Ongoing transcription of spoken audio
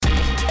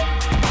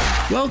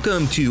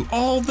Welcome to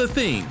All the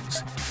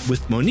Things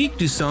with Monique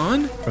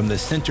Duson from the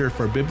Center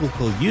for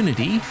Biblical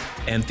Unity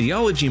and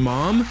Theology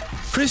Mom,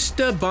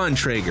 Krista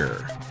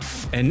Bontrager.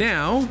 And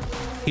now,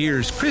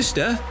 here's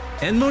Krista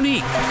and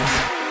Monique.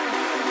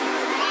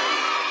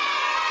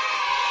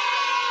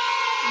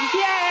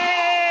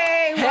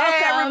 Yay!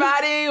 Hey,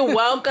 everybody.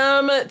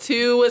 Welcome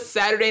to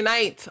Saturday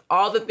Night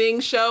All the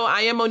Things show.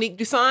 I am Monique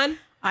Duson.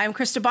 I'm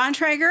Krista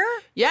Bontrager.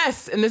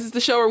 Yes, and this is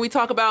the show where we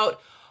talk about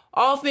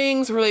all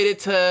things related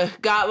to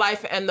God,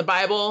 life, and the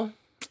Bible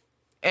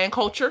and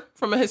culture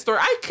from a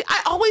historian.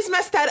 I always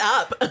mess that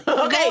up.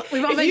 Okay,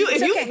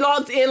 if you've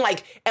logged in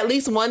like at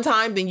least one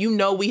time, then you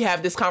know we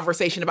have this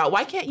conversation about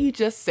why can't you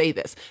just say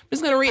this? I'm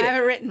just going to read it. I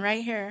have it written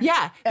right here.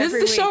 Yeah, this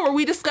is the show where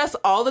we discuss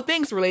all the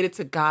things related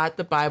to God,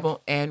 the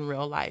Bible, and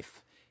real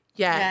life.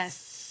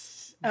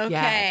 Yes. Okay.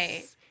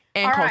 Yes.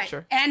 And all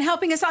culture. Right. And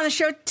helping us on the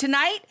show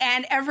tonight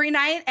and every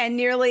night and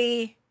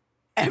nearly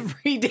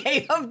every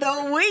day of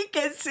the week,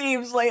 it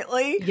seems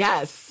lately.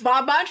 Yes.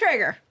 Bob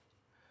Bontrager,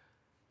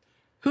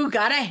 who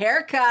got a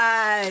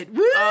haircut.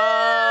 Woo!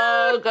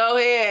 Oh, go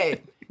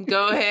ahead.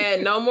 Go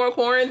ahead. No more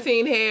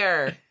quarantine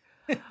hair.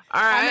 All right.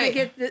 I'm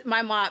going to get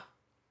my mop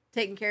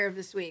taken care of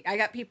this week. I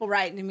got people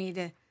writing to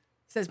me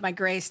says my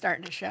gray's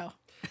starting to show.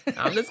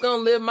 I'm just going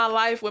to live my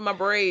life with my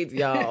braids,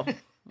 y'all.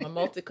 My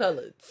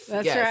multicoloreds.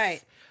 That's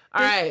right.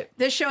 All right.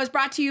 This show is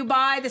brought to you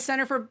by the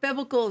Center for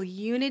Biblical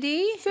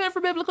Unity. Center for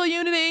Biblical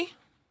Unity.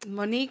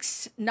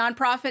 Monique's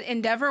nonprofit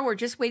endeavor. We're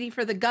just waiting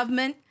for the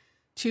government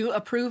to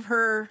approve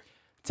her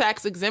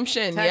tax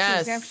exemption.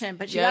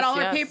 But she got all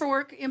her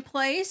paperwork in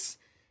place.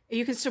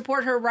 You can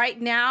support her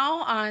right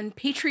now on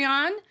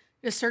Patreon.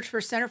 Just search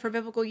for Center for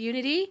Biblical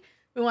Unity.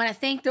 We want to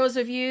thank those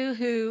of you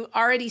who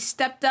already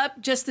stepped up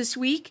just this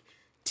week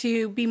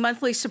to be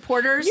monthly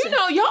supporters. You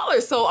know, y'all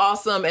are so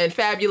awesome and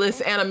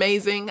fabulous and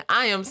amazing.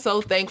 I am so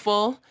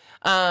thankful.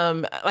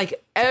 Like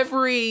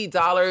every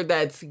dollar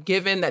that's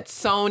given, that's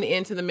sown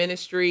into the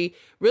ministry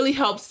really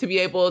helps to be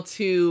able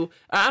to,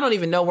 I don't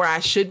even know where I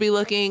should be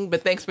looking,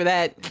 but thanks for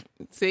that.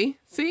 See,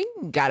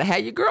 gotta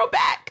have your girl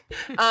back.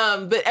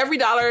 But every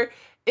dollar,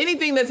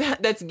 anything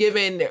that's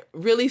given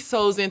really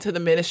sows into the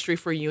ministry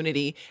for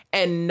unity,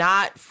 and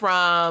not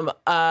from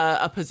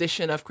a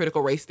position of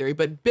critical race theory,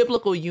 but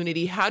biblical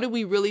unity. How do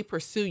we really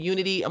pursue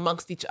unity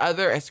amongst each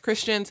other as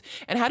Christians?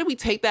 And how do we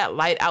take that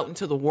light out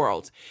into the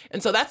world?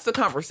 And so that's the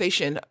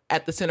conversation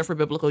at the Center for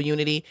Biblical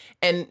Unity.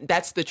 And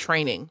that's the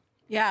training.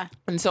 Yeah.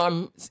 And so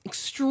I'm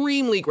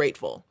extremely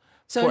grateful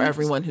for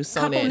everyone who's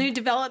sewn in. A couple new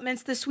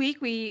developments this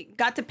week. We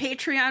got the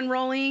Patreon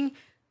rolling.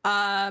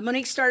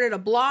 Monique started a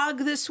blog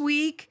this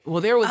week.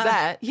 Well, there was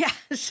that. Yeah.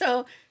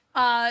 So,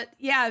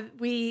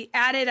 we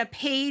added a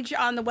page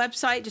on the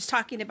website just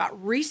talking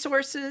about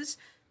resources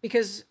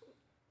because,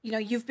 you know,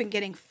 you've been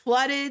getting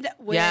flooded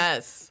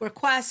with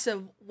requests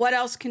of what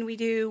else can we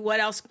do? Where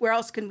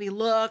else can we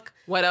look?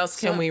 What else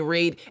can we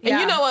read?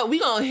 And you know what?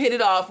 We're going to hit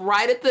it off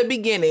right at the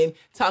beginning,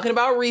 talking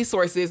about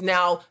resources.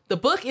 Now, the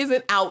book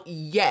isn't out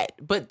yet,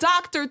 but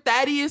Dr.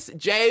 Thaddeus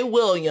J.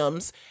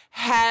 Williams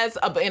has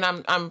and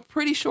I'm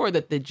pretty sure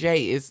that the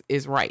J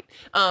is right.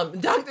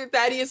 Dr.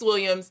 Thaddeus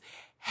Williams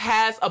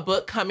has a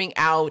book coming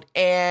out,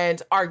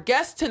 and our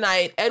guest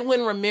tonight,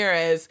 Edwin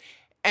Ramirez,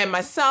 and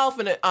myself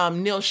and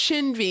Neil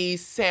Shinvey,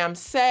 Sam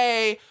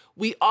Say,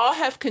 we all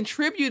have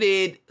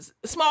contributed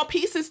small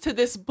pieces to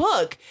this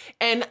book.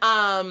 And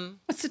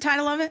what's the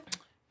title of it?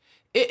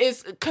 It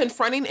is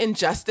Confronting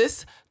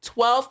Injustice,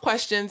 12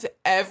 Questions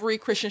Every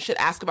Christian Should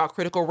Ask About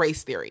Critical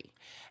Race Theory.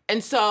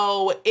 And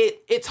so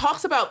it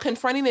talks about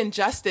confronting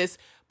injustice,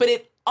 but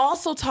it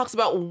also talks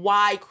about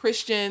why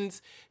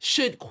Christians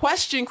should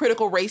question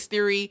critical race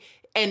theory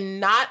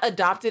and not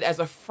adopt it as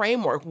a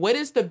framework. What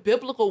is the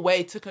biblical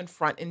way to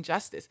confront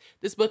injustice?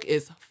 This book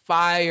is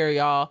fire,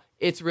 y'all.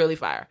 It's really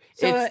fire.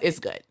 So it's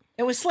good.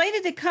 It was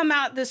slated to come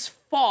out this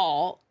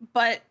fall,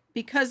 but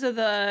because of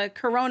the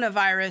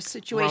coronavirus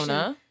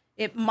situation,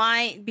 it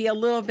might be a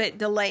little bit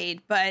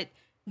delayed. But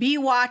be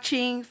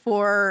watching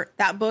for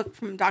that book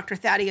from Dr.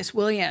 Thaddeus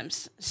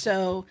Williams.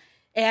 So,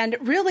 and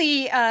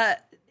really,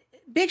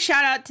 big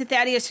shout out to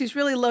Thaddeus, who's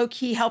really low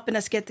key helping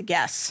us get the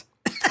guests.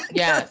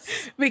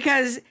 Yes.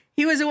 Because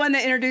he was the one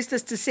that introduced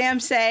us to Sam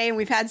Say, and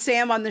we've had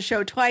Sam on the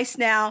show twice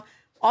now.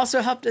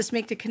 Also helped us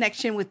make the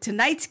connection with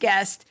tonight's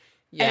guest,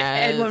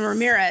 Edwin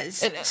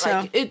Ramirez. And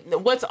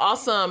what's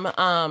awesome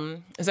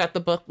is that the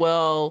book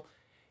will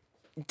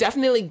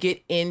definitely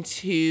get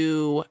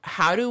into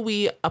how do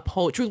we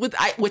uphold truth,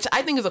 which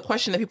I think is a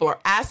question that people are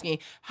asking.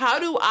 How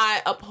do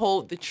I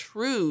uphold the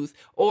truth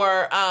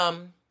or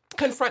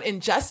confront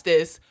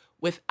injustice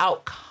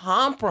without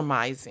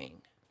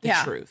compromising the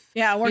truth?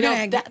 Yeah, we're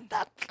gonna get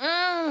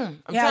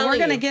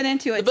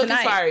into it tonight. The book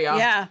is fire, y'all.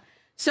 Yeah.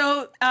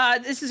 So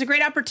this is a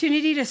great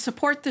opportunity to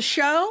support the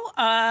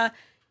show.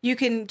 You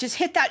can just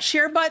hit that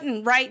share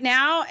button right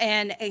now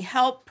and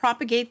help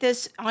propagate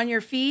this on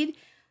your feed.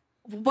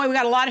 Boy, we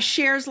got a lot of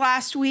shares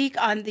last week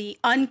on the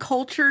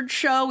Uncultured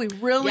show. We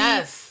really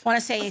want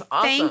to say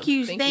thank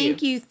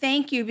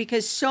you,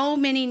 because so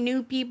many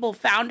new people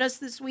found us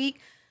this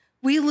week.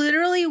 We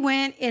literally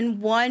went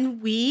in 1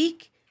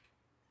 week.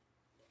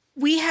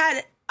 We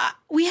had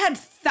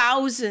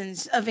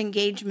thousands of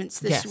engagements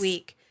this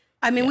week.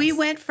 I mean, we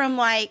went from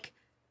like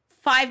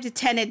 5 to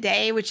 10 a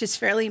day, which is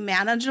fairly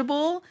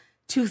manageable,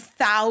 to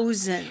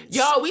thousands.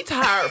 Y'all, we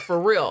tired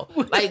for real.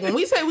 Like when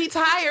we say we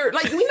tired,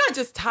 like we not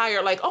just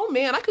tired, like, oh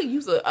man, I could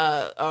use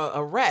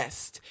a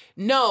rest.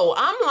 No,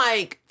 I'm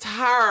like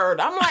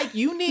tired. I'm like,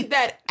 you need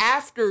that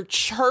after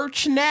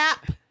church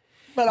nap.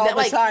 But all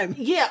the time.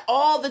 Yeah,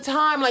 all the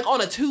time, like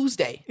on a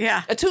Tuesday.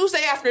 Yeah. A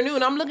Tuesday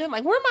afternoon, I'm looking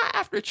like, where my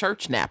after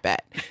church nap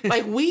at?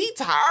 Like, we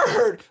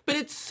tired, but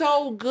it's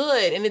so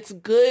good. And it's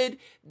good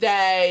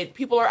that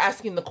people are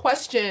asking the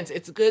questions.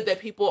 It's good that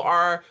people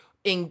are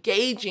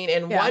engaging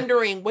and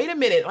wondering, wait a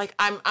minute, like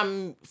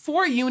I'm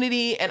for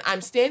unity and I'm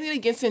standing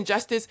against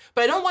injustice,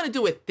 but I don't want to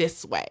do it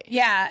this way.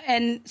 Yeah.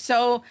 And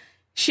so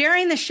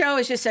sharing the show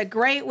is just a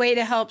great way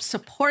to help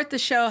support the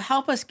show,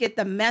 help us get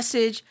the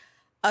message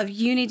of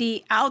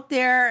unity out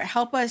there,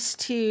 help us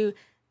to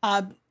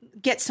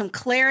get some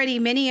clarity.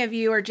 Many of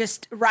you are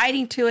just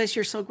writing to us.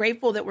 You're so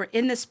grateful that we're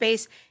in this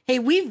space. Hey,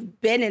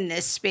 we've been in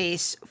this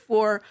space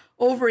for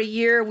over a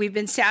year. We've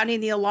been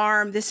sounding the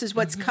alarm. This is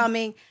what's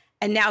coming.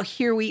 And now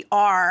here we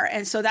are.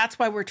 And so that's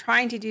why we're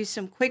trying to do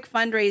some quick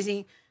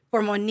fundraising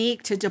for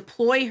Monique to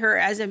deploy her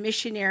as a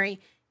missionary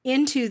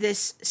into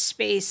this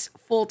space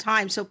full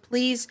time. So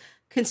please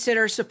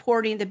consider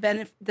supporting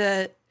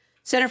the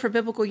Center for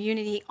Biblical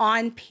Unity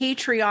on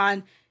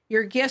Patreon.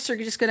 Your gifts are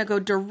just going to go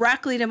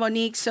directly to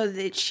Monique so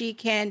that she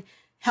can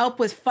help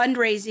with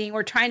fundraising.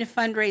 We're trying to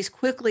fundraise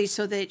quickly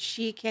so that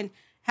she can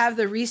have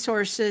the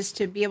resources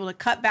to be able to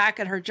cut back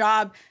at her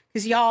job.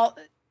 Because y'all,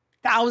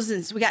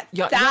 thousands. We got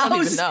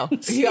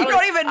thousands. You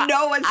don't even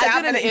know what's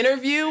happening. I did an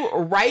interview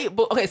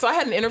so I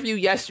had an interview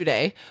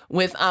yesterday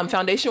with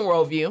Foundation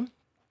Worldview.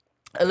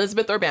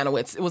 Elizabeth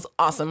Urbanowitz. It was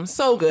awesome.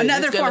 So good.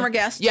 Another former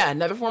guest. Yeah,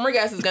 another former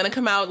guest is going to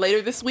come out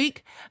later this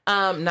week.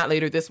 Not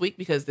later this week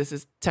because this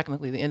is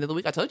technically the end of the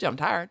week. I told you I'm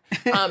tired.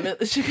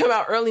 It should come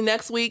out early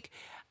next week.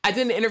 I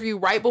did an interview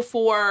right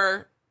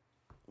before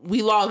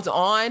we logged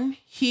on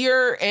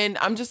here and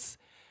I'm just...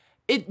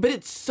 but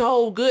it's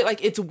so good.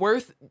 Like, it's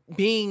worth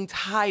being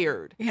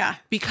tired. Yeah.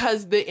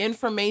 Because the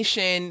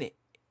information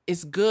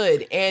is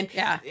good. And,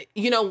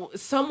 you know,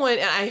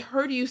 and I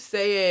heard you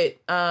say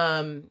it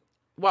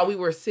while we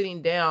were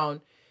sitting down,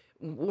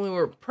 when we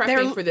were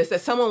prepping for this, that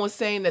someone was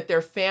saying that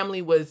their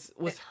family was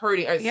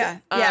hurting.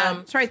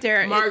 It's right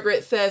there.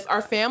 Margaret says,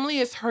 our family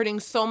is hurting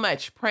so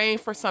much, praying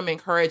for some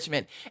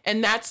encouragement.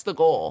 And that's the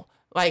goal.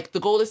 Like, the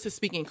goal is to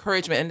speak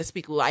encouragement and to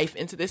speak life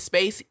into this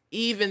space,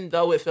 even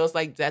though it feels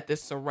like death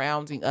is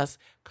surrounding us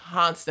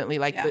constantly,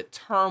 like the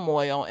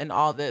turmoil and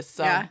all this.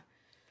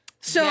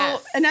 So,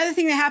 another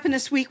thing that happened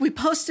this week, we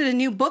posted a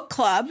new book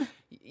club.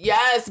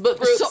 Yes, book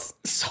groups.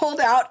 Sold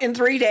out in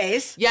 3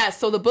 days. Yes,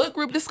 so the book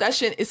group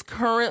discussion is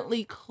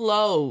currently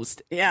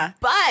closed. Yeah.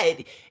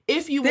 But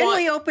if you then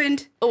we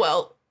opened...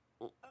 Well...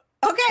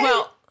 Okay.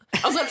 Well,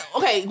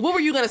 what were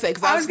you going to say?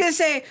 I was going to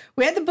say,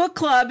 we had the book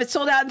club. It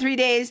sold out in 3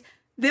 days.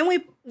 Then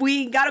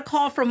we got a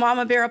call from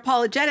Mama Bear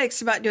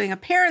Apologetics about doing a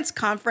parents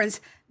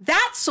conference.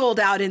 That sold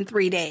out in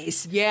 3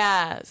 days.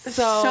 Yeah.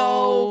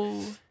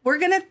 So we're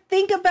going to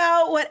think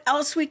about what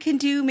else we can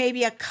do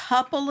maybe a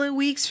couple of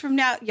weeks from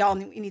now. Y'all,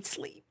 we need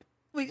sleep.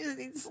 We just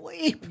need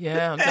sleep.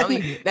 Yeah, I'm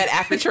telling you, that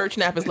after church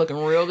nap is looking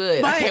real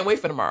good. I can't wait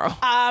for tomorrow.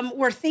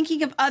 We're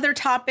thinking of other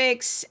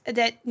topics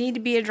that need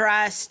to be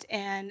addressed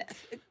and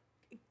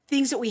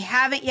things that we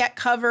haven't yet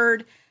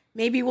covered.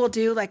 Maybe we'll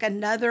do like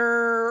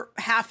another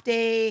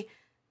half-day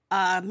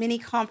mini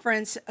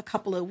conference a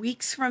couple of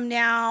weeks from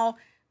now.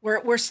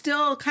 We're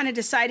still kind of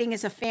deciding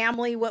as a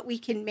family what we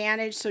can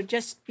manage. So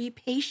just be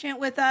patient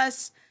with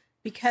us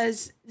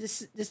because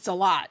this is a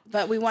lot,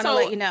 but we want to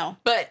let you know.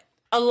 But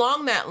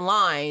along that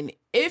line,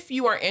 if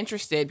you are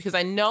interested, because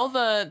I know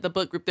the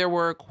book group, there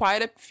were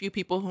quite a few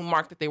people who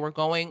marked that they were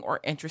going or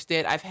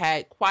interested. I've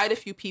had quite a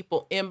few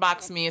people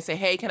inbox me and say,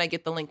 hey, can I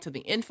get the link to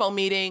the info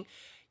meeting?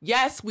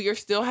 Yes, we are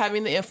still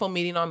having the info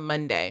meeting on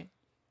Monday.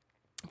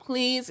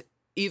 Please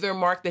either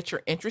mark that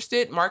you're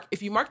interested.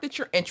 If you mark that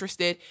you're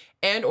interested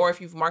and or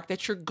if you've marked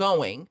that you're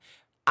going,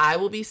 I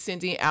will be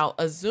sending out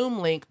a Zoom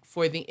link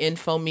for the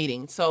info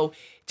meeting. So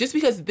just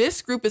because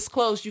this group is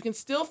closed, you can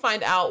still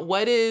find out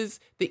what is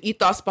the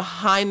ethos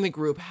behind the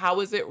group. How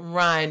is it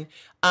run?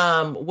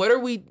 What are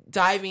we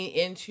diving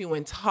into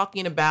and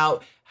talking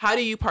about? How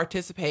do you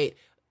participate?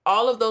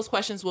 All of those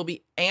questions will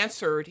be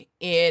answered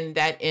in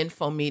that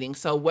info meeting.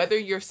 So whether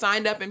you're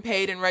signed up and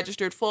paid and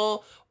registered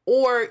full,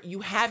 or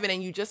you haven't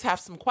and you just have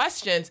some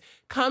questions,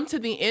 come to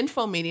the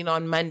info meeting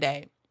on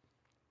Monday.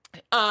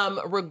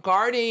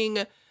 Regarding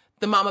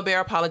the Mama Bear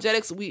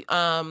Apologetics,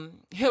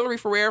 Hillary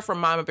Ferrer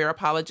from Mama Bear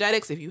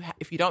Apologetics.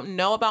 If you don't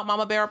know about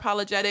Mama Bear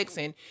Apologetics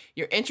and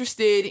you're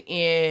interested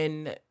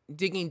in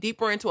digging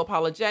deeper into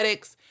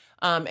apologetics,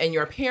 and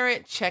you're a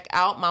parent, check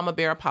out Mama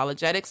Bear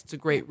Apologetics. It's a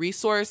great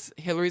resource.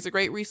 Hillary's a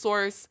great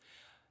resource.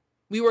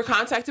 We were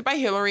contacted by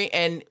Hillary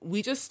and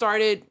we just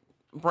started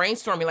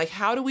brainstorming, like,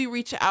 how do we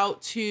reach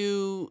out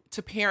to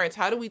parents?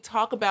 How do we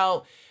talk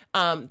about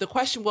the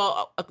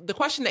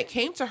question that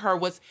came to her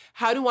was,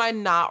 how do I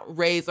not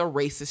raise a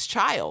racist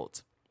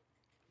child?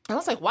 I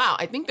was like, wow,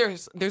 I think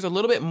there's a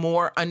little bit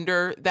more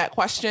under that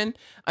question,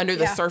 under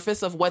the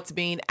surface of what's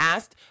being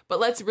asked, but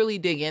let's really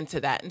dig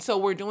into that. And so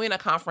we're doing a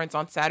conference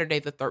on Saturday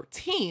the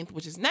 13th,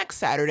 which is next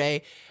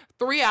Saturday,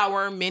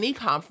 3-hour mini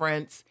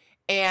conference.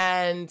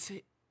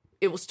 And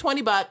it was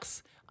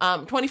 $20,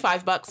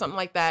 $25, something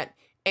like that.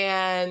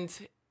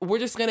 And we're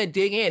just going to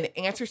dig in,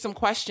 answer some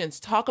questions,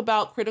 talk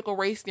about critical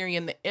race theory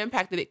and the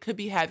impact that it could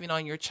be having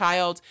on your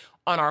child,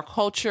 on our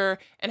culture,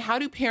 and how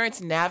do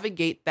parents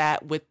navigate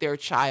that with their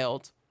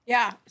child.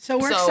 Yeah, so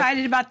we're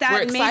excited about that.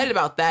 We're excited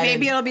about that.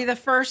 Maybe it'll be the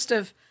first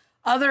of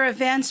other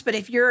events, but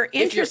if you're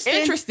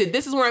interested,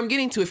 this is where I'm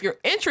getting to. If you're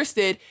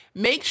interested,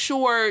 make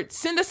sure,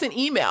 send us an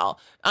email.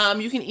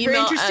 You can email us. You're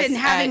interested in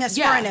having us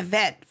for an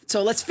event.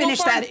 So let's finish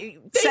that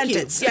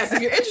sentence. Yes,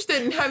 if you're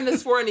interested in having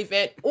us for an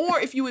event, or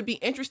if you would be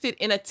interested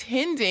in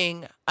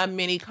attending a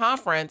mini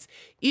conference,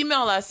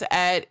 email us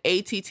at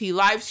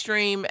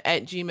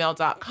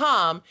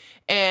attlivestream@gmail.com,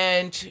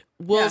 and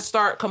we'll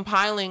start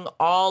compiling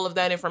all of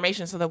that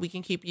information so that we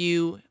can keep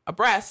you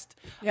abreast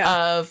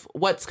of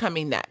what's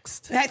coming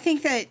next. I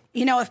think that,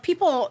 if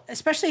people,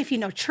 especially if you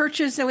know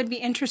churches that would be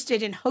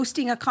interested in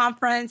hosting a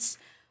conference,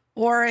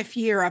 or if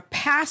you're a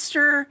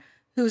pastor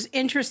who's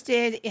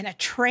interested in a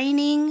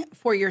training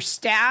for your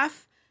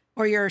staff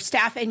or your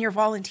staff and your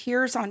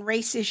volunteers on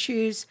race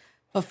issues,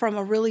 but from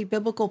a really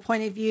biblical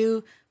point of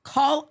view,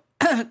 call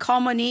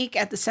Monique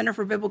at the Center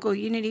for Biblical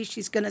Unity.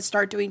 She's going to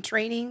start doing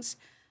trainings.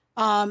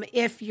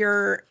 If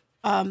you're,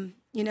 an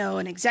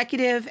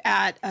executive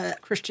at a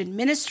Christian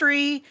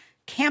ministry,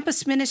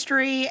 campus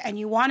ministry, and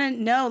you want to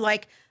know,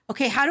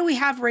 okay, how do we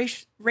have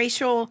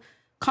racial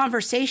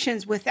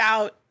conversations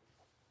without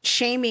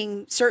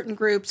shaming certain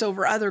groups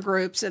over other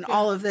groups and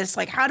all of this?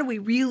 How do we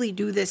really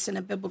do this in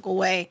a biblical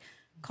way?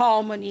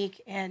 Call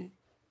Monique and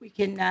we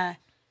can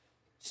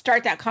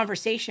start that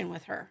conversation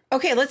with her.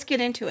 Okay, let's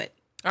get into it.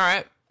 All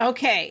right.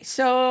 Okay,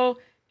 so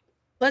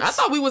I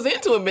thought we was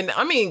into it, but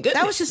I mean, goodness.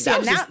 That was just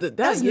that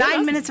was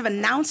 9 minutes of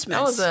announcements.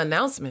 That was the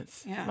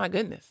announcements. Yeah. My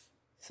goodness.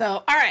 So,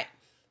 all right,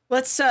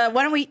 let's. Why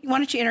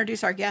don't you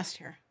introduce our guest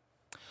here?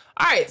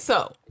 All right,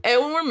 so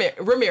Edwin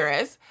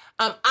Ramirez.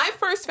 I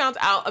first found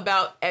out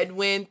about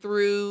Edwin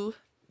through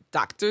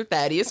Dr.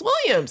 Thaddeus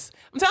Williams.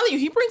 I'm telling you,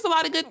 he brings a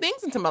lot of good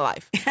things into my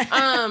life.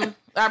 I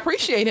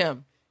appreciate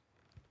him.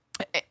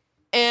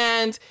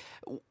 And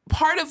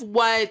part of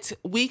what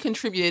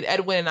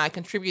Edwin and I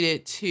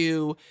contributed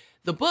to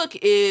the book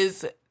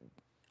is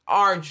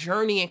our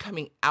journey in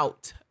coming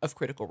out of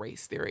critical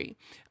race theory.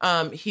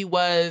 He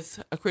was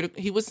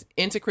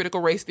into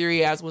critical race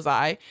theory, as was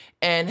I,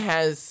 and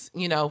has,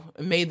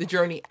 made the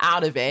journey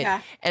out of it. Yeah.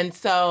 And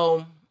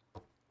so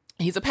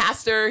he's a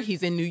pastor,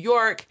 he's in New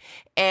York,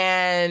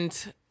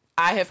 and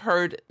I have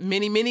heard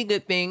many, many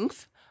good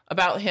things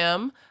about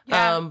him,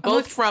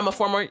 both from a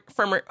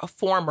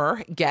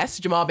former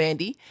guest, Jamal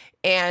Bandy,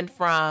 and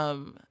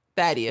from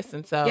Thaddeus.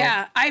 And so,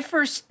 yeah, I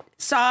first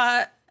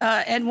saw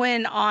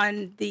Edwin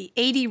on the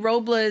 80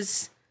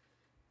 Robles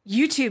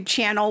YouTube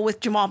channel with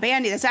Jamal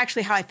Bandy. That's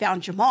actually how I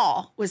found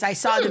Jamal, was I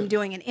saw them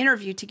doing an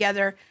interview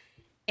together,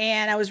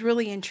 and I was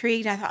really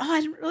intrigued. I thought,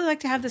 I'd really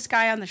like to have this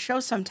guy on the show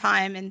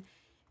sometime.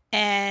 But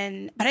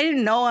I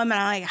didn't know him,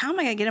 and I'm like, how am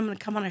I going to get him to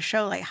come on a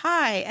show?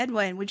 Hi,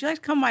 Edwin, would you like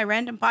to come on my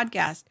random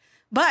podcast?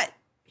 But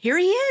here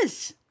he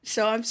is.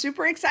 So I'm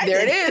super excited.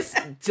 There it is.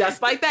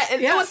 Just like that.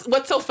 And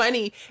what's so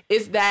funny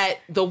is that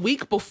the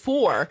week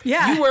before,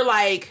 you were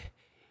like,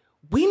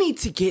 we need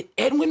to get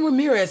Edwin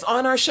Ramirez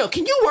on our show.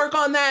 Can you work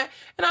on that?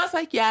 And I was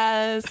like,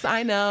 yes,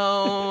 I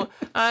know.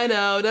 Da,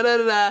 da, da,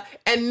 da.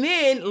 And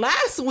then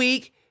last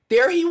week,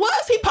 there he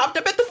was. He popped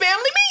up at the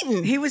family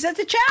meeting. He was at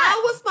the chat.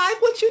 I was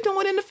like, what you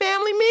doing in the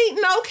family meeting?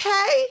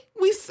 Okay,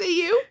 we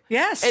see you.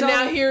 Yes. And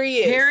now here he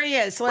is. Here he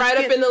is. Up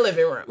in the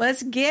living room.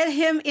 Let's get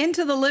him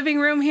into the living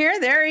room here.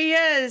 There he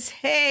is.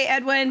 Hey,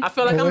 Edwin. I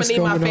feel like I'm going to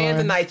need my fan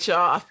tonight,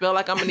 y'all. I feel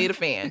like I'm going to need a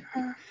fan.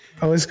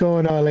 What's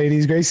going on,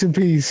 ladies? Grace and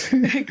peace.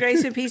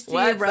 Grace and peace to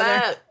you,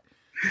 brother. Up?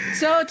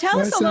 So tell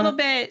us a little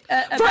bit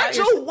about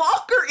Virgil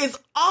Walker is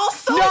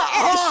also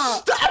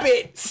Stop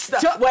it.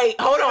 Stop. Wait,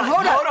 hold on.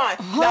 Wait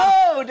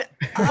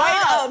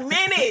a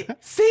minute.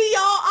 See,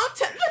 y'all,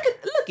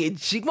 look at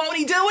G. Won't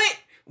he do it?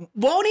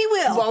 Won't he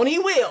will? Won't he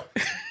will?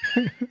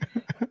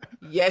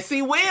 Yes,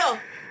 he will.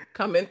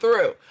 Coming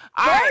through.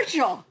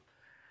 Virgil. All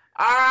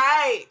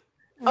right.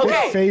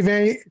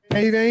 Okay.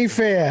 Fave ain't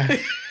fair.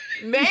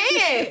 Man,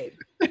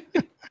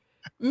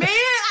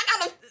 I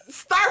gotta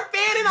start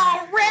fanning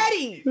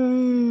already.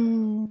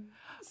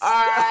 All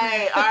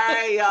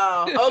right,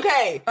 y'all.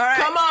 Okay. All right.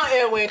 Come on,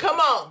 Edwin. Come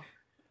on.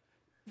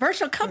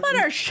 Virgil, come on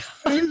our show.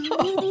 There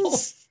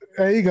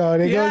you go.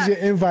 There goes your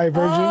invite,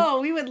 Virgil. Oh,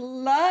 we would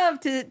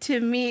love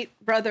to meet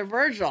Brother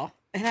Virgil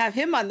and have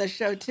him on the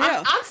show, too.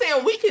 I'm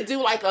saying we could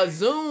do like a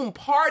Zoom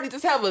party.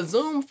 Just have a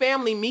Zoom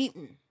family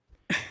meeting.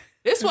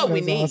 This is what we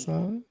need.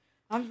 Awesome.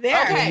 I'm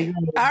there. Okay.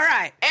 All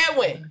right.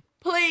 Edwin,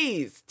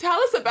 please tell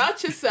us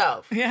about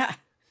yourself. Yeah.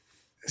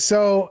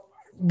 So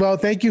Well,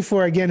 thank you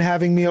for again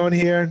having me on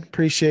here.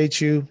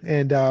 Appreciate you.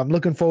 And I'm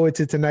looking forward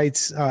to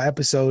tonight's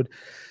episode.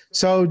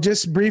 So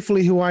just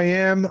briefly who I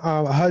am,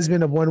 a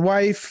husband of one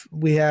wife.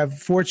 We have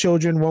 4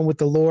 children, one with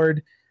the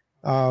Lord.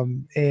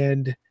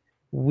 And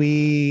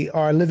we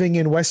are living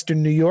in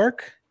Western New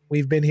York.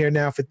 We've been here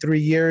now for 3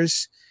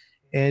 years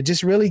and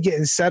just really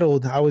getting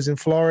settled. I was in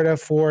Florida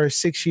for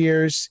 6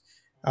 years,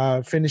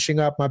 finishing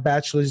up my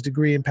bachelor's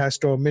degree in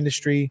pastoral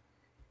ministry.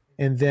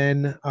 And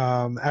then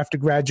after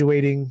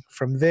graduating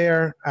from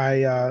there,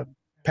 I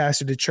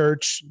pastored a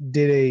church,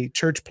 did a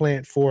church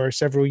plant for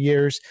several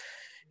years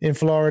in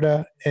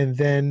Florida. And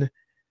then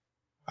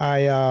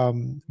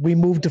we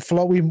moved to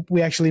Florida.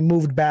 We actually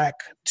moved back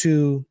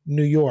to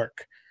New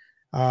York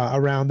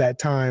around that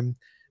time.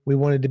 We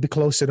wanted to be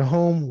closer to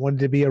home, wanted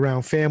to be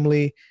around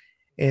family.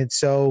 And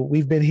so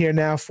we've been here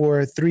now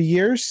for 3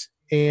 years.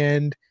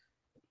 And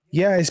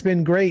yeah, it's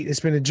been great. It's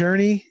been a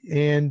journey,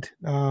 and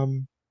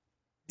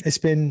it's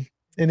been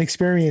an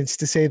experience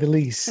to say the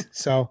least.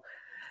 So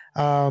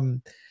I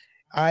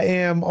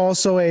am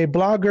also a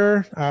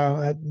blogger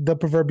at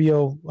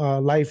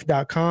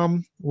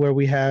theproverbiallife.com, where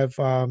we have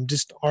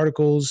just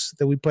articles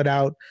that we put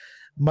out,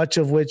 much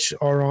of which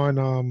are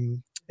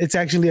on, it's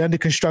actually under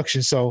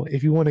construction. So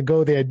if you want to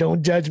go there,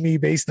 don't judge me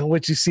based on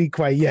what you see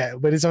quite yet,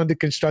 but it's under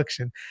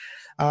construction.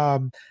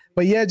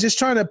 But yeah, just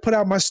trying to put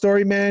out my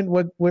story, man,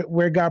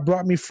 where God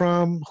brought me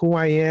from, who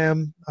I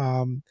am,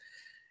 from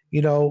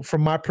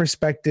my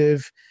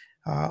perspective.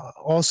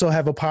 Also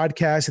have a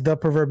podcast, The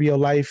Proverbial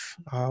Life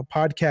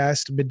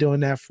podcast. Been doing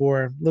that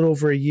for a little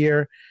over a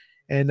year,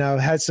 and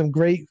had some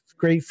great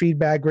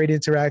feedback, great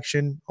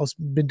interaction. Also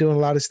been doing a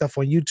lot of stuff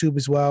on YouTube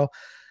as well.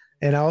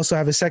 And I also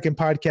have a second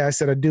podcast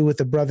that I do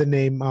with a brother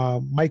named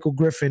Michael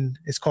Griffin.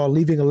 It's called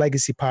Leaving a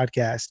Legacy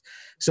Podcast.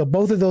 So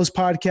both of those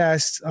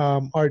podcasts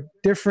are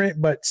different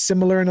but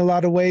similar in a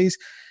lot of ways.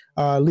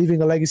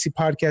 Leaving a Legacy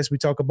Podcast, we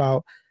talk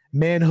about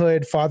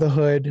manhood,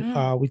 fatherhood.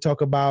 We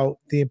talk about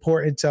the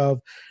importance of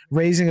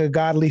raising a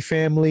godly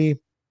family.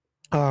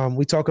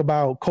 We talk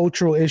about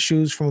cultural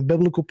issues from a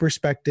biblical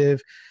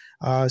perspective.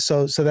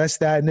 So that's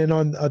that. And then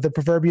on The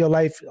Proverbial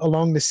Life,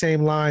 along the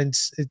same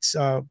lines, it's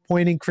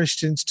pointing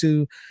Christians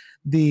to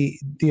the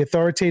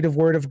authoritative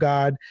word of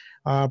God,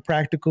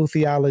 practical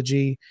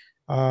theology,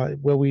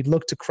 where we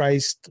look to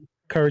Christ,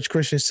 encourage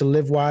Christians to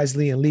live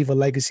wisely and leave a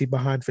legacy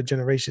behind for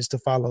generations to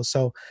follow.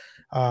 So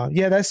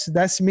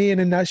that's me in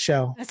a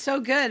nutshell. That's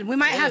so good. We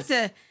might have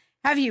to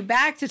have you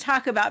back to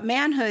talk about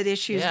manhood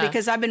issues,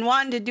 because I've been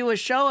wanting to do a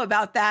show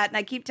about that. And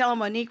I keep telling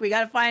Monique, we got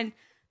to find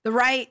the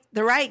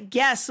right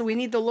guest. So we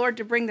need the Lord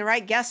to bring the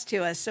right guest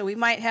to us. So we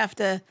might have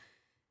to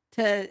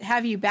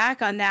have you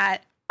back on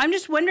that. I'm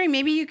just wondering,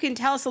 maybe you can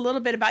tell us a little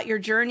bit about your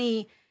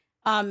journey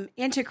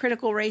into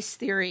critical race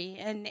theory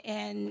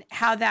and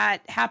how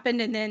that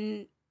happened. And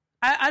then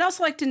I'd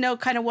also like to know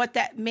kind of what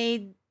that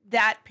made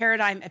that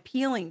paradigm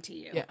appealing to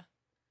you.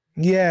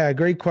 Yeah,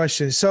 great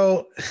question.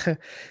 So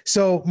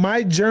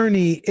my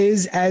journey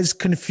is as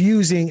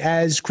confusing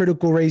as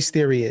critical race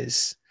theory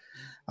is.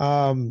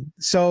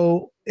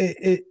 So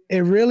it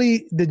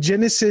really, the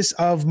genesis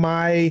of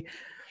my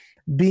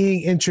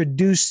being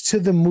introduced to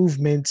the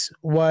movement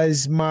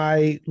was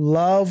my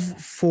love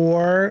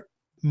for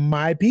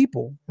my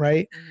people,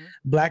 right? Mm-hmm.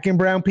 Black and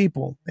brown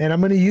people. And I'm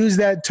going to use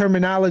that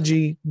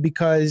terminology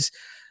because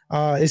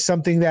it's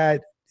something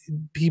that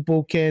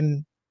people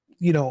can,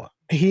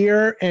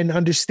 hear and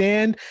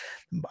understand,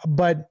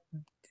 and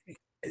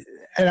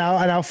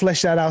I'll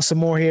flesh that out some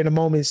more here in a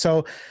moment.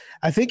 So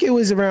I think it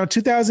was around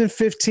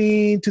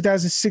 2015,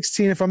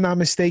 2016, if I'm not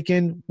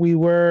mistaken, we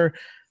were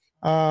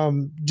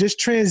just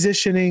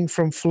transitioning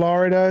from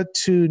Florida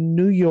to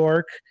New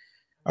York,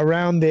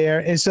 around there.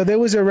 And so there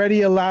was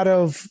already a lot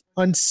of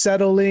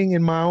unsettling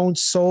in my own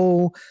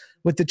soul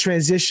with the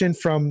transition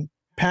from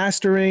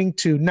pastoring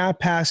to not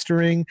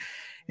pastoring.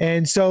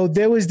 And so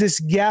there was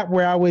this gap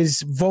where I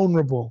was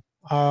vulnerable.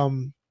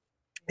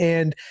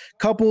 And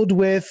coupled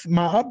with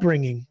my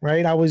upbringing,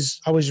 right? I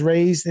was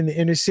raised in the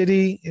inner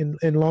city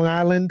in Long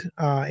Island,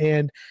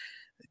 and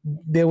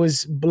there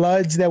was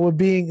bloods that were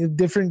being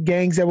different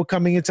gangs that were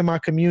coming into my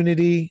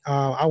community.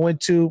 I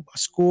went to a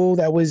school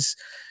that was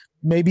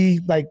maybe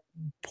like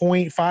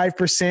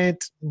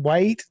 0.5%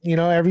 white,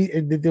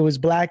 there was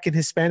Black and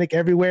Hispanic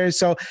everywhere.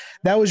 So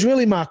that was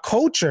really my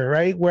culture,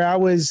 right? Where I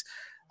was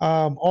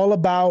all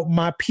about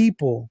my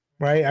people,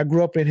 right? I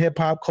grew up in hip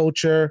hop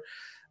culture.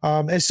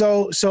 And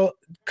so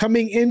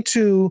coming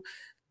into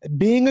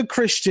being a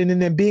Christian and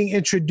then being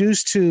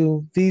introduced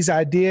to these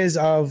ideas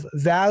of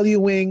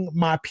valuing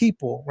my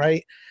people,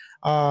 right?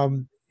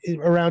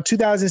 Around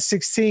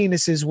 2016,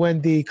 this is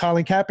when the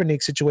Colin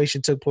Kaepernick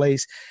situation took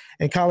place,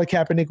 and Colin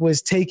Kaepernick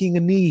was taking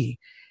a knee.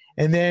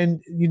 And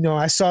then,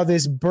 I saw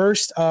this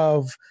burst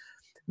of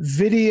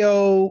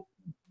video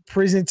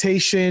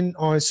presentation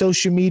on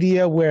social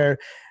media where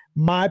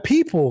my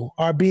people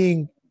are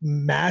being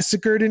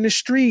massacred in the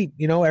street,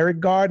 Eric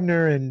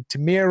Gardner and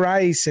Tamir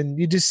Rice. And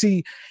you just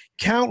see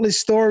countless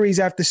stories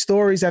after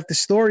stories after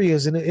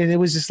stories. And it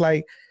was just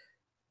like,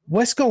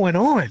 what's going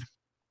on?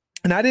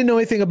 and I didn't know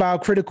anything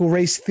about critical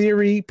race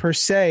theory per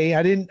se.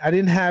 I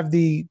didn't have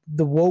the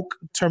woke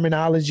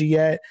terminology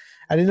yet.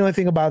 I didn't know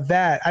anything about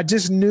that. I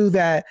just knew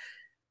that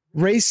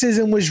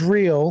racism was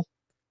real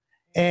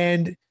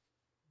and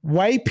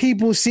white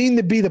people seem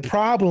to be the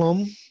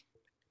problem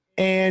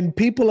and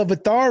people of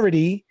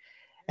authority.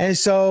 And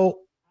so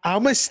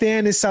I'm going to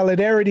stand in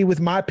solidarity with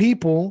my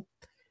people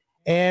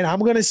and I'm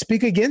going to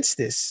speak against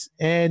this.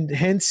 And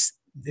hence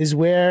is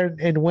where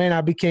and when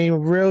I became a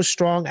real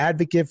strong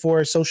advocate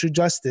for social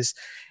justice.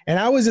 And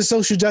I was a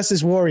social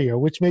justice warrior,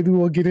 which maybe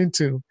we'll get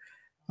into.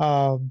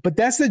 But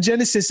that's the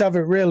genesis of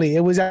it, really.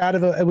 It was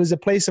it was a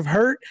place of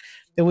hurt.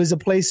 It was a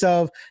place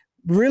of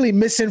really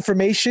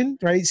misinformation,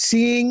 right?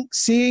 Seeing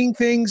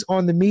things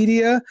on the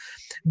media,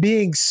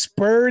 being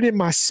spurred in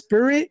my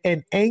spirit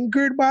and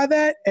angered by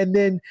that, and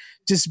then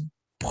just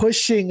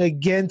pushing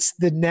against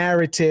the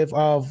narrative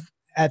of,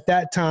 at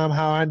that time,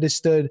 how I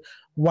understood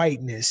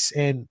whiteness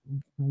and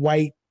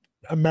white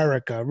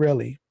America,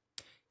 really.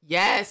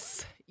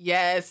 Yes.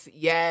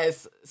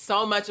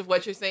 So much of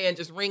what you're saying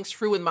just rings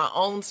true with my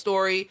own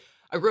story.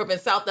 I grew up in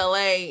South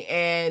LA,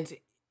 and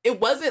it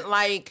wasn't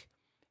like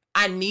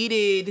I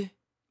needed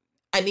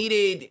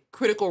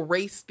critical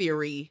race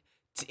theory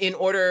in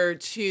order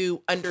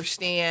to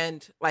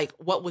understand like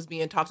what was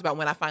being talked about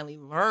when I finally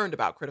learned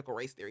about critical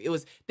race theory. It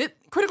was that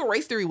critical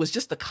race theory was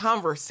just a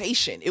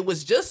conversation. It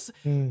was just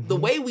the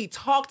way we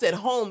talked at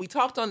home. We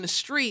talked on the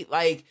street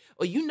like,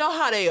 well, you know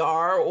how they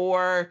are,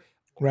 or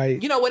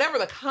right. You know, whatever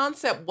the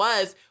concept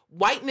was,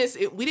 whiteness,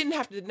 we didn't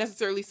have to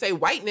necessarily say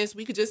whiteness.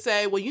 We could just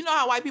say, well, you know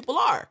how white people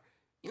are.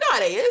 You know how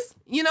they is.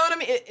 You know what I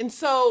mean? And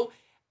so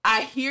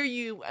I hear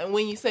you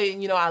when you say,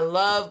 you know, I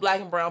love Black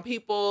and brown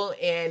people.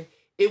 And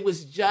it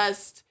was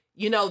just,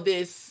 you know,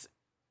 this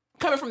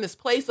coming from this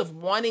place of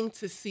wanting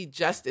to see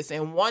justice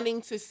and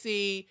wanting to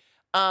see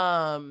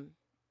kind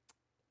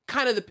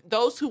of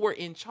those who were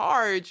in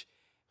charge,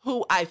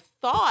 who I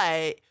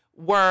thought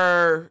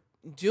were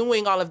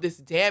doing all of this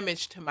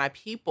damage to my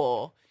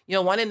people, you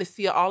know, wanting to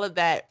see all of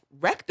that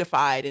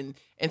rectified and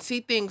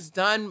see things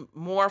done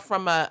more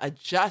from a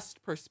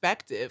just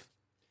perspective.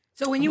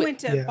 So when you went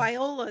to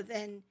Biola,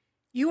 then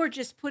you were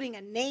just putting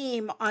a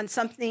name on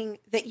something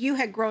that you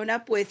had grown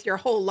up with your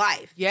whole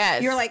life.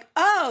 Yes. You're like,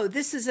 oh,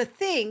 this is a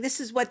thing. This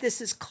is what this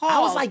is called. I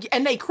was like,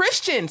 and they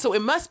Christian, so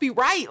it must be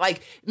right.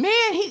 Like,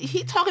 man,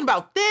 he talking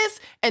about this,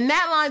 and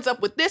that lines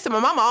up with this. And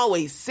my mama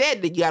always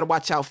said that you got to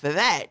watch out for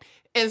that.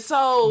 And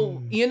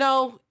so, you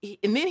know,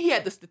 and then he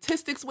had the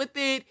statistics with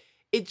it.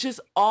 It just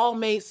all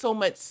made so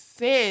much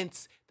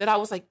sense that I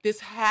was like,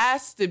 this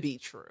has to be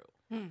true.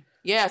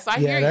 Yes, I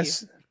hear you.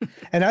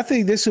 And I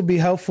think this would be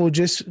helpful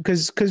just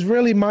because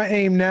really my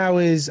aim now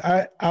is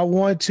I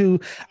want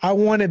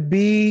to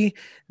be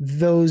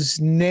those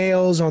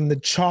nails on the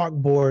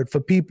chalkboard for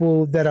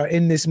people that are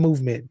in this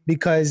movement,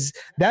 because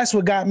that's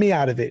what got me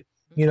out of it,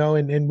 you know,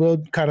 and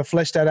we'll kind of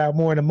flesh that out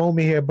more in a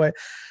moment here. But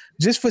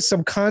just for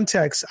some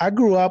context, I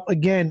grew up,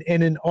 again,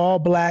 in an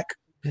all-Black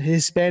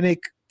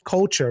Hispanic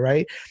culture,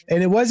 right?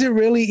 And it wasn't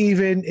really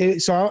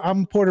even, so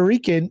I'm Puerto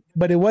Rican,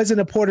 but it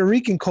wasn't a Puerto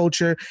Rican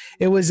culture.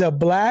 It was a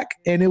Black,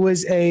 and it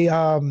was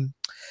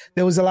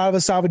there was a lot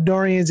of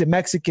Salvadorians and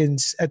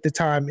Mexicans at the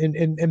time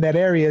in that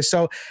area.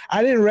 So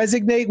I didn't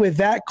resonate with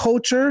that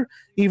culture,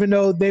 even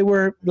though they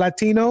were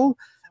Latino,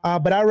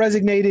 but I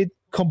resonated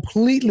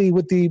completely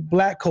with the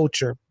Black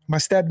culture. My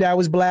stepdad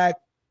was Black.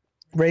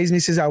 Raised me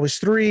since I was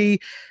 3.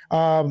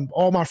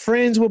 All my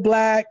friends were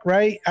Black,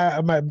 right?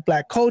 My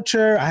Black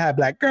culture. I had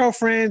Black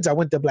girlfriends. I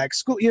went to Black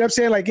school. You know what I'm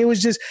saying? Like, it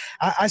was just,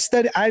 I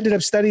ended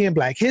up studying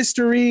Black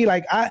history.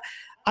 Like, I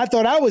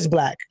thought I was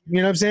Black. You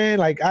know what I'm saying?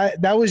 Like,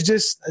 that was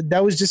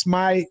just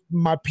my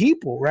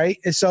people, right?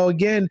 And so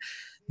again,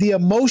 the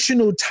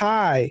emotional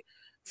tie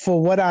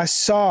for what I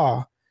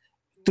saw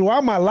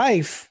throughout my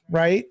life,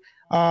 right?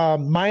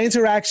 My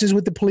interactions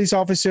with the police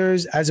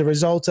officers as a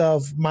result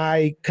of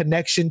my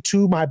connection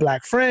to my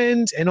Black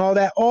friends and all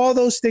that, all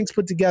those things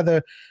put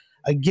together,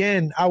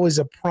 again, I was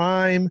a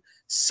prime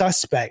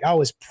suspect. I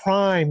was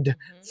primed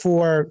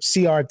for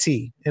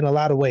CRT in a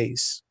lot of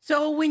ways.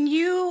 So when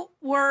you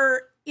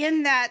were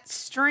in that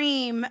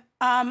stream,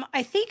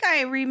 I think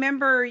I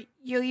remember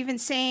you even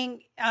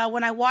saying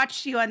when I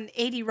watched you on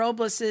A.D.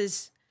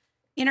 Robles's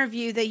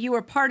interview that you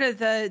were part of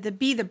the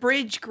Be the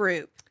Bridge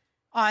group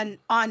on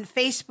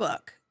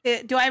Facebook.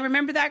 Do I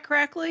remember that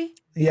correctly?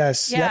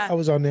 Yes. Yeah, I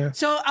was on there.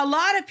 So a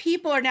lot of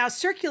people are now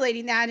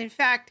circulating that. In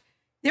fact,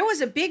 there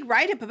was a big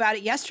write-up about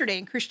it yesterday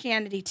in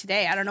Christianity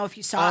Today. I don't know if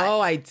you saw it.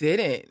 Oh, I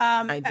didn't.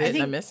 I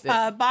didn't. I missed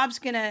it. Bob's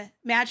going to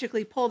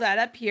magically pull that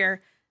up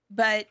here.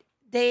 But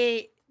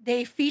they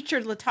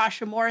featured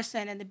Latasha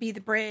Morrison and the Be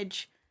the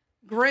Bridge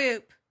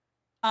group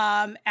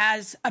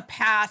as a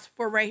path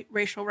for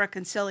racial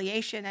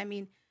reconciliation. I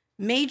mean,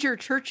 major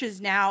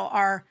churches now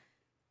are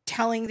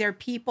telling their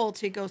people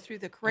to go through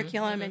the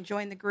curriculum and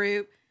join the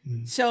group.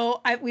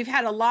 So we've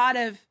had a lot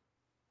of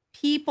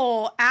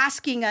people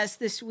asking us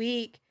this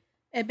week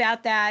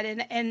about that.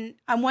 And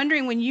I'm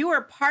wondering, when you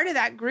were part of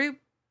that group,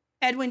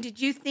 Edwin,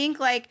 did you think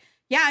like,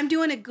 yeah, I'm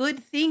doing a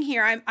good thing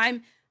here.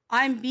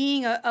 I'm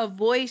being a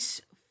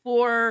voice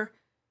for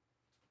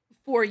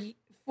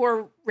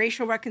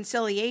racial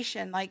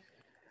reconciliation. Like,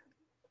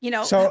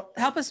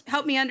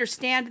 help me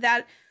understand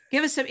that.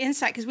 Give us some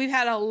insight, because we've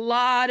had a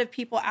lot of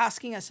people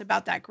asking us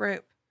about that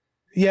group.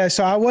 Yeah,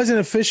 so I wasn't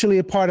officially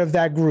a part of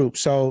that group.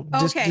 So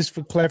just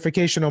for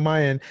clarification on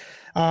my end.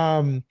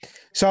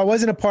 So I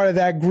wasn't a part of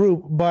that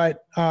group,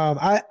 but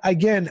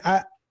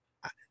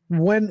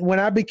when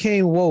I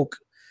became woke,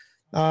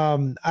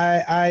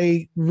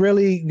 I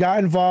really got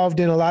involved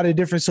in a lot of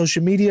different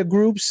social media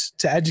groups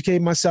to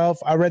educate myself.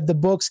 I read the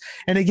books.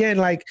 And again,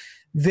 like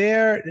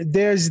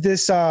there's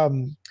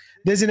an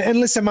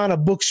endless amount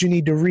of books you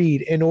need to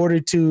read in order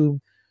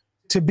to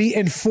be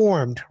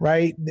informed,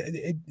 right?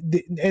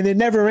 And it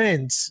never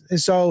ends.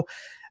 And so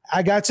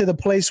I got to the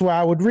place where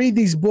I would read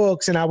these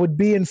books and I would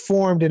be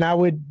informed, and I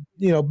would,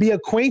 be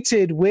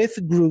acquainted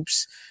with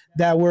groups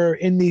that were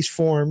in these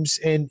forums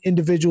and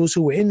individuals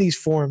who were in these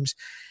forums.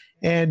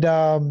 And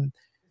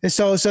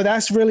so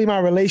that's really my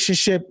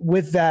relationship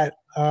with that.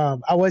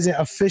 I wasn't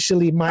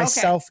officially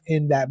myself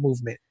in that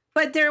movement.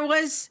 But there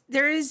is,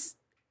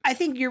 I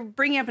think you're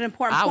bringing up an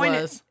important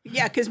point.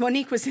 Yeah, because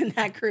Monique was in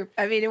that group.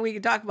 I mean, and we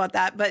could talk about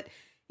that. But,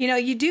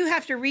 you do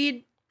have to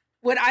read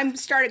what I'm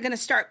going to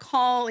start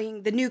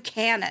calling the new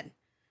canon.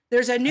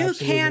 There's a new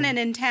canon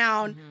in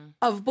town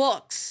of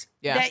books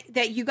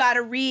that you got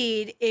to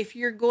read if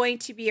you're going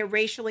to be a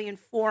racially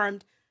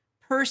informed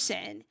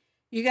person.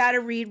 You got to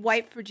read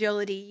White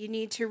Fragility. You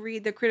need to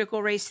read the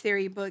Critical Race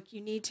Theory book.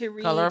 You need to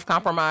read Color of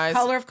Compromise.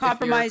 Color of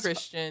Compromise, if you're a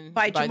Christian,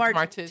 by Jemar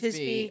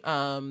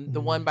Tisby. The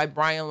one by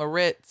Brian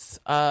Loritz.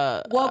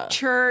 Woke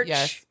Church.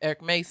 Yes,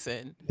 Eric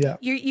Mason. Yeah.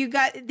 You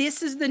got,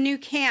 this is the new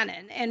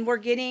canon, and we're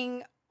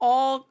getting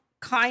all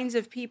kinds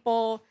of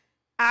people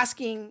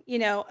asking,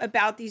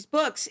 about these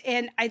books.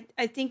 And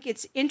I think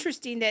it's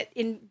interesting that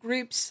in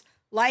groups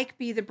like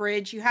Be the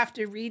Bridge, you have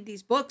to read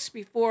these books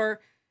before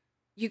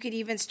you could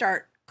even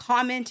start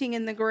commenting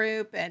in the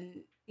group,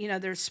 and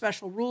there's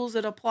special rules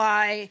that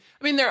apply.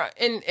 I mean,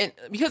 and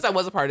because I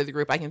was a part of the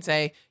group, I can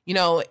say,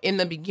 in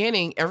the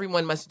beginning,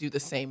 everyone must do the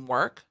same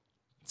work.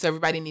 So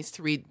everybody needs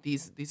to read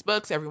these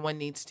books. Everyone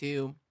needs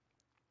to,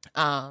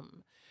 have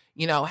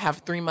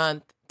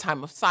 3-month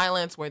time of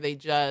silence where they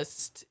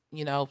just,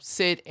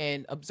 sit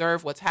and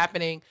observe what's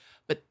happening.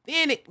 But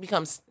then it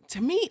becomes,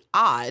 to me,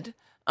 odd.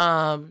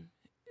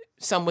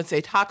 Some would say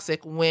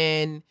toxic,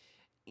 when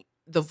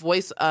the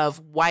voice of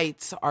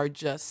whites are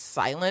just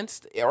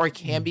silenced, or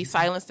can be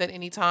silenced at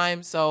any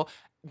time. So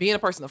being a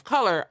person of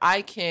color,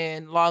 I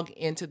can log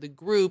into the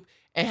group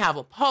and have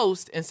a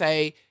post and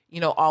say,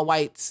 all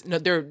whites,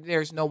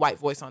 there's no white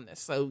voice on this.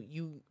 So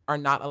you are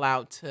not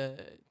allowed to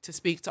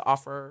speak, to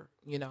offer,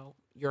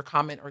 your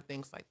comment or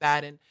things like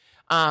that. And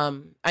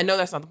I know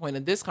that's not the point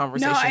of this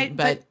conversation,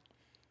 but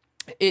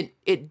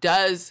it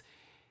does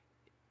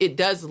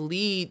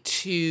lead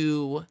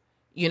to,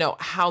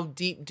 how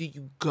deep do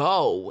you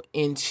go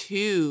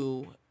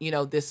into,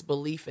 this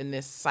belief in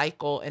this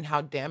cycle, and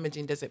how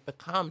damaging does it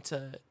become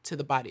to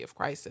the body of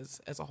Christ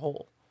as a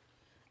whole?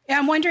 Yeah,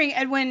 I'm wondering,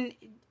 Edwin,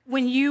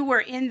 when you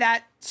were in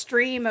that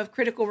stream of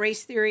critical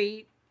race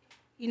theory,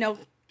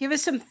 give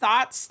us some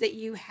thoughts that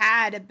you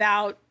had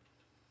about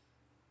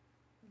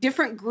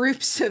different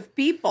groups of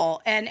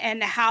people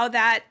and how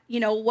that,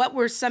 what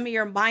were some of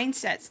your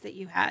mindsets that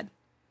you had?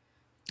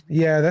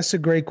 Yeah, that's a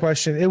great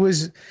question. It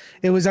was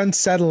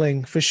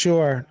unsettling for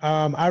sure.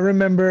 I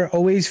remember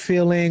always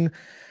feeling,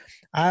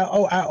 I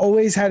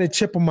always had a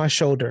chip on my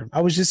shoulder.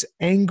 I was just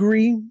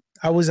angry.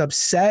 I was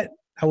upset.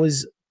 I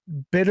was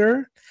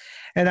bitter,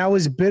 and I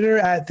was bitter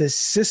at the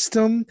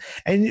system.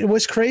 And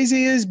what's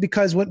crazy is,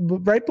 because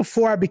right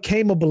before I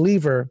became a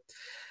believer,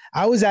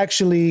 I was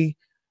actually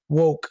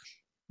woke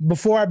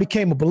before I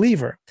became a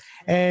believer.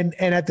 And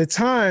at the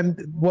time,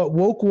 what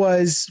woke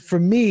was for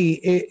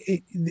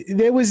me,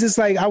 there was this,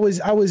 like, I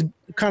was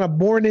kind of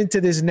born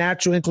into this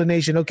natural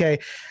inclination. Okay,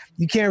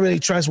 you can't really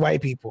trust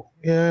white people,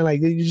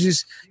 like you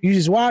just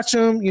watch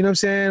them, you know what I'm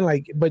saying?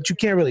 Like, but you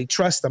can't really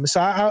trust them.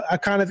 So I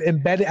kind of I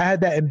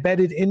had that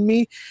embedded in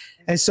me.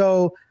 And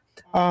so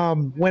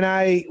when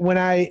I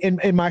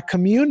in my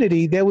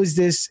community, there was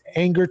this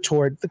anger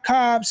toward the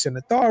cops and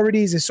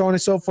authorities and so on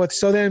and so forth.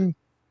 So then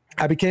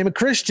I became a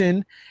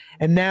Christian,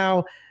 and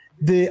now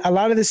a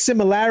lot of the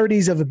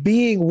similarities of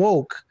being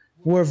woke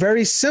were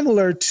very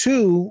similar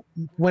to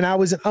when I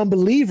was an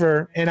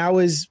unbeliever, and I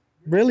was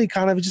really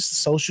kind of just a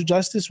social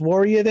justice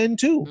warrior then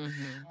too.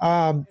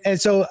 Mm-hmm.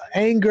 And so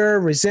anger,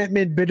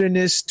 resentment,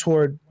 bitterness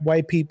toward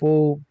white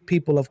people,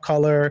 people of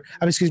color,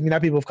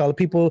 not people of color,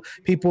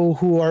 people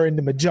who are in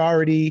the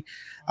majority,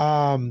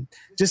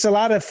 just a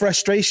lot of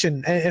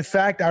frustration. And in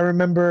fact, I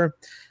remember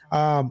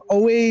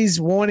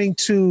always wanting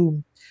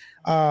to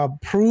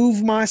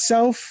prove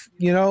myself,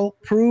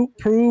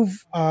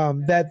 prove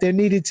that there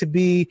needed to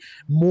be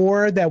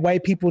more that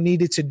white people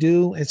needed to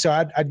do. And so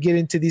I'd get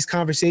into these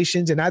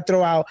conversations, and I'd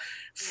throw out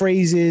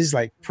phrases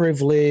like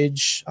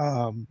privilege,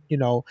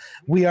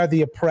 we are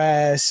the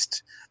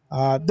oppressed,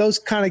 those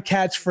kind of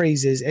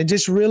catchphrases, and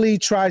just really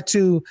try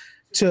to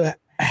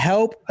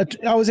help.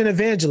 I was an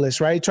evangelist,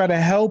 right? Try to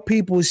help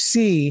people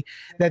see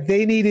that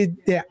they needed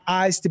their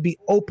eyes to be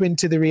open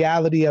to the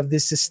reality of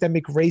this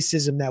systemic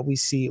racism that we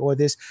see, or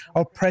this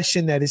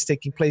oppression that is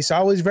taking place. So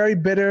I was very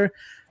bitter.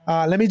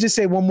 Let me just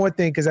say one more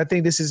thing, because I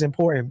think this is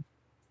important.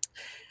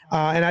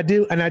 And I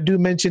do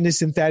mention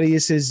this in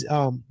Thaddeus's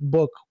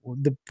book,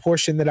 the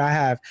portion that I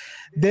have.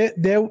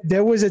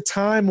 There was a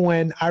time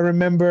when I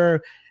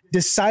remember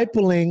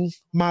discipling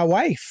my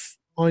wife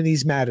on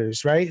these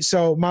matters, right?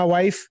 So my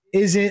wife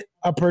isn't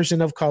a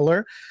person of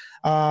color.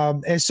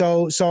 And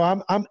so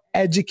I'm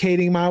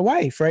educating my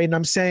wife, right? And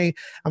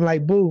I'm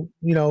like, boo,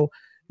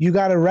 you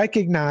got to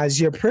recognize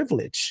your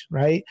privilege,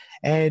 right?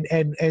 And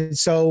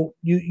so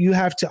you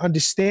have to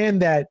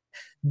understand that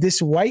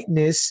this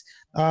whiteness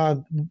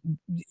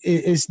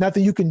is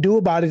nothing you can do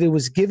about it. It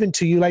was given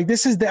to you. Like,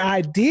 this is the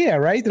idea,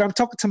 right, that I'm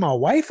talking to my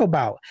wife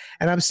about.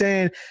 And I'm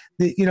saying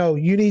that,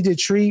 you need to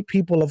treat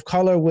people of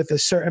color with a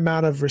certain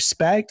amount of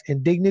respect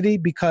and dignity,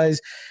 because,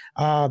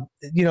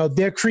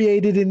 they're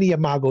created in the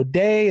Imago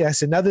Dei.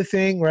 That's another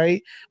thing,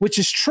 right? Which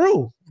is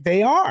true.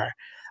 They are.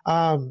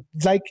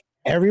 Like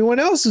everyone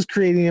else is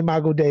creating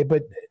Imago Dei.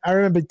 But I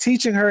remember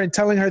teaching her and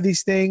telling her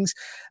these things.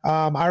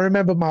 I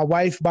remember my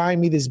wife buying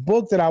me this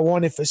book that I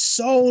wanted for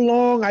so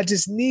long. I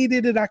just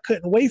needed it. I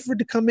couldn't wait for it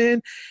to come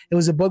in. It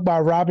was a book by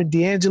Robin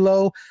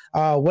DiAngelo.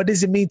 What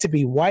does it mean to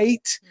be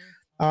white?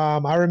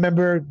 I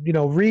remember,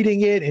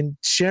 reading it and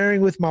sharing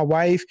with my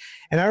wife.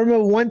 And I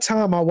remember one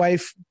time my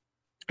wife,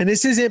 and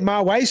this isn't my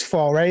wife's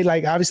fault, right?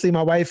 Like, obviously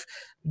my wife,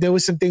 there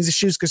was some things that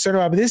she was concerned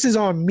about, but this is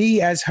on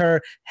me as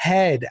her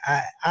head.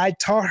 I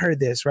taught her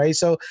this, right?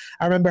 So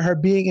I remember her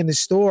being in the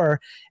store,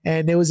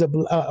 and there was a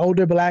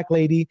older Black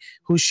lady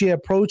who she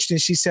approached,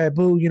 and she said,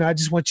 boo, I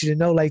just want you to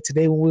know, like,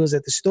 today when we was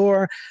at the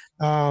store,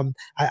 I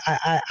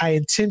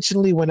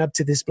intentionally went up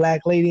to this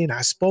Black lady and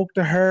I spoke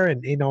to her,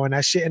 and, and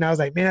I was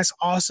like, man, that's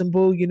awesome,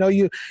 boo.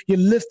 You're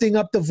lifting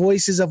up the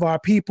voices of our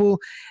people.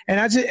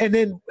 And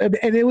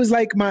it was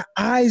like my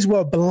eyes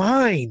were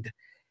blind.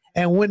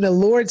 And when the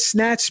Lord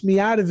snatched me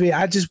out of it,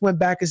 I just went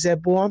back and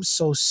said, boy, I'm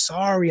so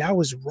sorry. I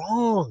was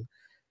wrong.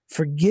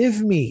 Forgive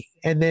me.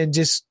 And then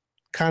just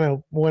kind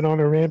of went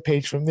on a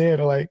rampage from there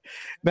to, like,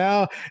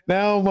 now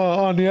I'm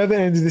on the other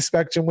end of the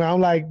spectrum where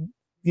I'm like,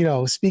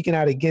 speaking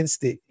out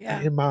against it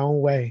in my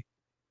own way.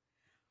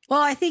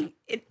 Well, I think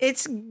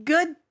it's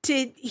good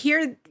to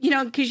hear,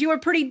 because you were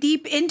pretty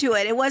deep into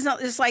it. It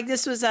wasn't just like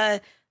this was a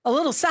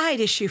little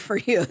side issue for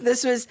you.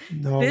 This was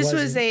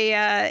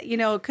a,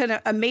 kind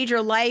of a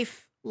major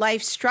life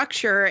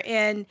structure.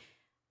 And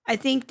I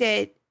think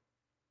that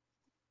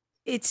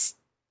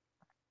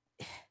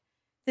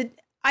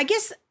I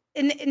guess,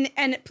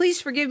 and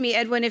please forgive me,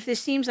 Edwin, if this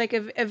seems like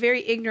a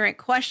very ignorant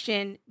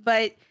question,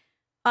 but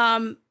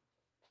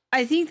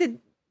I think that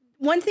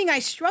one thing I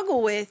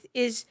struggle with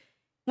is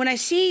when I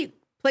see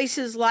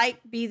places like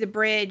Be the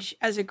Bridge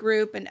as a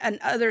group and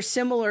other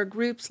similar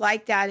groups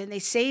like that, and they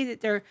say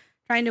that they're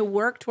trying to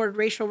work toward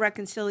racial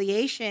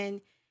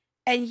reconciliation,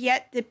 and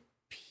yet the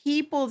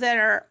people that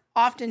are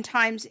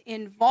oftentimes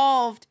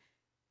involved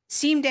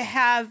seem to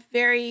have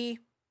very,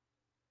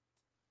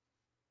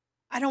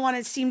 I don't want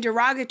to seem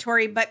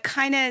derogatory, but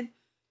kind of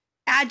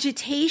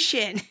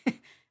agitation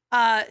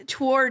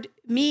toward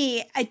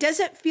me. It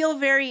doesn't feel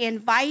very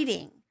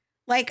inviting.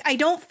 Like, I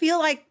don't feel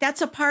like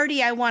that's a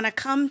party I want to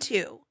come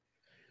to.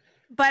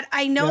 But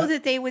I know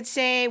that they would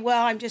say,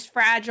 well, I'm just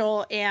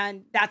fragile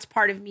and that's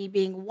part of me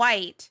being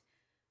white.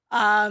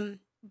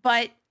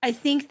 But I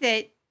think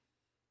that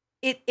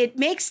it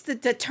makes the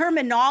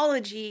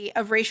terminology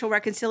of racial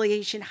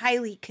reconciliation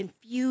highly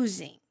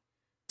confusing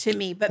to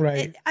me. But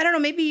I don't know,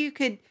 maybe you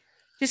could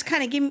just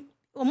kind of give me,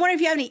 I'm wondering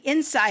if you have any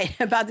insight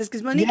about this,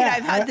 because Monique and I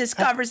have had this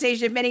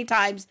conversation many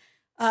times.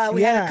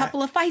 We had a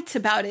couple of fights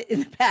about it in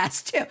the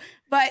past too.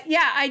 But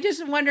I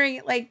just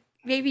wondering, like,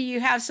 maybe you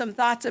have some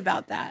thoughts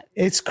about that.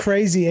 It's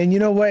crazy. And you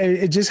know what?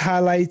 It just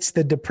highlights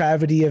the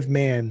depravity of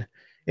man.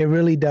 It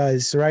really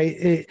does,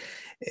 right?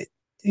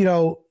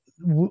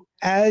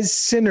 As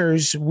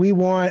sinners, we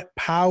want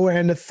power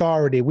and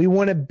authority. We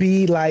want to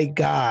be like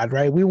God,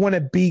 right? We want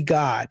to be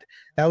God.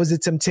 That was the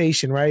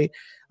temptation, right?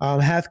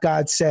 Hath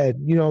God said,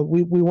 we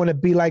want to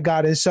be like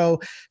God. And so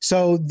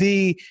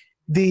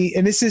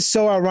and this is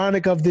so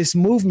ironic of this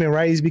movement,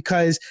 right? Is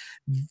because,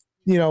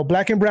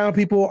 Black and brown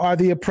people are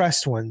the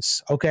oppressed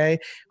ones. Okay.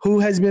 Who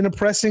has been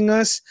oppressing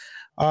us?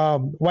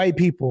 White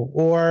people,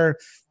 or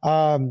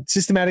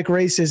systematic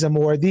racism,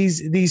 or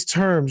these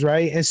terms,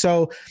 right? And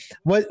so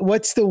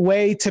what's the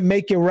way to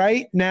make it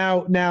right?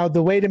 Now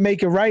the way to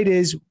make it right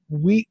is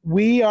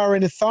we are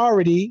in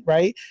authority,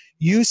 right?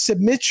 You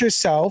submit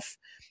yourself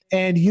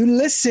and you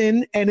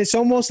listen, and it's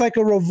almost like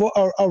a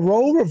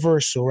role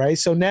reversal, right?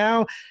 So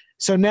now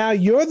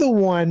you're the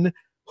one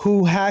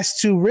who has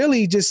to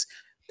really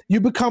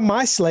you become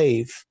my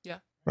slave. Yeah.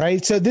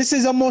 Right. So this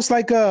is almost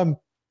like, and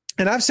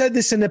I've said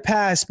this in the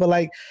past, but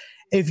like,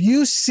 if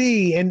you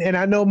see, and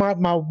I know my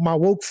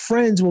woke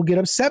friends will get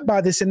upset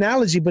by this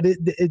analogy, but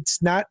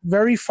it's not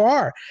very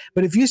far.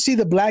 But if you see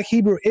the Black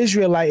Hebrew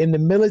Israelite and the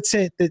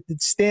militant the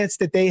stance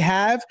that they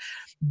have,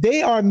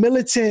 they are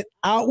militant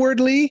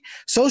outwardly.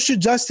 Social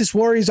justice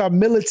warriors are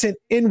militant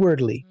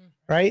inwardly,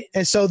 right?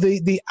 And so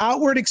the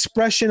outward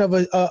expression of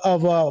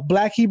a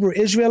Black Hebrew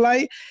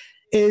Israelite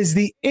is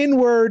the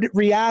inward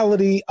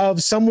reality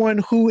of someone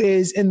who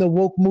is in the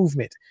woke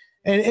movement,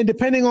 and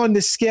depending on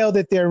the scale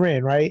that they're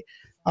in, right?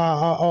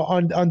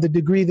 On the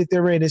degree that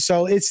they're in. And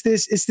so it's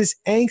this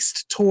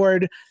angst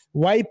toward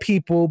white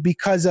people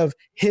because of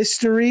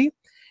history,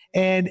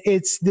 and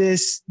it's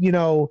this,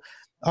 a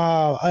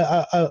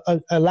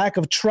lack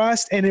of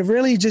trust, and it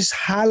really just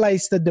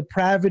highlights the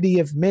depravity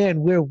of man.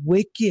 We're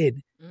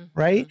wicked,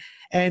 right?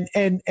 And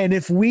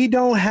if we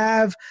don't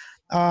have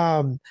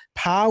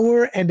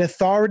power and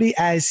authority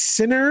as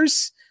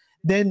sinners,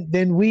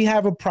 then we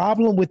have a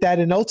problem with that,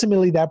 and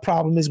ultimately that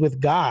problem is with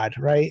God,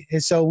 right?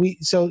 And so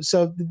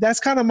so that's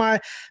kind of my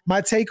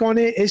take on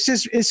it.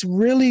 It's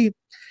really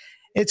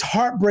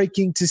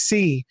heartbreaking to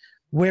see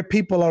where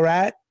people are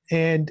at,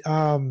 and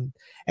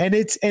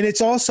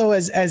it's also,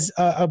 as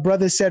a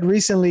brother said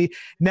recently,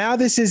 now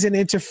this is an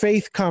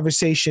interfaith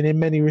conversation in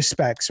many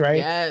respects, right?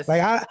 Yes.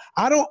 Like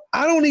I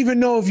don't even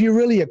know if you're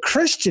really a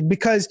Christian,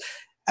 because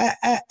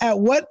at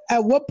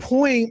what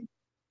point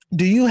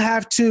do you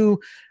have to,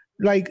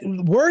 like,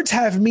 words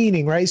have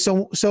meaning, right?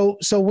 So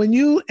when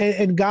you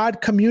and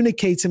God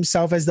communicates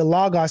himself as the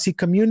Logos,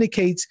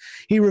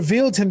 he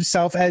revealed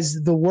himself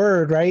as the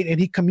Word, right? And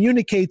he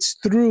communicates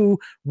through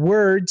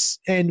words.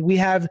 And we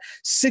have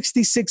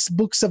 66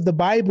 books of the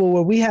Bible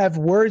where we have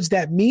words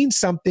that mean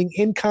something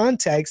in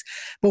context.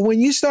 But when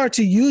you start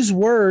to use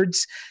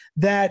words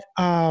that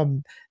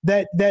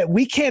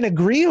we can't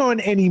agree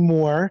on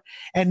anymore,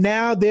 and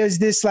now there's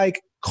this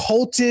like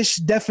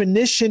cultish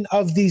definition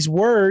of these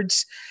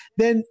words,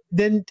 then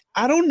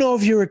I don't know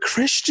if you're a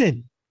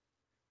Christian.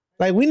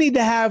 Like, we need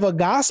to have a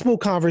gospel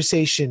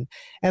conversation,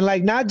 and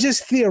like not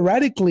just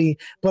theoretically,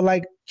 but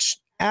like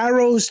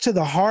arrows to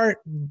the heart,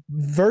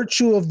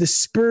 virtue of the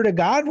Spirit of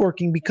God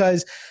working,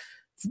 because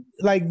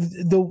like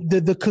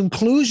the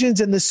conclusions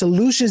and the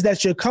solutions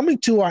that you're coming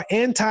to are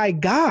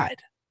anti-God.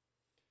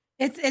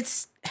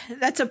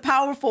 That's a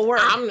powerful word.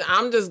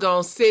 I'm just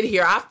gonna sit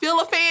here. I feel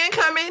a fan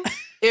coming.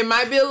 It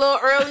might be a little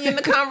early in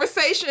the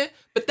conversation,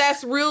 but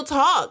that's real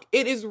talk.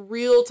 It is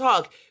real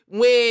talk.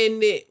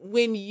 When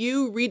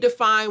you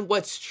redefine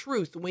what's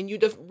truth, when you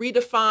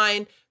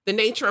redefine the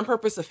nature and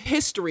purpose of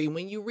history,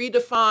 when you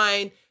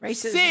redefine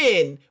racism,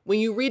 sin, when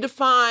you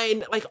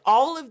redefine like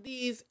all of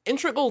these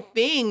integral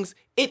things,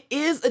 it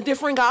is a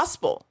different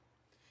gospel.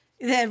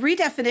 The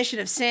redefinition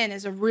of sin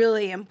is a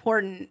really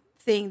important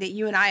thing that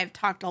you and I have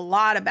talked a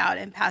lot about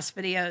in past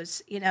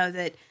videos.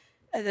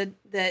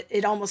 That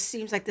it almost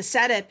seems like the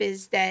setup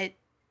is that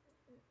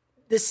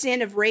the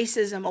sin of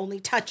racism only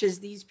touches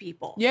these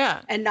people,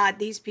 and not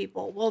these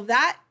people. Well,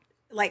 that,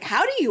 like,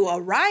 how do you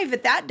arrive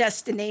at that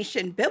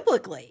destination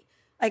biblically?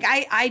 Like,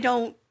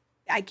 I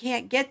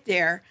can't get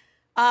there.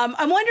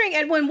 I'm wondering,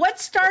 Edwin, what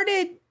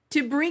started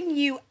to bring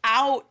you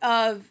out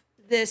of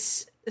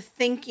this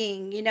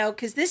thinking?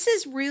 Because this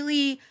is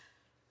really,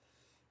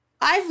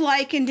 I've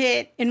likened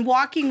it, in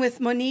walking with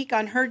Monique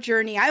on her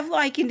journey, I've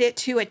likened it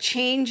to a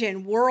change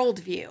in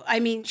worldview. I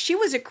mean, she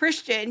was a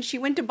Christian. She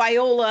went to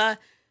Biola,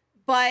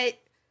 but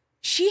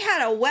she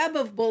had a web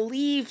of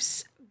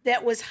beliefs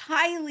that was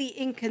highly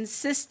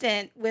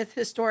inconsistent with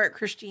historic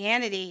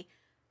Christianity.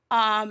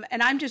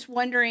 And I'm just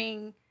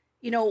wondering,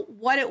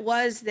 what it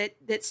was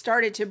that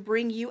started to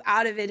bring you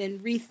out of it and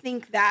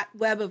rethink that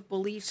web of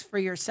beliefs for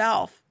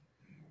yourself.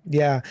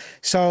 Yeah.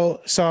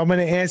 So I'm going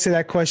to answer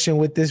that question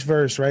with this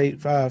verse, right?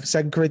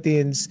 2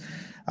 Corinthians,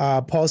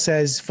 Paul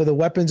says, "For the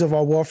weapons of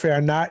our warfare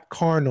are not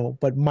carnal,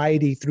 but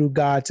mighty through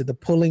God to the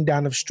pulling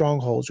down of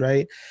strongholds,"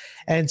 right?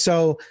 And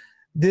so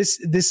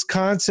this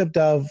concept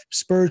of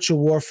spiritual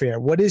warfare,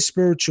 what is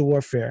spiritual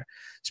warfare?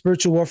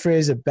 Spiritual warfare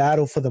is a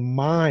battle for the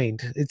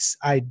mind. It's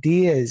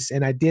ideas,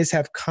 and ideas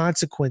have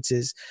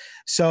consequences.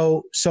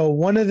 So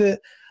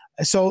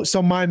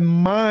my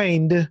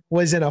mind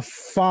was in a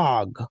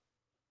fog.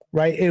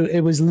 Right.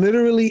 It was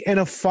literally in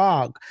a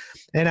fog,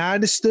 and I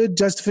understood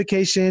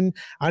justification,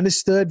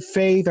 understood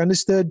faith,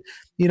 understood,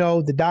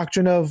 the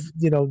doctrine of,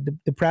 the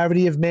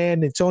depravity of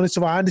man, and so on and so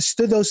forth. I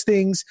understood those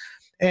things,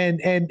 and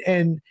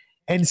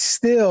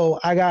still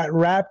I got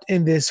wrapped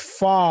in this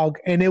fog.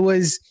 And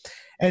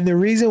the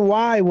reason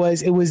why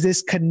was, it was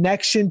this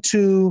connection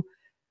to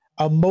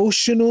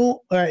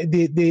emotional,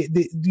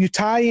 you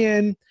tie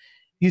in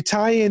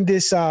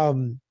this,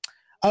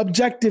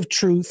 objective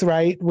truth,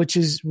 right, which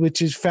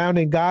is found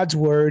in God's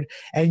word,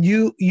 and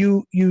you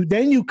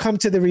come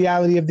to the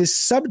reality of this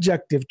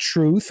subjective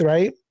truth,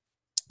 right?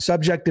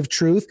 Subjective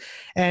truth,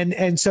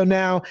 and so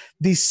now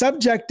the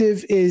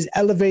subjective is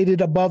elevated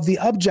above the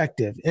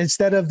objective.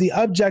 Instead of the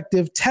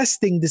objective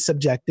testing the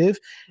subjective,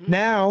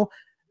 now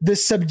the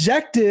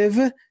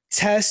subjective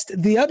test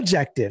the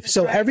objective.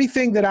 So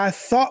everything that I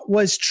thought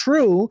was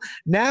true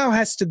now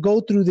has to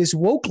go through this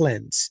woke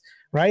lens,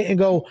 right? And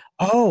go,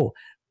 oh,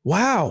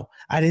 wow,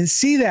 I didn't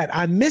see that.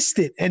 I missed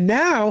it. And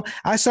now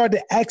I started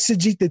to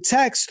exegete the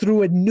text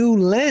through a new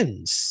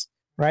lens,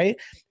 right?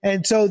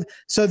 And so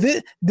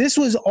this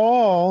was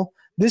all,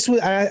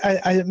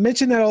 I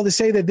mentioned that all to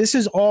say that this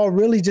is all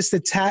really just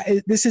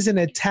this is an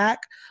attack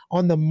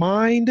on the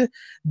mind.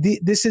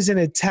 This is an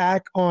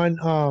attack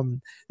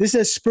on, this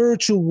is a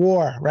spiritual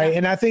war, right?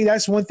 And I think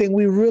that's one thing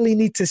we really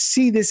need to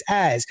see this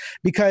as,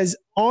 because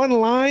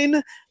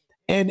online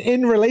and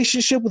in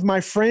relationship with my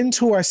friends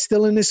who are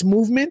still in this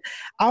movement,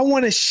 I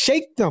want to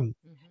shake them.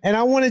 And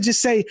I want to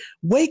just say,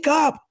 wake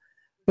up.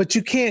 But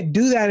you can't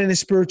do that in a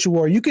spiritual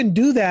war. You can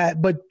do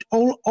that, but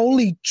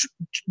only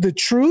the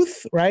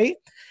truth, right?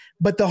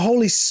 But the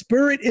Holy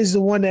Spirit is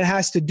the one that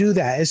has to do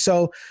that. And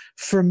so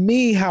for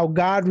me, how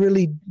God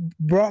really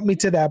brought me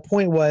to that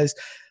point was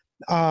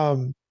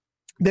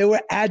there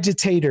were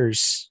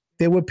agitators.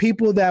 There were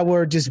people that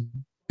were just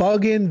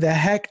bugging the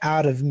heck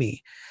out of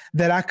me,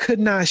 that I could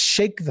not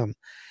shake them.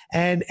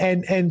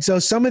 And so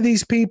some of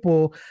these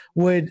people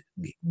would,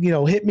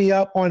 hit me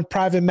up on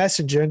private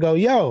messenger and go,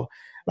 yo,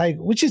 like,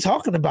 what you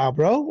talking about,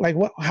 bro? Like,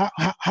 what,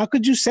 how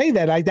could you say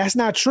that? Like, that's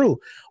not true.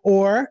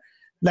 Or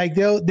like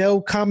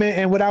they'll comment.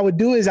 And what I would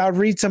do is I'd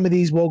read some of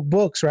these woke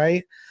books.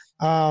 Right.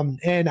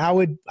 And I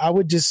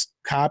would just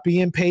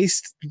copy and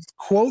paste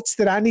quotes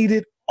that I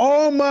needed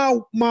all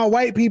my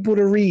white people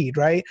to read,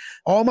 right?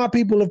 All my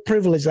people of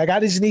privilege. Like, I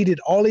just needed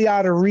all of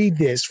y'all to read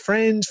this.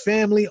 Friends,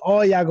 family,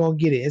 all y'all gonna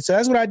get it. And so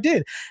that's what I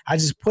did. I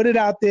just put it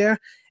out there,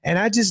 and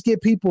I just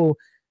get people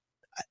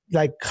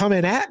like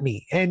coming at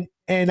me.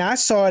 And I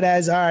saw it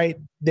as, all right,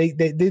 they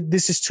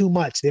this is too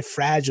much. They're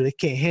fragile. They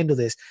can't handle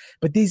this.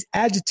 But these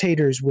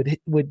agitators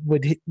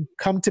would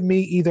come to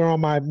me either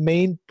on my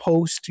main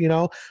post,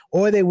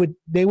 or they would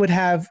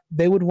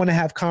want to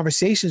have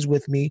conversations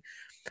with me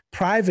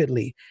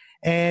privately.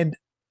 And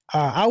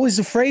I was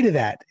afraid of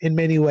that in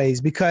many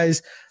ways,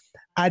 because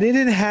I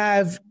didn't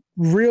have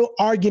real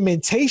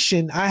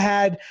argumentation. I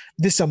had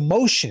this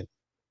emotion,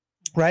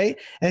 right?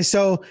 And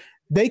so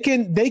they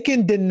can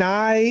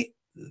deny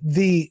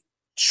the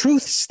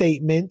truth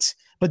statement,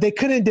 but they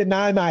couldn't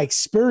deny my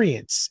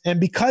experience. And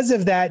because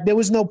of that, there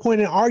was no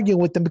point in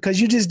arguing with them, because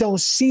you just don't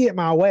see it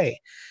my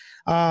way.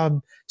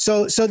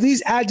 So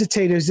these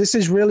agitators, this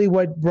is really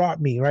what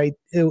brought me, right?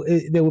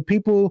 There were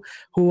people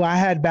who I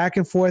had back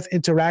and forth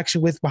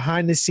interaction with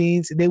behind the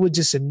scenes. They were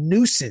just a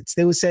nuisance.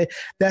 They would say,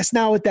 that's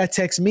not what that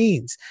text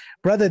means.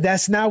 Brother,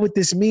 that's not what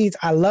this means.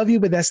 I love you,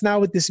 but that's not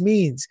what this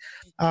means.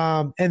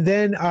 And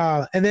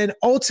then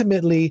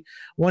ultimately,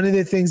 one of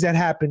the things that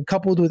happened,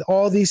 coupled with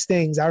all these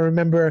things, I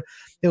remember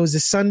it was a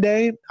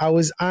Sunday. I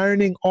was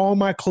ironing all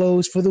my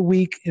clothes for the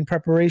week in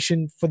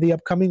preparation for the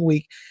upcoming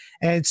week.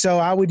 And so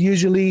I would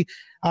usually,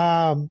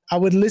 I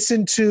would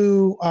listen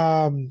to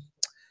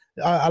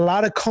a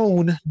lot of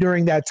Cone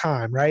during that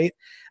time, right?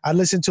 I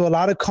listened to a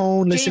lot of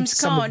Cone. James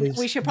Cone.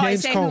 We should probably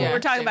say who we're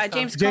talking about.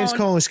 James Cone. James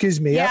Cone,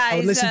 excuse me. Yeah, I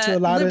would listen to a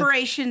lot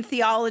liberation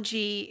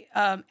theology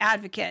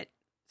advocate.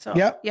 So,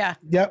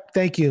 Yep.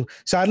 Thank you.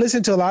 So I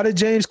listened to a lot of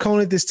James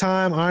Cone at this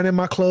time, ironing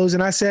my clothes.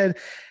 And I said,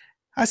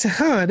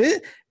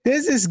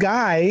 there's this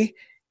guy,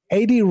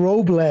 A.D.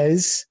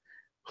 Robles,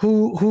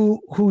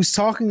 who's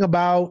talking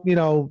about,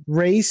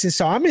 race. And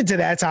so I'm into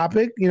that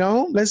topic,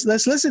 let's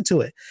listen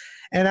to it.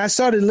 And I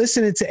started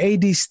listening to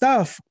AD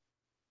stuff,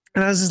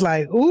 and I was just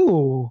like,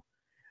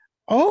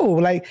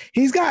 like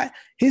he's got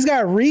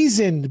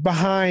reason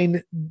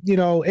behind,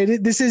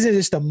 this isn't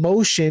just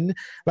emotion.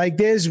 Like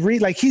there's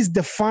he's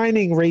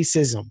defining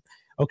racism.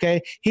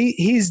 Okay.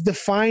 He's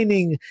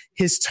defining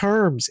his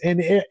terms, and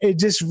it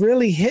just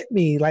really hit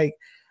me like,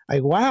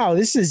 wow,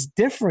 this is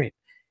different.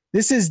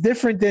 This is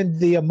different than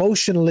the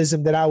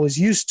emotionalism that I was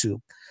used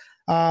to.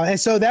 And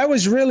so that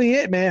was really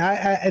it, man.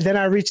 And then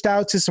I reached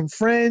out to some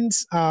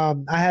friends. I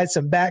had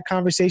some back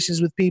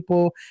conversations with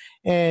people,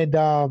 and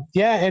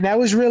and that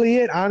was really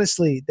it,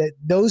 honestly, that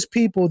those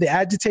people, the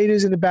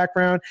agitators in the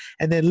background,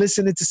 and then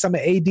listening to some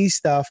of AD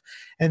stuff.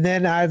 And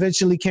then I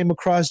eventually came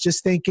across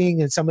Just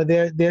Thinking and some of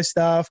their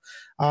stuff.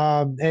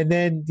 And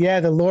then,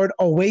 the Lord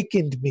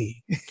awakened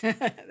me.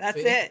 That's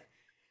it.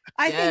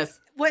 I think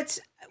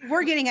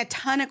we're getting a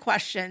ton of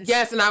questions.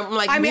 Yes, and I'm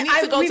like, we need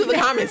to go to the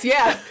comments.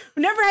 Yeah.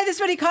 We've never had this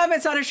many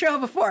comments on a show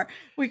before.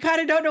 We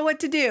kind of don't know what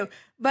to do.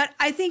 But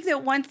I think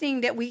that one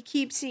thing that we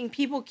keep seeing,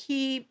 people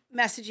keep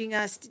messaging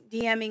us,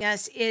 DMing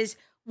us, is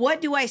what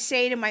do I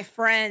say to my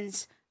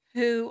friends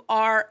who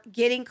are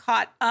getting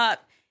caught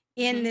up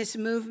in this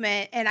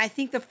movement? And I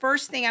think the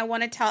first thing I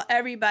want to tell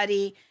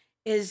everybody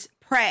is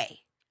pray.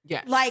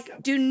 Yes.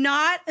 Like, do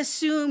not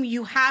assume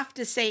you have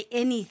to say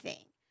anything.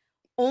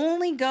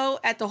 Only go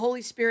at the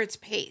Holy Spirit's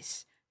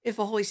pace. If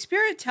the Holy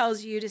Spirit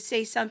tells you to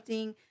say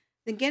something,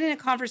 then get in a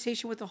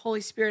conversation with the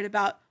Holy Spirit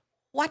about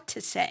what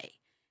to say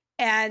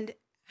and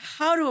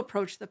how to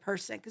approach the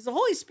person, because the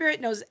Holy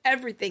Spirit knows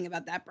everything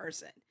about that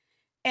person.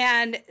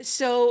 And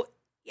so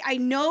I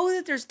know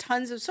that there's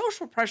tons of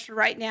social pressure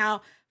right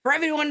now for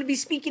everyone to be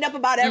speaking up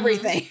about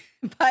everything,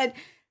 but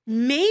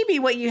maybe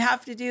what you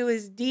have to do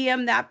is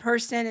DM that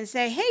person and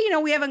say, hey,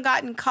 we haven't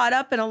gotten caught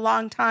up in a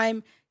long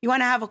time. You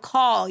want to have a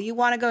call? You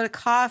want to go to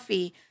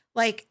coffee?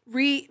 Like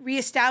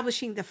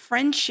reestablishing the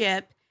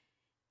friendship.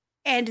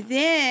 And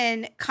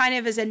then kind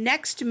of as a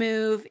next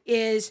move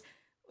is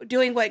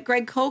doing what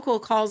Greg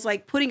Koukl calls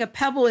like putting a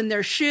pebble in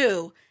their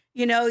shoe,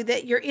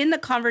 that you're in the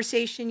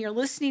conversation, you're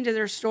listening to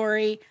their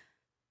story,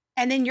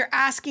 and then you're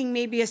asking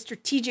maybe a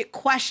strategic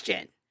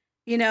question,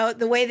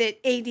 the way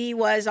that AD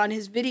was on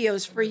his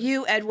videos for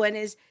you, Edwin,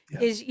 is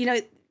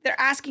they're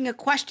asking a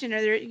question, or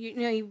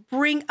you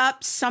bring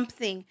up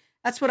something.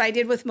 That's what I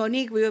did with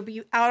Monique. We would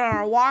be out on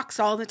our walks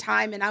all the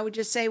time, and I would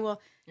just say,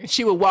 well,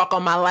 she would walk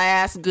on my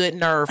last good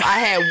nerve. I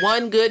had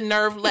one good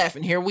nerve left,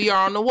 and here we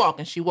are on the walk,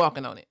 and she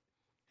walking on it.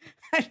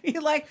 I'd be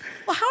like,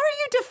 well, how are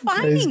you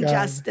defining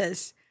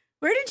justice?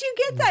 Where did you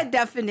get that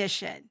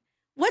definition?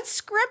 What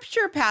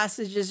scripture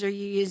passages are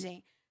you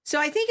using? So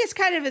I think it's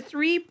kind of a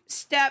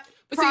 3-step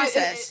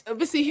process.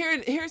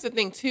 Here's the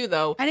thing too,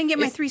 though. I didn't get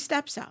my 3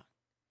 steps out.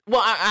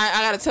 Well, I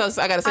gotta say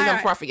something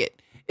before I forget.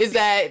 Is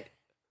that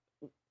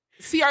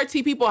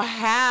CRT people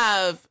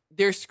have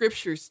their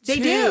scriptures too. They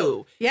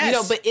do.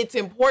 Yes. But it's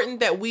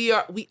important that we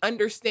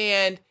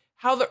understand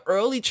how the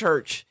early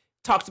church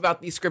talked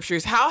about these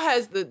scriptures. How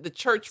has the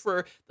church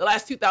for the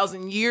last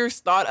 2,000 years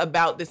thought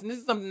about this? And this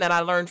is something that I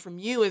learned from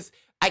you is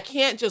I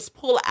can't just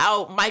pull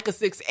out Micah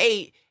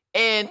 6:8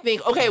 and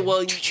think, okay,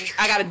 well,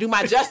 I got to do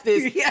my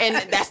justice. And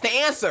that's the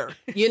answer,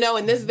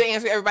 and this is the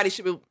answer everybody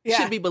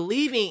should be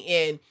believing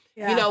in.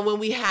 Yeah. When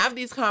we have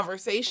these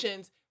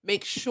conversations,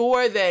 make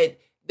sure that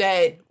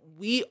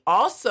we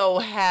also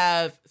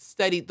have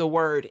studied the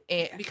word,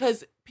 and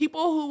because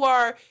people who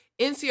are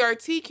in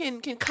CRT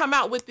can come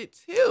out with it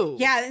too.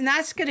 Yeah, and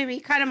that's going to be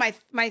kind of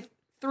my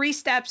 3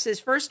 steps is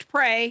first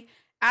pray,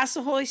 ask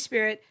the Holy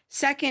Spirit.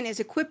 Second is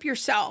equip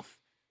yourself.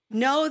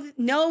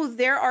 Know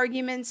their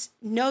arguments,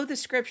 know the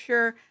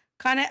scripture,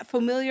 kind of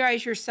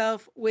familiarize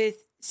yourself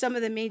with some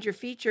of the major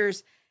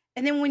features.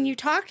 And then when you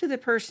talk to the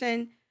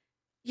person,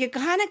 you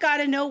kind of got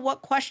to know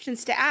what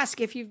questions to ask.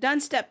 If you've done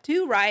step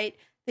 2 right,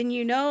 then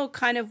you know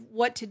kind of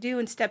what to do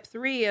in step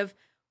 3 of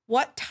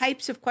what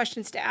types of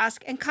questions to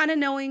ask and kind of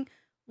knowing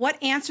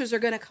what answers are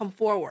going to come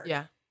forward.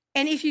 Yeah.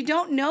 And if you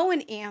don't know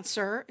an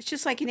answer, it's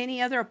just like in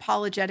any other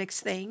apologetics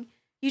thing,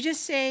 you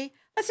just say,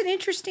 that's an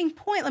interesting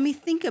point. Let me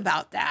think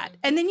about that.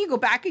 And then you go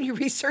back and you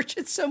research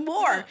it some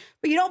more.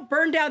 But you don't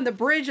burn down the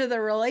bridge of the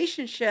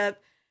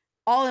relationship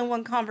all in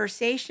one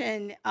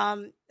conversation.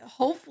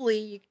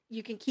 Hopefully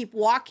you can keep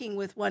walking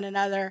with one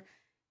another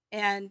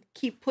and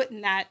keep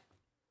putting that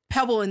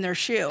pebble in their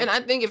shoe. And I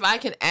think if I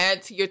can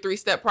add to your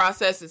 3-step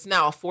process, it's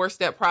now a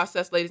 4-step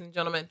process, ladies and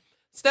gentlemen.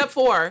 Step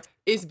 4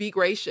 is be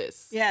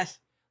gracious. Yes.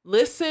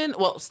 Listen.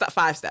 Well,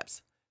 5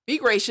 steps. Be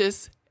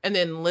gracious and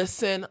then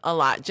listen a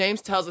lot.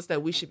 James tells us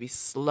that we should be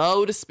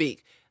slow to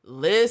speak.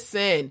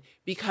 Listen,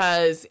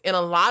 because in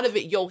a lot of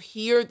it, you'll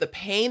hear the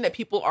pain that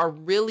people are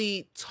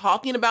really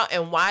talking about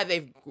and why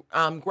they've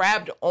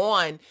grabbed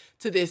on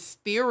to this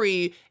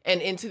theory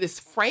and into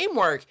this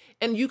framework.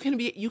 And you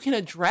can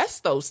address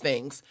those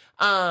things.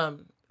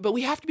 But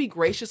we have to be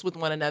gracious with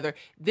one another.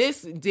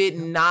 This did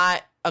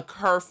not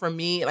occur for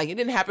me. Like, it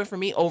didn't happen for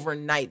me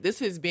overnight. This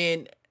has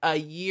been a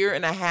 1.5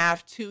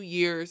 years, 2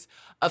 years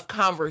of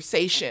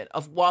conversation,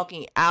 of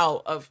walking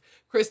out, of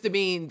Krista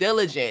being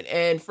diligent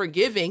and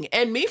forgiving,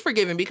 and me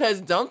forgiving,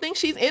 because don't think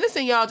she's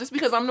innocent, y'all, just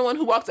because I'm the one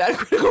who walked out of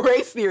critical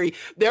race theory.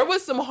 There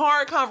was some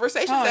hard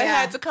conversations that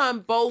had to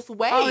come both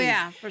ways. Oh,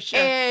 yeah, for sure.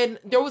 And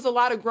there was a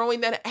lot of growing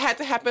that had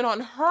to happen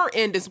on her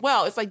end as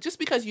well. It's like, just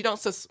because you don't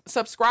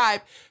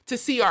subscribe to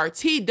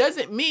CRT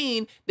doesn't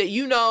mean that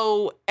you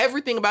know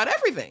everything about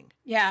everything.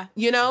 Yeah.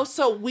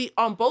 So we,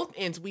 on both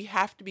ends, we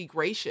have to be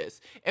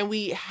gracious and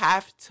we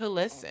have to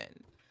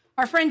listen.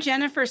 Our friend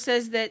Jennifer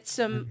says that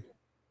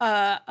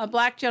a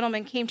black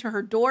gentleman came to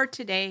her door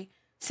today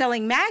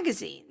selling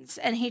magazines,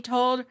 and he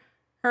told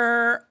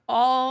her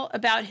all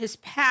about his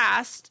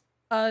past,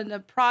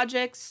 the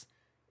projects,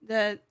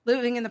 the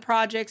living in the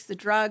projects, the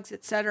drugs,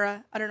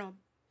 etc. I don't know,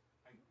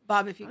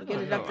 Bob, if you can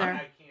get it up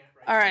there.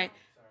 All right.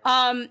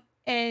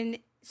 And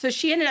so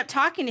she ended up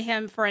talking to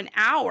him for an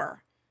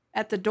hour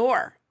at the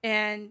door,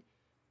 and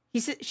she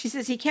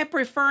says he kept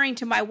referring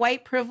to my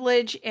white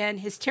privilege and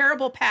his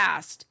terrible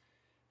past.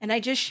 And I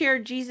just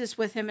shared Jesus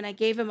with him, and I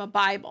gave him a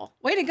Bible.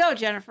 Way to go,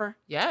 Jennifer.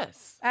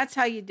 Yes. That's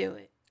how you do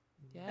it.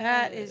 Yes.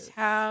 That is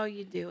how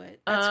you do it.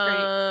 That's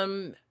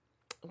great.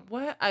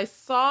 What I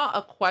saw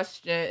a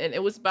question, and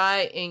it was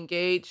by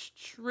Engaged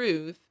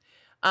Truth.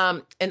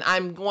 And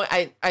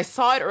I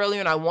saw it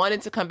earlier and I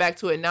wanted to come back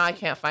to it. Now I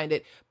can't find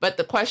it. But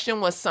the question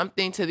was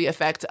something to the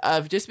effect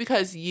of, just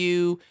because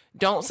you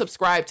don't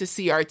subscribe to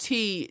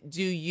CRT,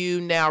 do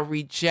you now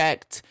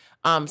reject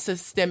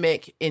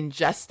systemic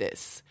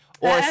injustice?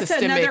 Or That's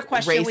systemic another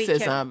question racism.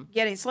 We kept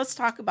getting. So let's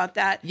talk about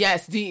that.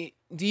 Yes. Do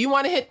you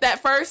want to hit that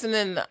first, and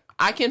then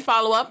I can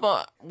follow up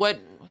on what?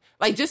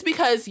 Like, just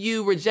because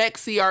you reject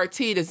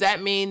CRT, does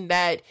that mean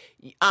that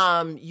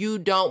you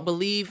don't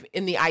believe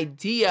in the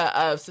idea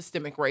of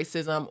systemic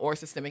racism or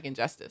systemic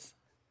injustice?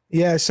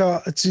 Yeah.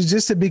 So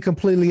just to be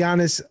completely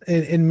honest,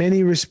 in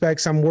many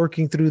respects, I'm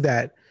working through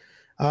that.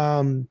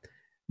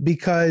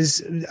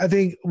 Because I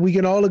think we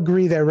can all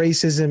agree that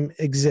racism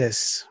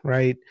exists,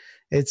 right?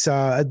 It's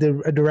a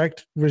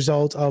direct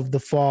result of the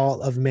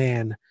fall of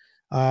man.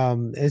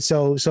 And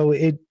so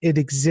it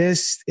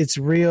exists, it's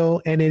real,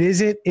 and it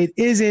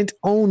isn't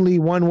only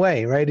one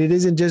way, right? It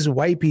isn't just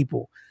white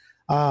people.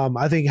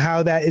 I think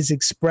how that is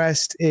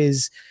expressed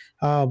is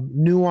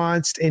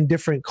nuanced in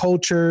different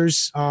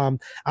cultures. I'm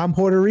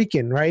Puerto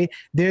Rican, right?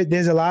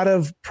 There's a lot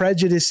of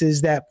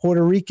prejudices that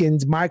Puerto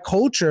Ricans, my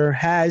culture,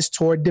 has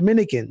toward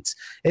Dominicans.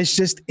 It's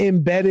just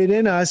embedded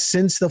in us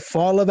since the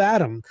fall of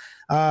Adam.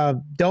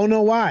 Don't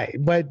know why,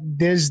 but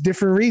there's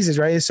different reasons,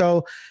 right?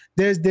 So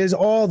there's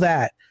all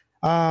that.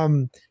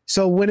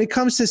 So when it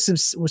comes to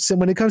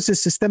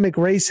systemic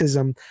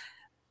racism,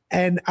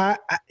 and I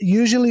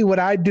usually what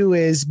I do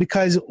is,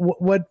 because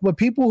what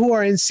people who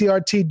are in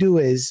CRT do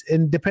is,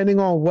 and depending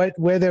on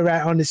where they're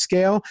at on the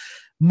scale,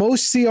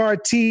 most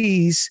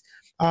CRTs,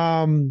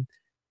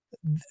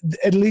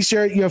 at least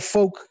your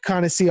folk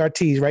kind of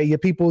CRTs, right? Your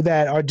people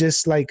that are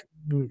just like,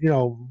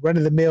 run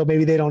of the mill,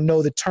 maybe they don't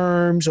know the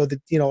terms or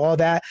all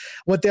that.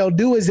 What they'll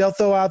do is they'll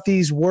throw out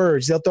these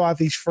words, they'll throw out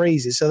these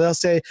phrases. So they'll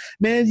say,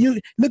 man, you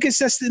look at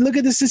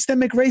the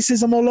systemic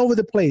racism all over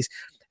the place.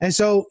 And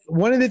so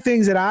one of the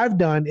things that I've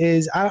done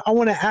is I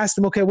want to ask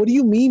them, okay, what do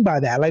you mean by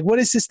that? Like, what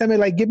is systemic?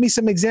 Like, give me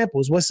some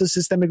examples. What's the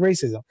systemic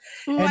racism?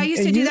 Ooh, I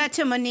used to do that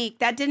to Monique.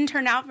 That didn't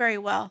turn out very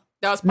well.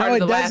 That was part of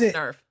the last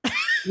nerve.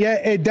 Yeah,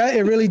 it does.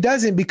 It really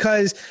doesn't,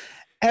 because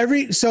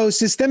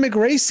systemic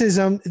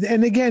racism,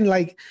 and again,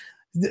 like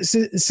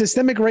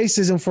systemic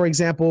racism, for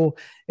example,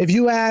 if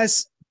you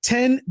ask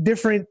 10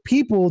 different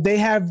people, they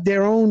have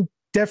their own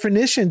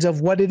definitions of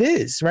what it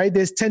is, right?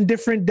 There's 10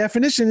 different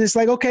definitions. It's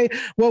like, okay,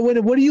 well,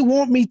 what do you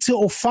want me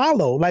to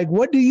follow? Like,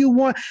 what do you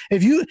want?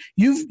 If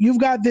you've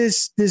got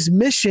this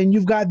mission,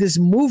 you've got this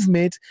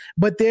movement,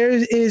 but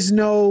there's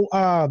no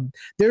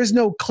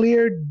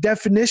clear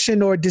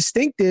definition or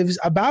distinctives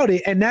about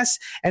it, and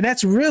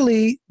that's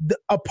really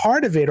a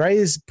part of it, right?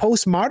 Is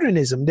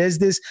postmodernism. There's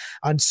this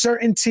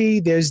uncertainty,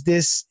 there's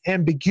this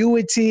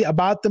ambiguity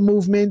about the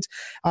movement,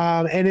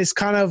 and it's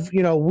kind of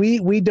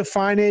we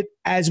define it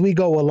as we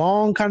go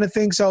along, kind of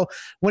thing. So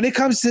when it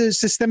comes to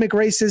systemic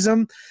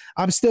racism,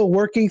 I'm still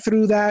working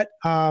through that.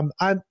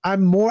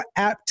 I'm more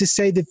apt to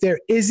say that there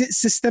isn't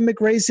systemic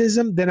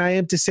racism than I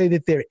am to say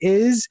that there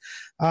is.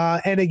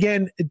 And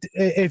again,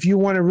 if you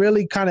want to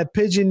really kind of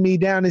pigeon me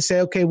down and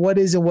say, okay, what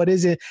is and what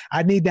isn't,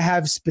 I need to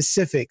have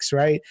specifics,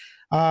 right?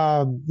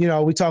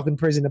 We talking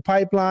prison to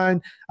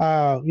pipeline,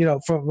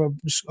 from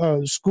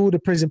school to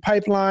prison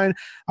pipeline.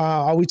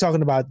 Are we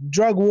talking about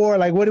drug war?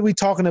 Like, what are we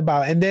talking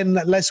about? And then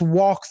let's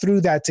walk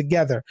through that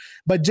together.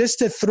 But just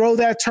to throw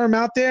that term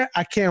out there,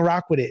 I can't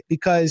rock with it,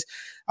 because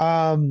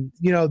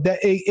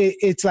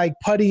it's like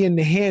putty in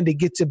the hand. It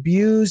gets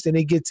abused and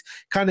it gets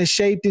kind of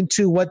shaped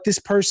into what this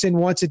person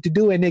wants it to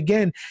do. And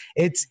again,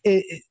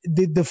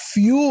 the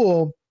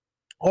fuel,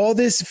 all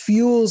this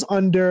fuels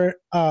under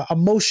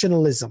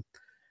emotionalism.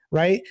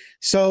 Right.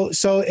 So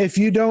if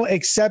you don't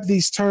accept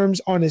these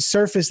terms on a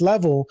surface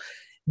level,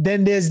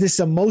 then there's this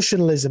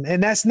emotionalism,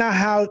 and that's not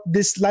how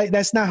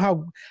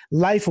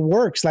life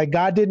works. Like,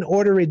 God didn't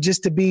order it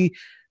just to be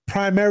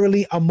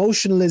primarily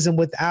emotionalism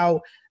without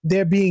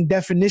there being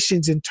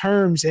definitions and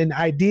terms and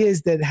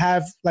ideas that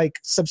have like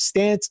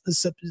substance,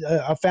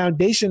 a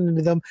foundation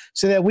into them,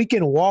 so that we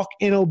can walk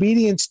in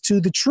obedience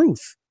to the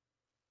truth.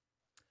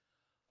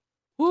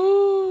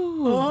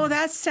 Ooh. Oh,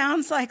 that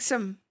sounds like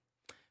some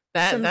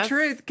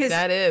truth.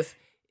 That is.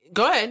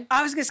 Go ahead.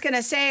 I was just going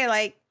to say,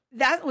 like,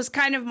 that was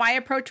kind of my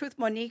approach with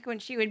Monique when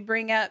she would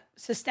bring up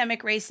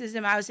systemic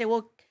racism. I would say,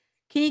 well,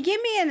 can you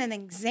give me an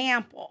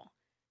example?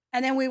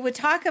 And then we would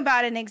talk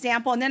about an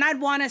example, and then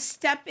I'd want to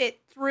step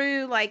it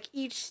through like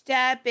each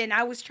step. And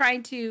I was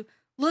trying to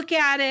look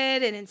at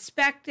it and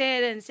inspect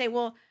it and say,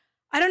 well,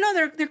 I don't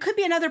know, there could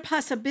be another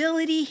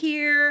possibility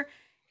here.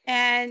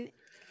 And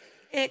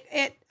it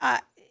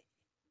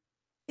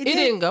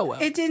didn't go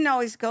well. It didn't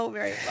always go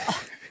very well.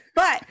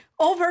 But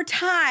over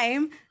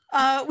time,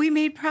 we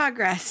made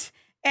progress.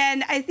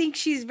 And I think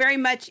she's very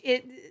much,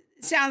 it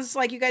sounds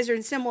like you guys are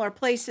in similar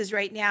places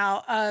right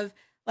now of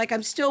like,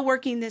 I'm still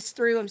working this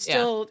through. I'm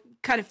still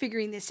kind of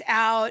figuring this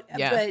out.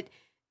 Yeah. But,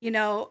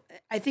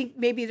 I think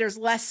maybe there's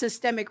less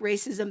systemic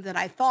racism than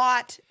I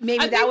thought.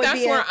 Maybe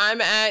that's where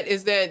I'm at,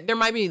 is that there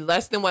might be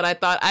less than what I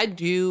thought.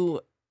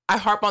 I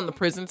harp on the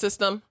prison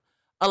system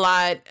a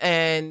lot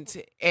and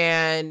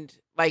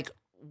like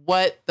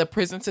what the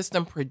prison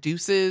system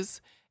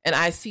produces. And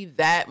I see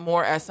that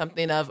more as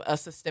something of a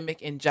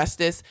systemic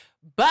injustice.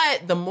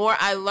 But the more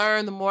I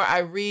learn, the more I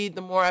read,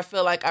 the more I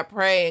feel like I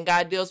pray and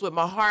God deals with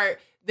my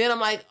heart. Then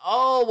I'm like,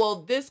 oh, well,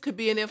 this could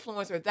be an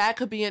influence, or that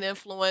could be an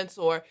influence,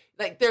 or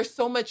like there's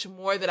so much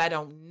more that I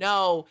don't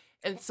know.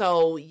 And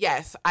so,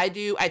 yes, I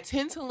do. I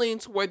tend to lean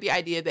toward the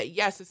idea that,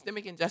 yes,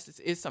 systemic injustice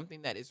is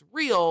something that is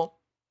real.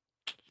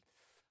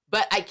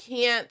 But I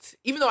can't,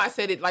 even though I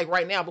said it like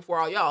right now before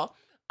all y'all,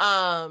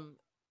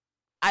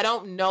 I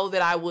don't know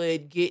that I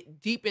would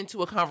get deep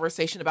into a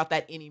conversation about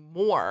that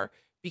anymore,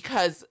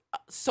 because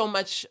so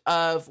much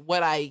of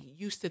what I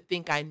used to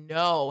think I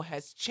know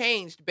has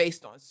changed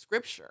based on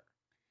scripture.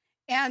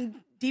 And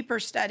deeper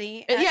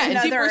study.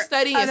 And deeper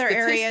study and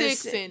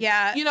statistics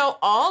areas, and,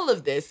 all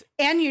of this.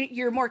 And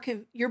you're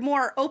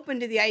more open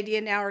to the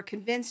idea now, or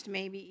convinced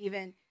maybe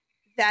even,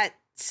 that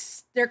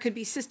there could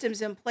be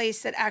systems in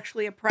place that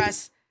actually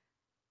oppress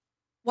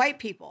white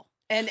people.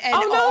 And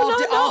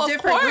all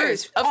different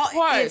groups. Of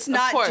course.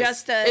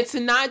 It's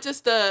not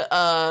just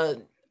a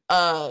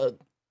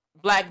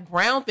black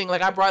brown thing.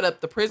 Like, I brought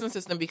up the prison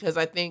system because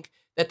I think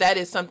that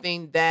is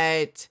something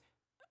that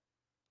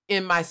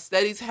in my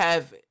studies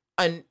have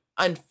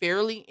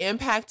unfairly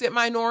impacted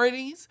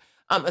minorities,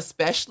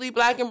 especially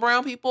black and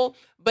brown people.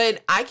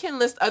 But I can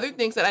list other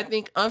things that I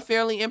think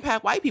unfairly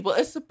impact white people,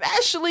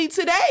 especially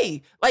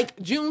today,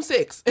 like June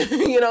 6th,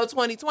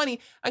 2020.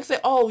 I can say,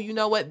 oh, you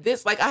know what?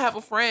 I have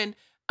a friend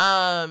who,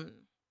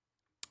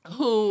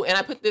 and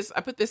I put this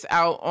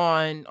out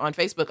on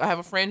Facebook. I have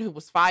a friend who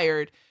was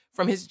fired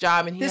from his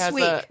job, and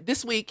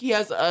this week he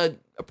has a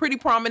pretty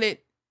prominent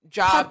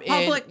job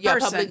public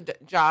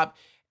job,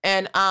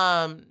 and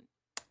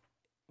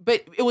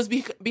but it was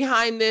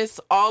behind this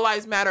All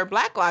Lives Matter,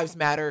 Black Lives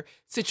Matter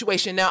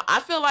situation. Now,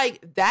 I feel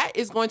like that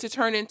is going to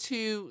turn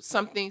into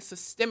something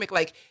systemic.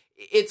 Like,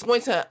 it's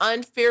going to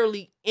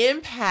unfairly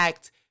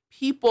impact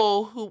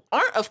people who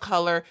aren't of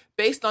color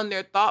based on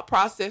their thought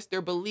process,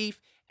 their belief.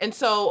 And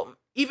so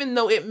even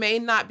though it may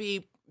not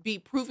be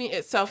proving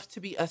itself to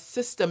be a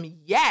system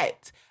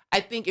yet, I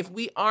think if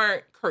we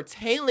aren't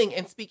curtailing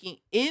and speaking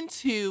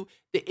into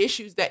the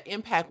issues that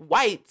impact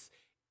whites,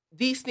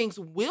 these things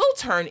will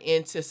turn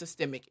into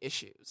systemic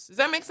issues. Does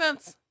that make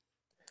sense?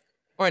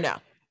 Or no?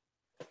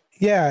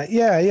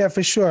 Yeah,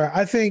 for sure.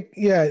 I think,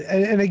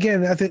 and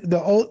again, I think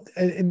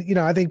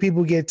I think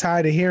people get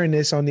tired of hearing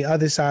this on the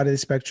other side of the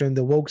spectrum,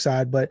 the woke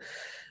side, but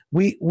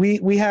we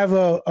have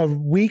a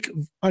weak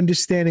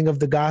understanding of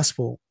the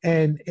gospel,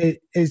 and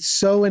it's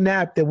so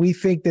inapt that we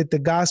think that the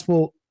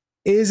gospel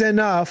is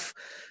enough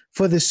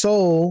for the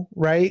soul,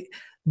 right?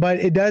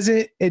 But it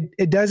doesn't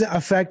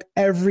affect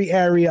every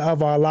area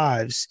of our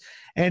lives.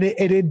 And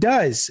it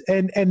does.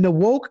 And the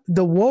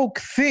woke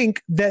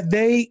think that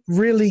they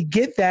really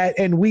get that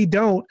and we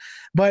don't.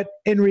 But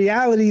in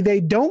reality,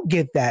 they don't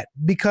get that,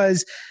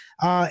 because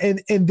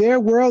in their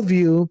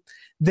worldview,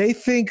 they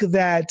think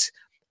that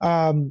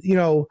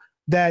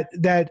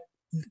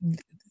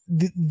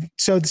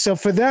so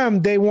for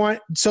them, they want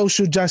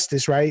social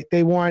justice, right?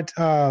 They want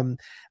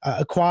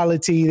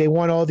equality. They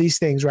want all these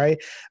things, right?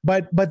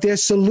 But their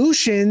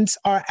solutions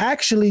are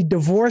actually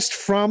divorced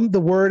from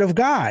the Word of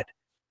God,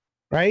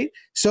 right?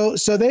 So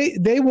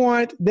they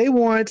want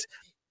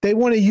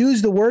to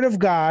use the Word of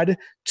God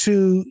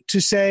to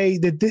say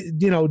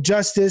that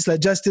justice,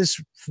 let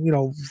justice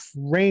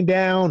rain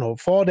down or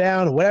fall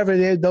down or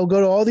whatever. They'll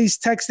go to all these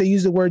texts. They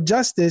use the word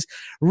justice,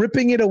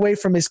 ripping it away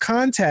from its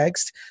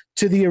context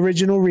to the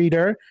original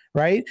reader,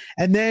 right?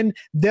 And then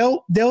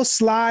they'll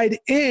slide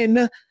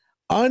in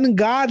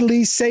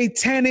ungodly,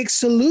 satanic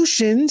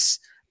solutions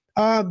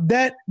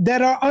that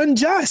are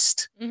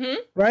unjust,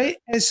 right?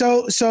 And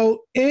so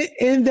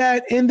in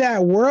that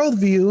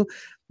worldview,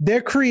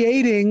 they're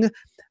creating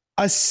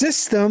a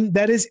system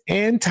that is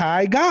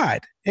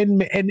anti-God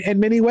in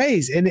many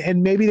ways,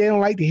 and maybe they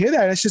don't like to hear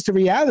that. That's just a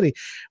reality.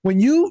 When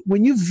you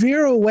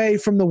veer away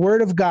from the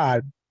Word of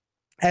God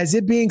as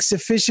it being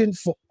sufficient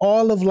for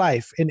all of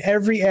life in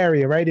every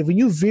area, right? When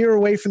you veer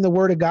away from the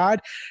Word of God,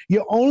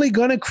 you're only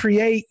going to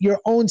create your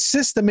own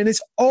system, and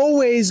it's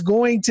always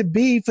going to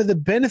be for the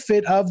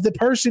benefit of the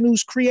person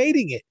who's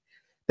creating it.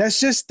 That's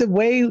just the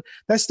way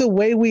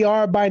we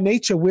are by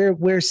nature.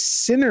 We're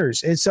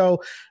sinners. And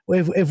so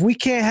if we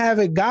can't have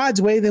it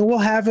God's way, then we'll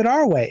have it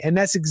our way. And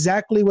that's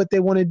exactly what they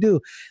want to do.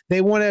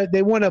 They want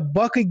to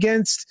buck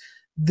against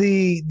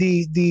the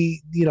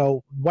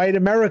white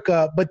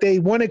America, but they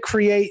want to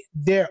create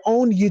their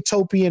own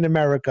utopian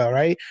America,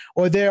 right?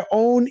 Or their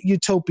own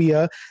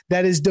utopia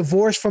that is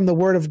divorced from the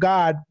Word of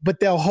God, but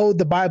they'll hold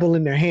the Bible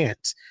in their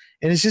hands.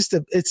 And it's just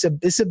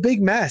it's a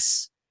big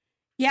mess.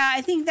 Yeah,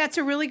 I think that's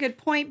a really good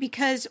point,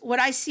 because what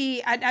I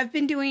see, I've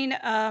been doing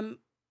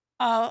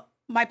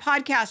my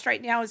podcast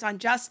right now is on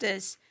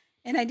justice,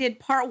 and I did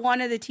part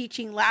 1 of the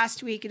teaching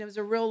last week, and it was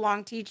a real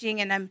long teaching,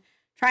 and I'm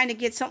trying to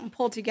get something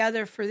pulled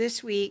together for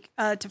this week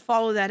to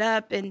follow that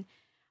up. And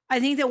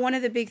I think that one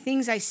of the big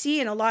things I see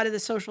in a lot of the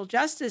social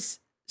justice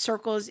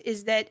circles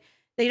is that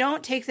they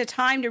don't take the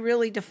time to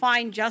really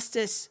define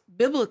justice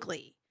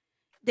biblically.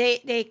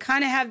 They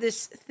kind of have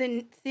this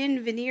thin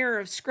veneer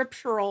of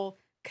scriptural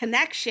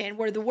connection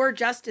where the word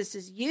justice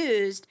is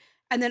used,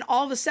 and then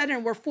all of a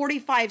sudden we're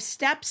 45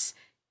 steps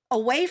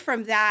away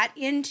from that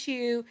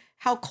into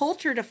how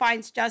culture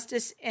defines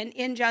justice and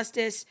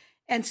injustice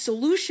and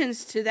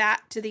solutions to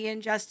the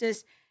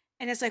injustice.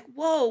 And it's like,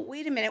 whoa,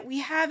 wait a minute, we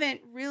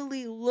haven't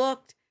really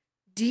looked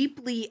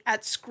deeply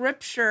at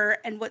scripture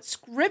and what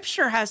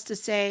scripture has to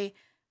say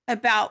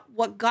about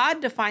what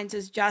God defines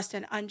as just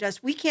and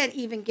unjust. We can't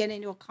even get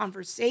into a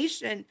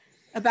conversation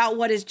about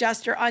what is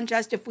just or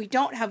unjust if we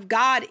don't have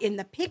God in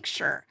the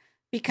picture,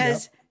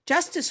 because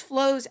justice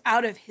flows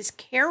out of his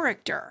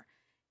character.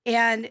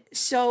 And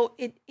so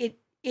it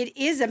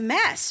is a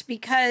mess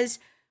because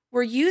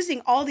we're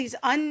using all these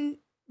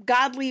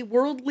ungodly,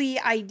 worldly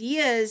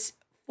ideas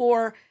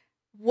for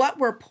what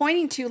we're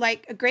pointing to.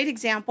 Like a great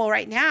example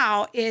right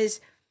now is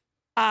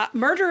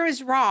murder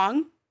is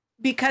wrong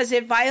because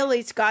it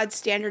violates God's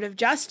standard of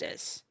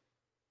justice.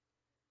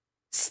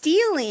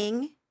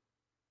 Stealing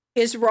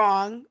is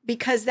wrong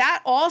because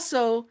that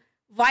also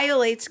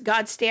violates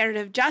God's standard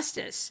of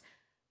justice.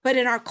 But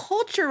in our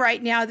culture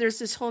right now, there's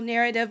this whole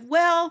narrative,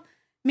 well,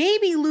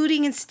 maybe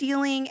looting and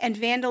stealing and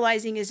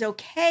vandalizing is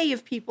okay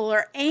if people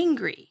are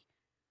angry.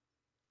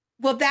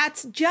 Well,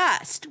 that's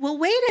just. Well,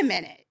 wait a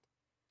minute.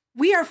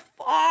 We are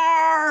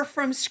far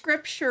from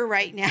scripture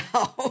right now.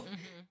 Mm-hmm.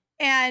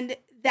 And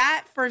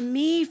that for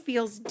me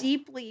feels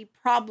deeply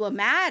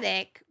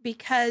problematic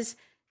because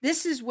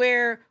this is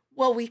where,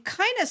 well, we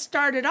kind of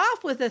started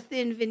off with a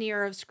thin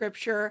veneer of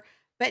scripture,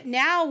 but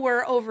now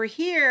we're over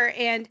here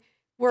and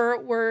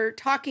we're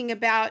talking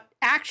about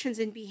actions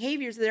and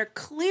behaviors that are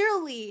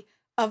clearly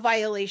a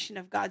violation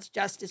of God's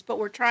justice, but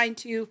we're trying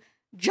to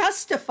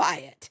justify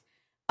it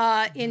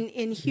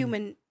in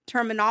human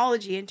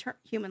terminology and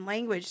human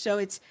language. So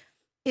it's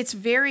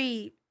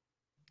very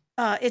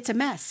it's a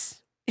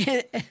mess.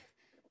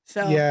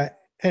 So yeah,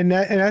 and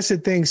that's the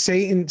thing.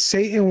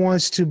 Satan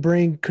wants to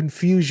bring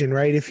confusion,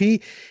 right? If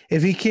he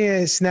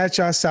can't snatch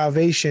our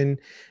salvation,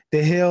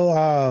 then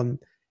he'll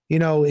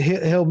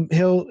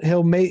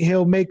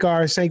make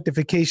our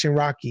sanctification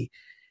rocky.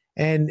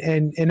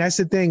 And that's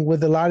the thing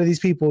with a lot of these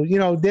people.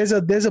 There's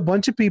a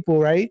bunch of people,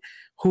 right,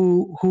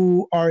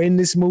 who are in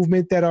this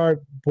movement that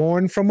are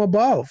born from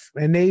above,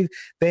 and they're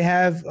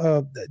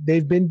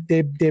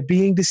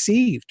being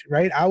deceived,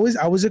 right? I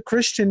was a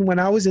Christian when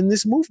I was in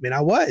this movement.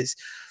 I was,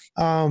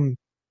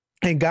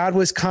 and God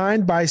was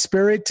kind by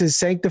Spirit to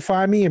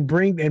sanctify me and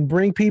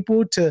bring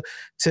people to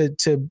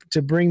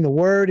bring the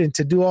word and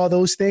to do all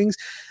those things.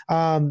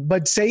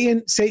 But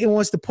Satan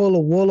wants to pull a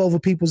wool over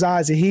people's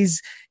eyes, and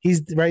he's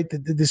right.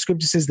 The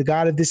scripture says the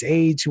God of this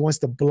age, he wants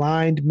to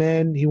blind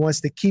men. He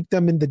wants to keep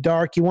them in the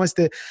dark. He wants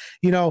to,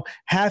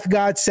 hath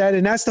God said,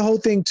 and that's the whole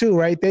thing too,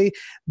 right? They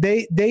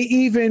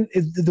even,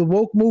 the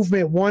woke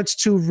movement wants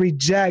to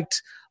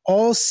reject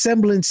all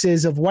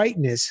semblances of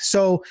whiteness.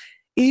 So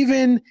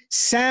even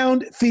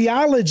sound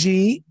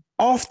theology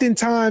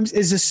oftentimes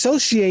is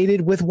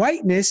associated with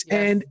whiteness, yes.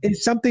 And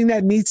it's something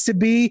that needs to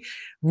be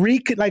we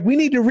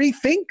need to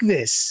rethink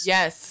this.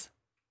 Yes.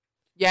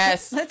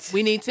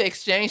 We need to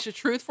exchange the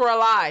truth for a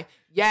lie.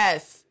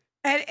 Yes.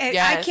 And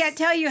yes. I can't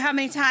tell you how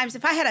many times,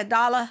 if I had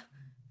 $1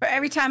 for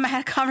every time I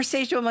had a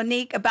conversation with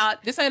Monique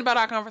about this ain't about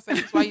our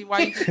conversations. Why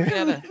you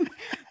together?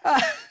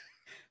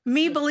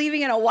 Me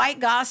believing in a white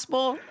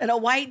gospel and a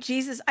white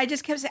Jesus, I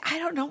just kept saying, I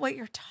don't know what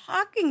you're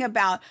talking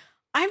about.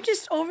 I'm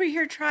just over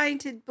here trying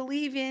to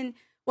believe in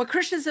what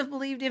Christians have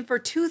believed in for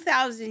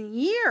 2,000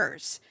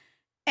 years.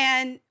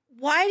 And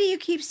why do you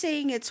keep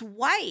saying it's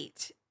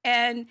white?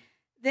 And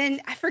then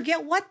I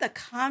forget what the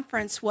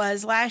conference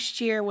was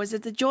last year. Was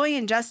it the Joy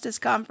and Justice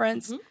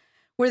Conference? Mm-hmm.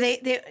 Where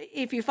they,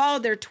 if you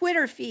followed their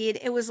Twitter feed,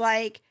 it was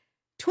like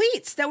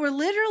tweets that were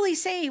literally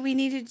saying we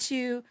needed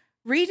to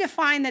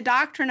redefine the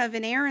doctrine of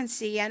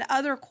inerrancy and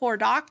other core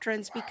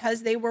doctrines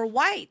because they were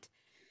white.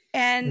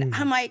 And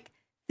I'm like,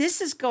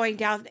 this is going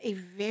down a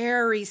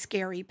very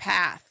scary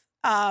path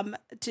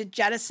to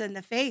jettison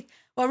the faith.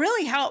 What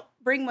really helped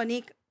bring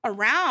Monique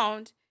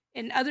around,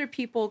 and other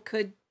people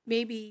could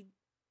maybe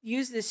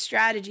use this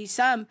strategy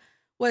some,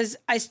 was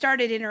I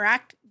started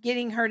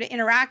getting her to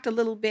interact a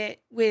little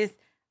bit with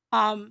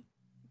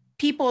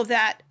people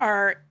that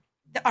are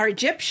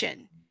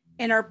Egyptian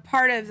and are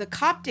part of the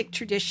Coptic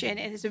tradition,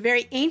 and it's a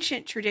very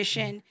ancient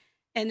tradition,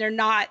 and they're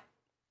not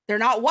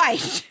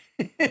white.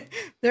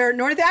 They're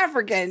North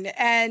African.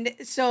 And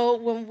so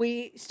when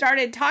we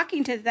started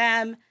talking to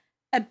them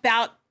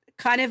about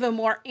kind of a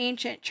more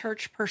ancient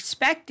church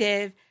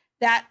perspective,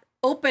 that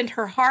opened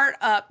her heart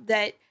up,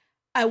 that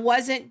Wayne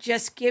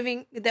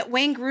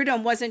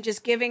Grudem wasn't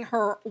just giving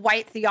her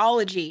white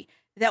theology,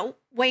 that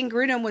Wayne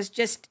Grudem was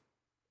just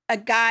a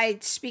guy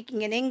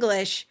speaking in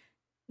English,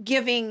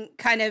 giving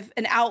kind of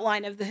an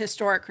outline of the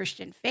historic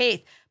Christian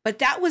faith. But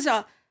that was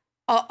a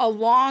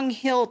long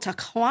hill to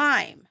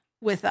climb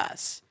with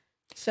us.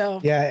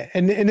 So yeah,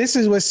 and this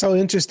is what's so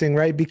interesting,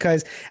 right?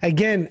 Because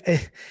again,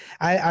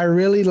 I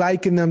really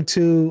liken them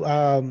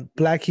to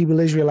Black Hebrew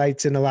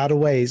Israelites in a lot of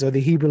ways, or the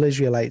Hebrew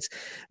Israelites,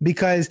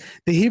 because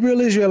the Hebrew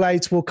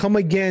Israelites will come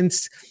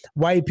against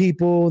white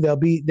people.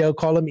 They'll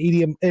call them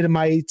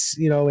Edomites,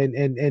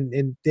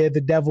 and they're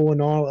the devil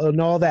and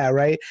all that,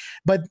 right?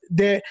 But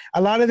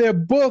a lot of their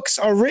books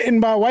are written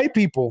by white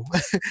people,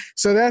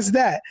 so that's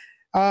that.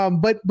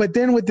 But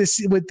then with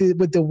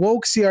the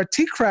woke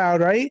CRT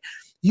crowd, right?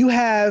 You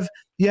have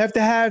to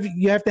have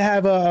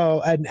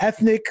an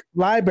ethnic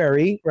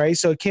library, right?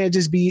 So it can't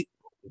just be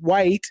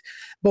white,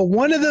 but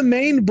one of the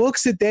main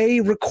books that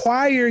they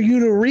require you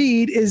to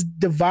read is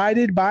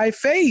Divided by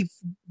Faith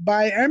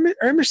by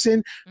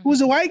Emerson,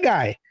 who's a white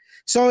guy.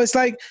 So it's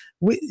like,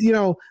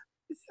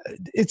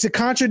 it's a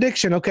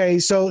contradiction. Okay.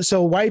 So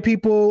white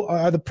people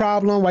are the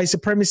problem, white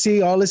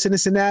supremacy, all this and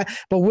this and that.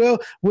 But we'll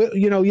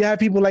you have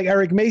people like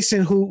Eric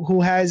Mason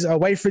who has a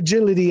white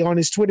fragility on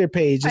his Twitter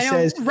page. It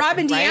says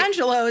Robin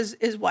DiAngelo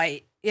is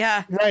white.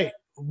 Yeah. Right.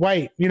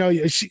 White. You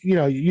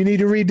need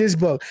to read this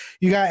book.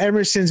 You got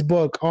Emerson's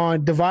book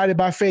on Divided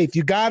by Faith.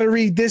 You got to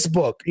read this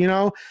book, It's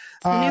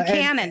the new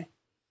canon.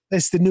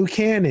 It's the new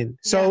canon.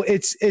 So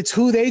it's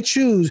who they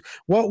choose,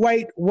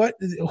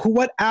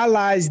 what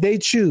allies they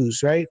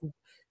choose, right?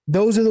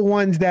 Those are the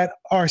ones that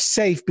are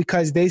safe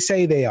because they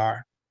say they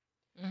are.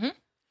 Mm-hmm.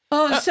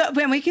 Oh, so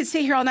when we could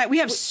sit here all night, we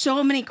have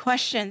so many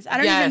questions. I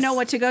don't even know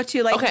what to go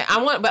to. Okay,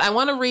 I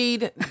want to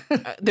read.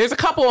 There's a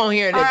couple on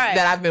here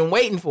that I've been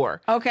waiting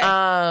for. Okay.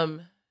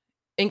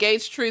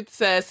 Engaged Truth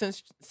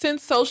says,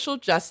 since social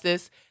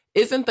justice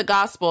isn't the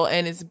gospel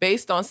and is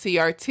based on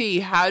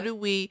CRT,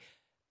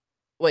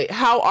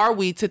 how are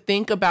we to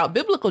think about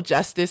biblical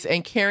justice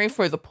and caring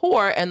for the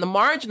poor and the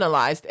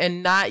marginalized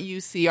and not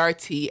use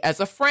CRT as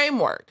a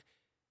framework?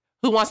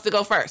 Who wants to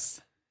go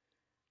first?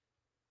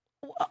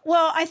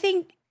 Well, I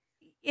think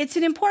it's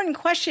an important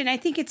question. I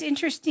think it's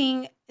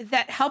interesting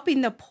that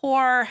helping the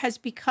poor has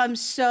become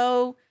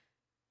so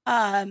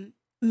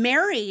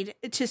married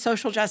to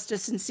social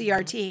justice and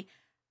CRT.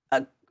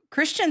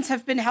 Christians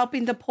have been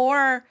helping the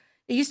poor.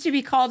 It used to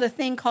be called a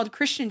thing called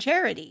Christian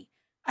charity.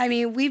 I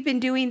mean, we've been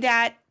doing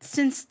that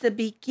since the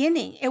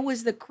beginning. It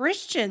was the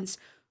Christians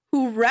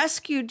who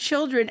rescued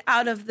children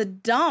out of the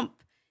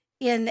dump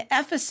in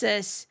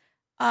Ephesus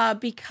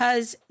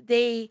because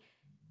they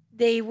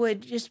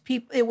would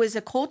it was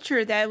a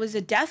culture that was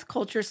a death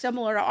culture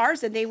similar to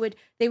ours, and they would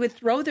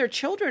throw their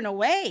children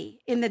away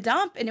in the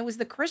dump. And it was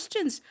the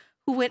Christians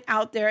who went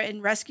out there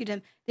and rescued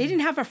them. They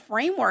didn't have a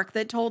framework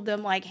that told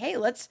them like, hey,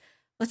 let's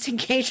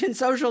engage in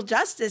social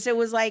justice. It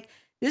was like,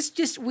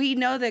 we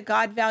know that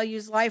God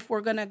values life.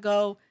 We're going to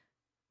go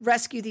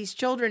rescue these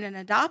children and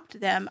adopt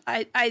them.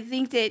 I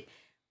think that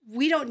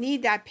we don't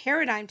need that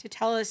paradigm to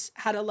tell us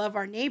how to love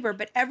our neighbor,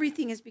 but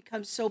everything has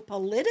become so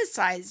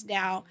politicized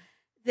now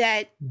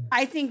that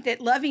I think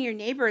that loving your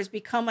neighbor has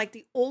become like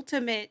the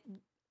ultimate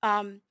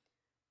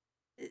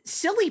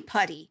silly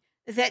putty,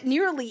 that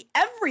nearly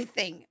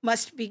everything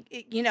must be,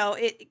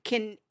 it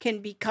can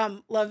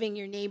become loving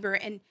your neighbor.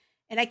 And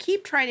I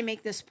keep trying to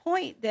make this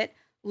point that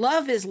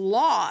love is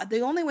law.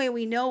 The only way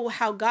we know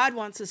how God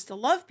wants us to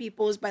love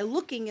people is by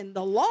looking in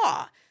the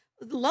law.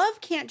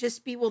 Love can't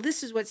just be, well,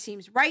 this is what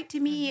seems right to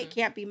me. Mm-hmm. It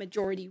can't be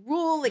majority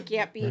rule. It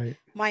can't be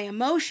my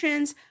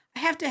emotions. I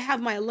have to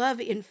have my love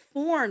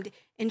informed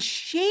and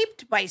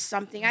shaped by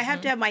something. I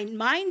have to have my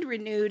mind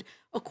renewed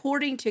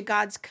according to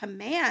God's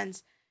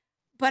commands.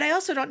 But I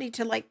also don't need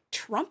to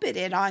trumpet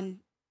it on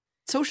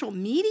social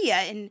media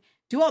and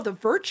do all the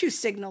virtue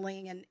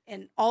signaling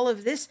and all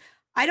of this.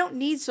 I don't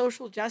need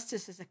social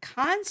justice as a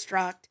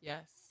construct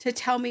to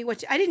tell me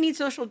I didn't need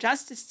social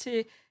justice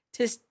to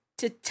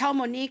tell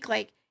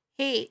Monique,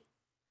 hey,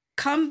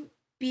 come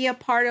be a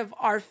part of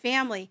our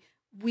family.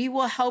 We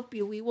will help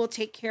you. We will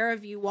take care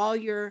of you while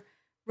you're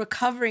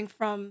recovering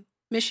from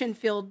mission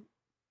field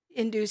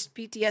induced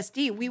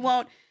PTSD. We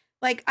won't,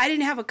 I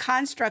didn't have a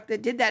construct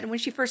that did that. And when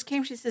she first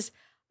came, she says,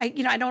 I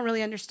don't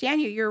really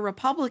understand you. You're a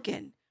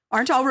Republican.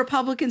 Aren't all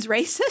Republicans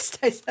racist?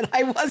 I said,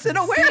 I wasn't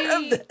aware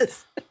of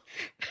this.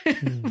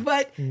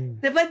 But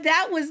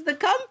that was the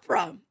come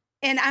from.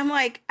 And I'm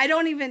like, I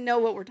don't even know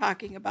what we're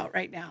talking about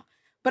right now.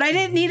 But I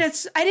didn't need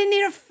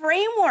a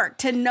framework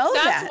to know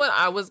that. That's what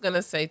I was going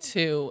to say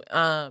too,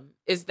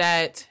 is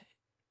that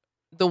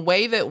the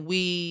way that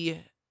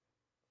we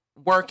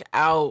work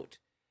out,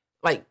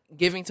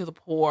 giving to the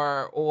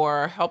poor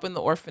or helping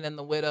the orphan and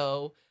the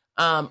widow,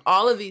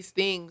 all of these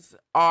things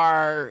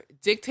are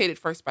dictated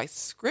first by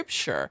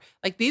scripture.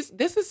 This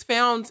is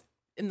found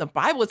in the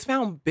Bible. It's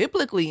found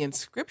biblically in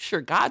scripture.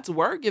 God's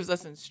word gives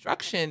us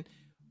instruction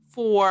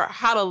for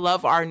how to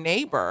love our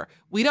neighbor.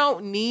 We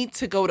don't need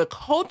to go to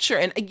culture.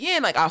 And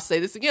again, I'll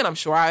say this again, I'm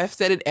sure I've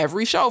said it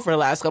every show for the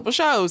last couple of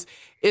shows,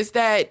 is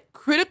that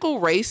critical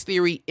race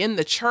theory in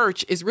the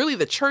church is really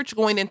the church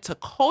going into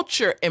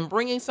culture and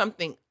bringing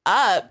something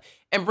up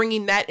and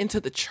bringing that into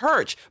the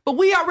church. But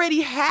we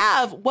already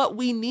have what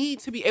we need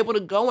to be able to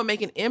go and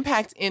make an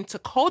impact into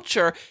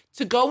culture,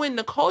 to go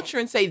into culture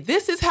and say,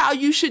 this is how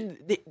you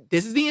should,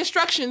 this is the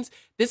instructions,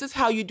 this is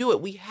how you do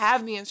it. We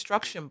have the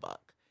instruction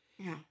book.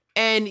 Yeah.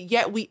 And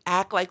yet we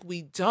act like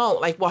we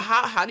don't. Well,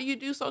 how do you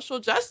do social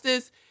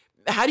justice?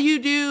 How do you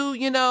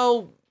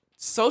do,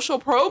 social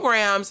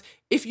programs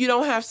if you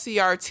don't have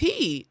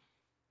CRT?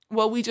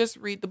 Well, we just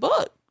read the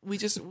book. We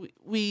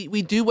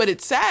do what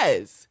it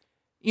says.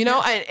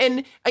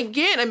 And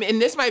again, and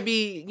this might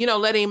be,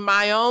 letting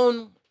my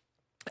own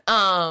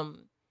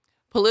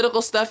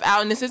political stuff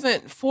out, and this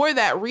isn't for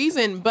that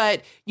reason,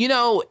 but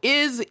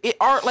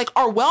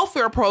are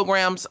welfare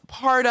programs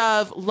part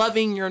of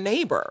loving your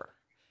neighbor?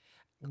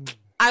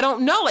 I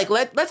don't know. Like,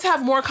 let's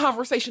have more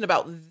conversation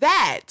about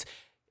that.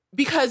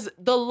 Because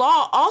the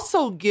law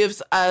also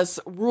gives us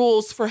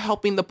rules for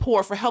helping the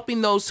poor, for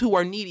helping those who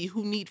are needy,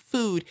 who need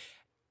food.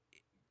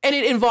 And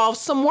it involves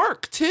some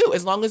work too,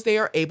 as long as they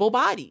are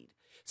able-bodied.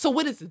 So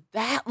what does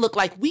that look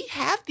like? We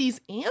have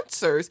these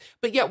answers,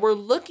 but yet we're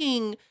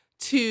looking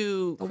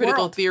to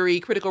critical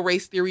theory, critical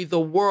race theory, the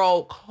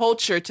world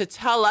culture to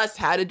tell us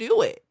how to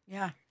do it.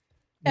 Yeah.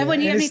 Edwin,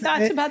 do you have any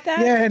thoughts about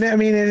that? Yeah, and I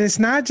mean, and it's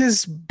not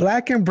just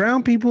Black and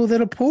brown people that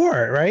are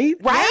poor, right?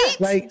 Right?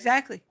 Yeah, like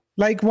exactly.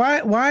 Like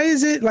why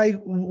is it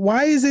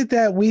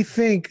that we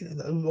think,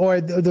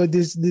 or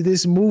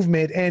this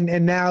movement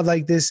and now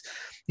like this,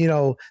 you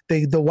know,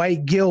 the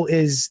white guilt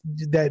is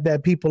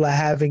that people are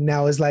having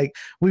now is like,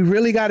 we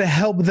really got to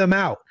help them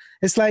out.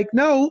 It's like,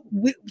 no,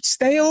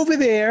 stay over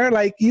there.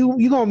 Like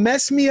you gonna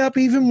mess me up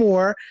even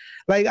more.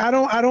 Like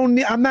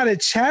I'm not a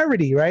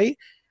charity, right?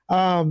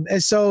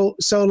 And so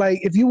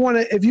like if you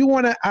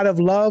wanna out of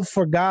love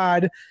for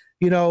God,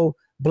 you know,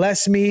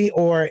 bless me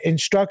or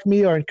instruct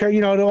me or encourage,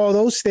 you know, all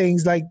those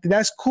things, like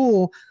that's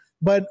cool.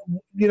 But,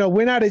 you know,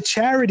 we're not a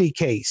charity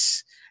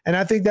case. And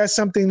I think that's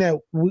something that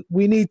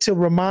we need to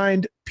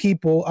remind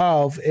people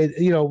of,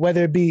 you know,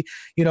 whether it be,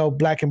 you know,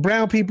 Black and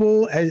brown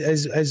people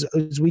as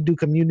we do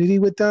community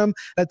with them,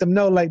 let them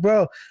know, like,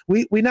 bro,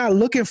 we're not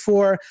looking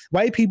for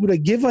white people to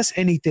give us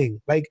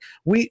anything. Like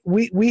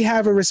we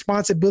have a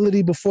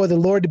responsibility before the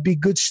Lord to be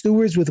good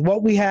stewards with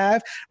what we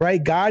have,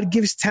 right? God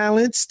gives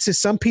talents to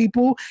some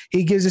people.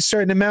 He gives a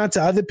certain amount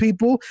to other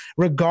people,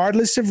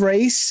 regardless of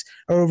race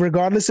or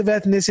regardless of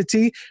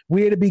ethnicity.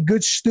 We are to be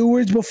good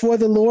stewards before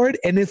the Lord.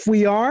 And if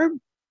we are,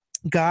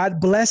 God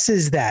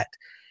blesses that.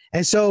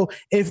 And so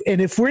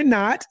if we're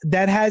not,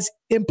 that has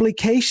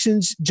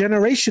implications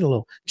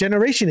generational.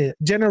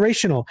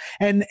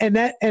 And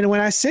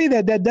when I say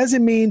that, that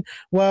doesn't mean,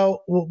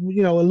 well,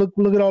 you know,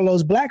 look at all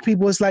those Black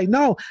people. It's like,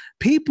 no,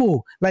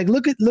 people, like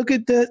look at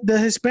the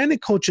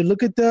Hispanic culture,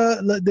 look at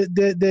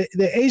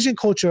the Asian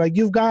culture. Like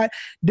you've got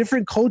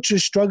different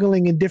cultures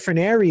struggling in different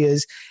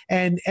areas,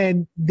 and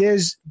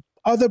there's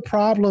other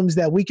problems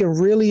that we can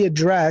really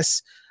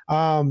address,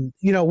 you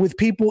know, with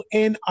people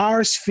in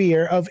our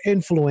sphere of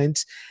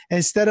influence,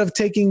 instead of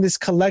taking this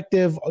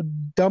collective,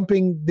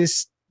 dumping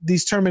these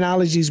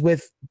terminologies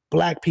with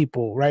Black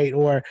people, right?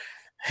 Or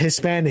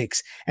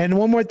Hispanics. And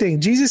one more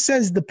thing, Jesus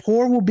says the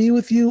poor will be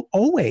with you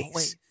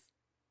always.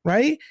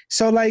 Right?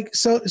 So like,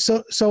 so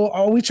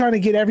are we trying to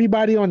get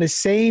everybody on the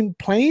same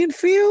playing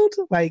field?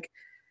 Like,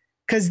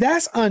 cause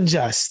that's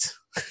unjust.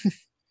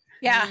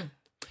 Yeah.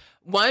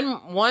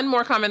 One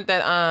more comment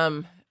that,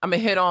 I'm gonna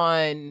hit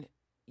on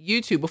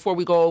YouTube before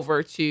we go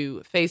over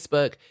to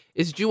Facebook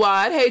is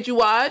Juwad. Hey,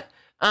 Juwad.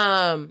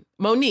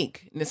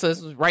 Monique. So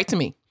this was right to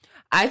me.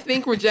 I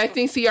think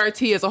rejecting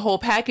CRT as a whole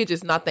package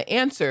is not the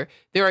answer.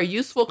 There are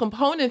useful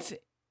components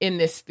in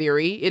this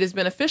theory. It is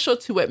beneficial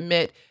to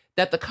admit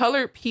that the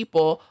colored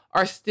people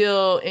are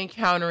still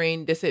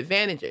encountering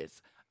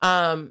disadvantages.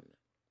 Okay,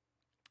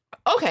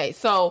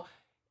 so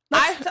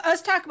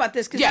let's talk about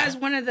this, because that was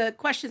one of the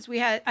questions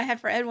I had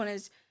for Edwin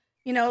is,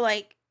 you know,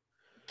 like,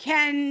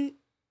 can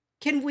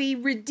we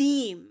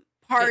redeem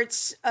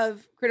parts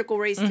of critical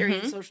race theory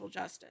and social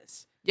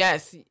justice?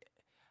 Yes.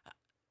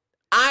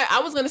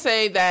 I was going to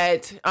say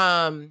that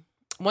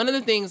one of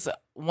the things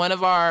one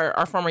of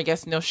our former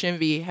guest, Neil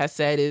Shinvi, has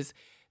said is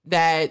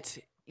that,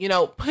 you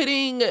know,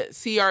 putting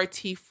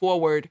CRT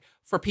forward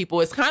for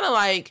people is kind of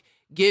like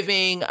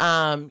giving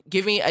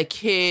a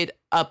kid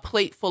a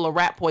plate full of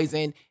rat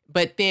poison,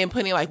 but then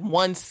putting like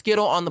one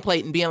Skittle on the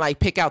plate and being like,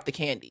 pick out the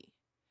candy.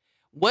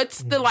 What's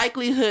the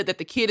likelihood that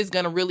the kid is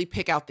going to really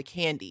pick out the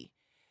candy?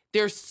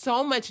 There's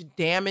so much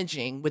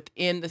damaging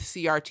within the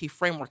CRT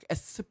framework,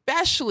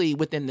 especially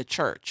within the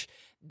church,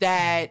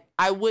 that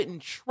I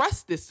wouldn't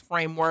trust this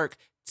framework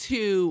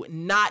to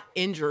not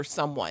injure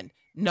someone.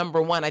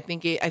 Number one, I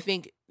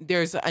think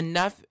there's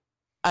enough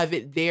of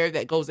it there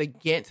that goes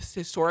against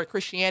historic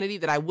Christianity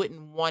that I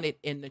wouldn't want it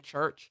in the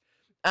church.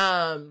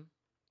 And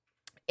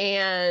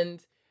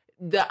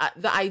the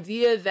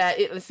idea that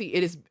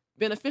it is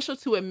beneficial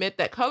to admit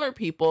that colored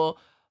people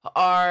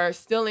are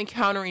still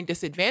encountering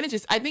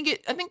disadvantages. I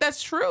think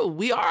that's true.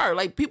 We are,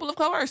 like, people of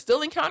color are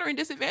still encountering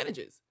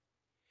disadvantages.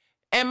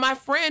 And my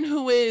friend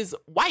who is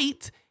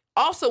white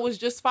also was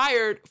just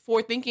fired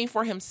for thinking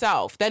for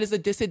himself. That is a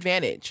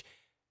disadvantage.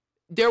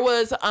 There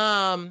was,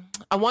 I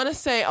want to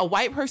say, a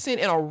white person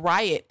in a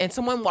riot, and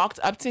someone walked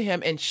up to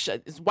him and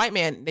this white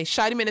man, they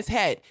shot him in his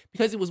head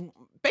because he was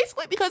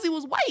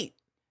white.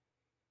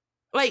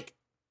 Like,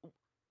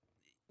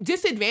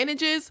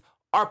 disadvantages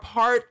are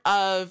part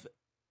of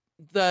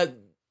the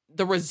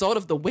result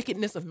of the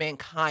wickedness of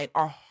mankind.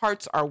 Our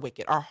hearts are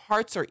wicked. Our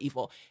hearts are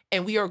evil.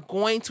 And we are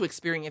going to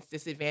experience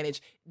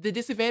disadvantage. The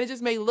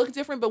disadvantages may look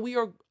different, but we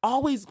are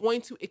always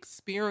going to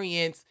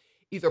experience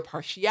either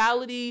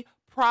partiality,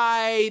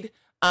 pride,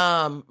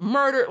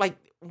 murder, like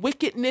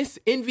wickedness,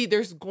 envy.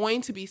 There's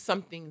going to be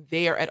something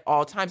there at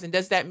all times. And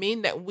does that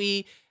mean that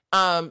we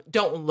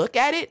don't look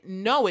at it.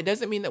 No, it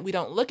doesn't mean that we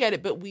don't look at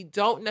it, but we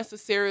don't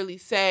necessarily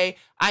say,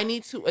 I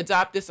need to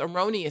adopt this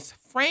erroneous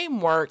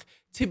framework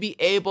to be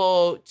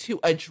able to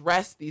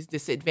address these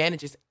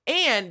disadvantages,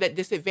 and that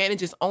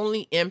disadvantages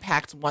only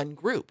impact one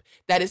group.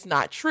 That is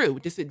not true.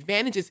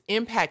 Disadvantages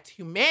impact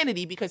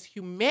humanity because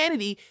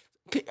humanity,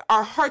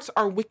 our hearts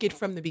are wicked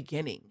from the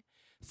beginning.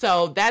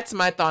 So that's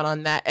my thought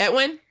on that.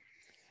 Edwin?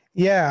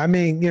 Yeah, I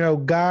mean,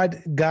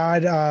 God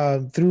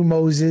through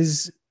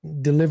Moses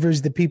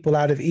delivers the people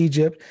out of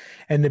Egypt,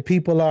 and the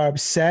people are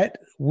upset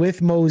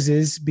with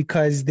Moses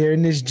because they're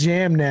in this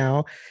jam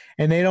now,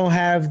 and they don't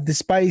have the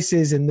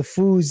spices and the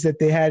foods that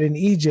they had in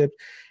Egypt,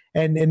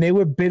 and they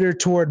were bitter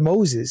toward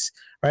Moses,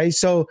 right?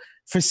 So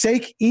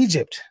forsake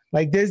Egypt.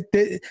 Like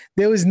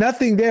there was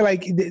nothing there.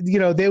 Like,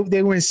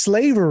 they were in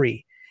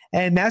slavery,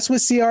 and that's what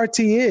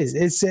CRT is.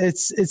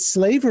 It's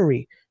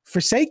slavery.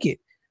 Forsake it,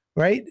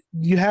 right?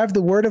 You have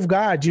the word of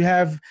God. You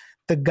have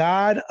the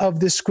God of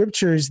the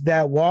scriptures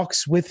that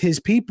walks with his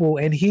people,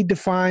 and he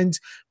defines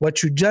what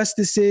true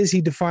justice is.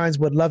 He defines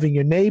what loving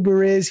your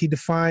neighbor is. He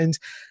defines,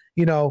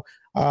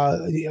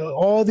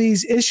 all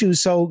these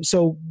issues.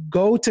 So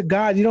go to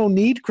God. You don't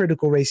need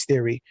critical race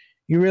theory.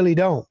 You really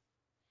don't.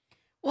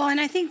 Well, and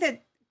I think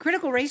that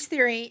critical race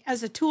theory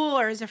as a tool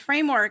or as a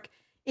framework,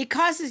 it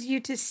causes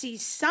you to see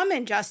some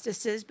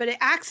injustices, but it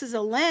acts as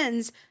a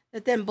lens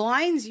that then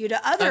blinds you to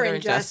other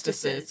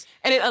injustices.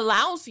 And it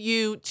allows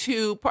you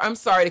to, I'm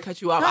sorry to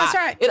cut you off. No, that's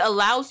all right. It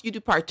allows you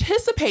to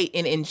participate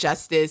in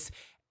injustice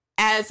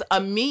as a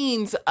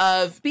means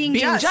of being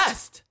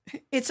just.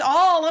 It's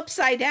all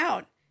upside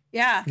down.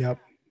 Yeah. Yep.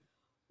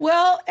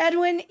 Well,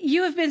 Edwin,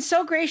 you have been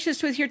so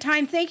gracious with your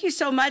time. Thank you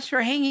so much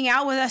for hanging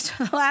out with us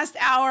for the last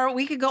hour.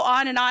 We could go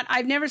on and on.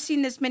 I've never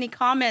seen this many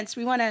comments.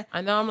 We want to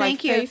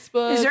thank you.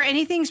 Facebook. Is there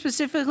anything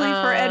specifically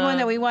for Edwin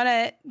that we want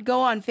to go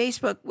on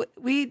Facebook?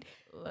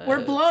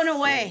 We're blown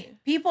away.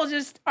 People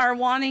just are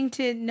wanting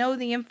to know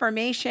the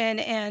information,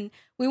 and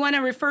we want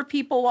to refer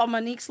people while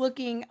Monique's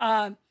looking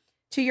to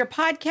your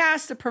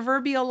podcast, The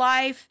Proverbial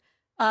Life.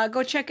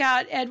 Go check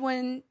out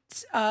Edwin's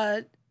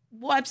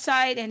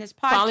website and his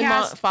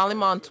podcast. Follow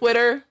him on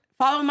Twitter.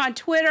 Follow him on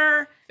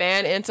Twitter.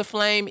 Fan into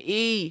Flame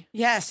E.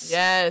 Yes.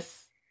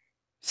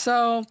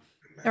 So,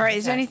 all right.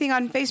 Is there anything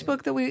on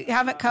Facebook that we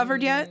haven't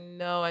covered yet?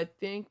 No, I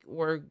think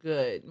we're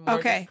good. More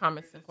okay.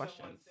 Comments and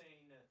questions.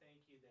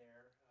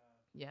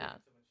 Yeah.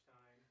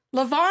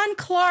 Lavon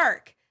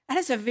Clark. That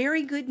is a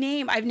very good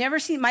name. I've never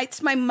seen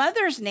it's my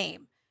mother's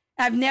name.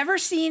 I've never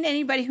seen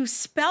anybody who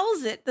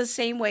spells it the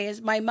same way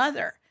as my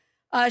mother.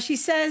 She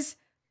says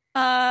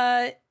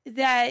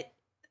that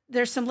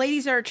there's some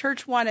ladies at our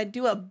church want to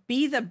do a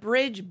Be the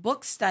Bridge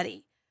book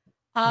study.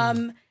 I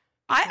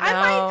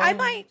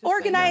might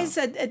organize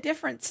a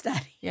different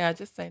study. Yeah,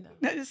 just say no.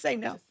 Just say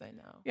no. Just say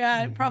no.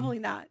 Yeah, probably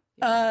not.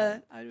 Yeah.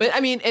 But I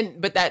mean,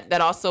 but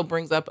that also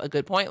brings up a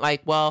good point.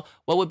 Like, well,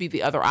 what would be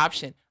the other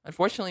option?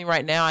 Unfortunately,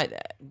 right now,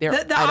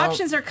 the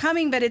options are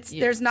coming, but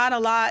there's not a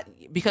lot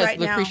because right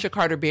Lucretia now.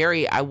 Carter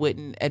Berry, I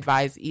wouldn't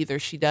advise either.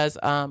 She does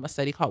a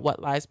study called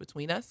 "What Lies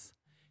Between Us."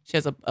 She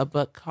has a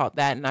book called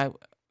that, and I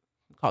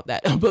called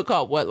that a book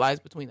called "What Lies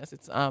Between Us."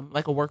 It's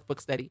like a workbook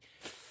study.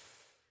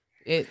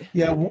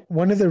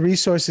 One of the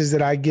resources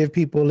that I give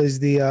people is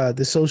the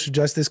Social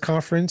Justice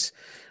Conference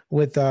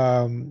with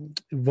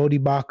Vodi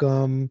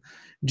Bakum,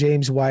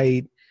 James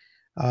White,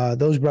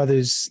 those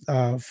brothers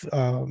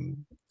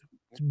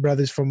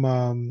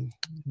from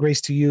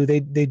Grace to You. They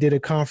did a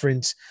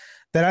conference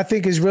that I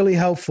think is really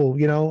helpful.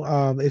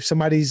 If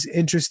somebody's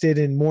interested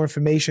in more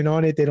information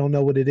on it, they don't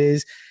know what it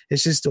is.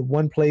 It's just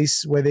one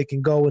place where they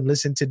can go and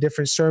listen to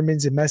different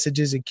sermons and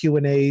messages and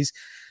Q&As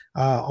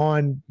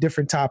on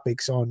different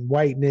topics on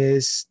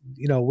whiteness,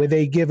 where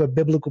they give a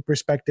biblical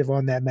perspective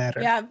on that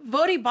matter. Yeah,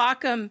 Vodi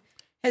Bakum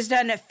has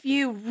done a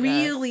few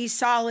really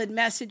solid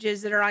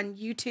messages that are on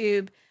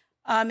YouTube.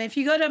 If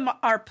you go to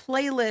our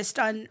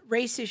playlist on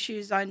race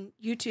issues on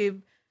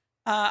YouTube,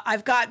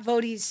 I've got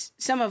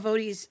some of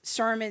Vodi's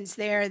sermons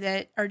there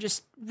that are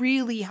just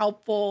really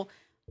helpful,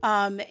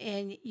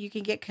 and you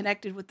can get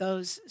connected with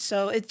those.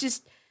 So it's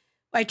just,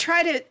 I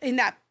try to, in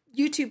that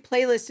YouTube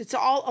playlist, it's a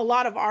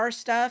lot of our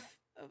stuff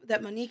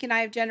that Monique and I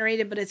have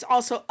generated, but it's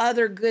also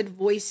other good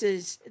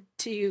voices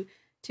to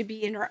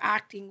be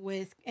interacting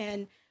with.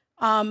 And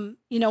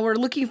we're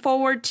looking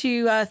forward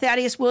to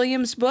Thaddeus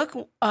Williams'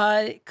 book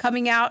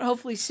coming out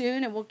hopefully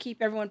soon, and we'll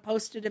keep everyone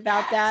posted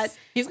about that.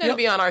 He's going to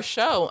be on our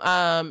show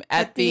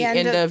at the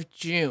end of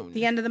June.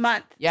 The end of the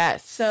month.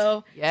 Yes.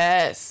 So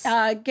yes.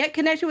 Get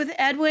connected with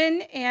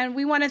Edwin, and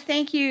we want to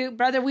thank you,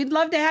 brother. We'd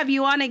love to have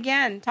you on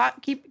again.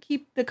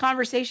 Keep the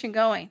conversation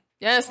going.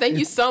 Yes, thank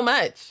you so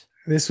much.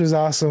 This was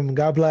awesome.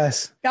 God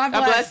bless. God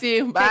bless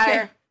you. Bye. Take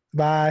care.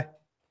 Bye.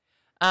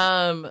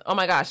 Oh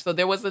my gosh. So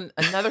there was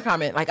another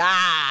comment like,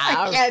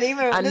 I can't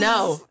even. I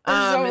know.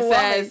 It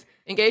says,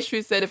 Engaged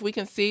Truth said, if we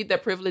concede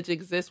that privilege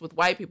exists with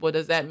white people,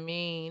 does that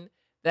mean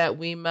that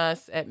we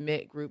must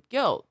admit group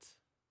guilt?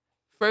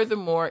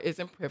 Furthermore,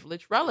 isn't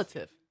privilege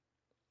relative?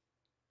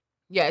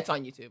 Yeah, it's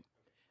on YouTube.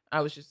 I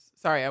was just,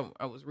 sorry,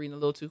 I was reading a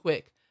little too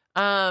quick.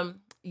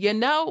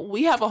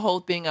 we have a whole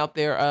thing out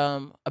there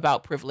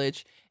about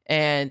privilege.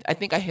 And I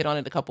think I hit on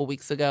it a couple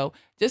weeks ago,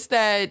 just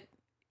that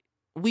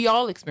we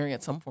all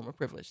experience some form of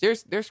privilege.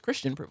 There's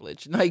Christian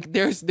privilege. Like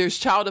there's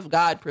child of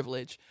God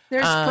privilege.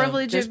 There's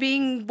privilege of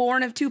being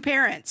born of two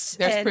parents.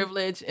 There's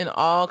privilege in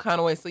all kind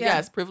of ways. So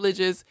yes, privilege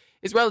is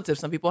relative.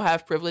 Some people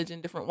have privilege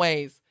in different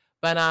ways.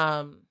 But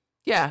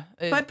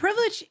but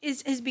privilege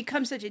has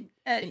become such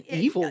an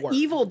evil word.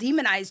 Evil,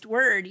 demonized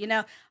word. You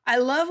know, I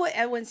love what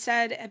Edwin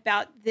said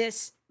about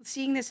this,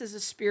 seeing this as a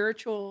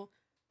spiritual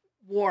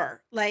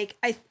war. Like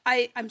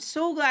I'm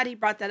so glad he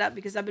brought that up,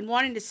 because I've been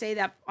wanting to say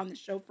that on the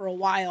show for a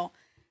while.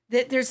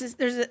 That there's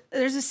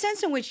a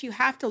sense in which you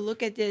have to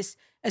look at this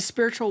as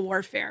spiritual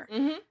warfare.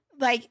 Mm-hmm.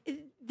 Like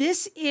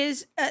this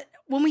is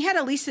when we had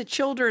Alisa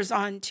Childers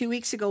on 2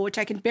 weeks ago, which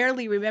I can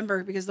barely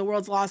remember because the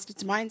world's lost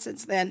its mind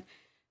since then.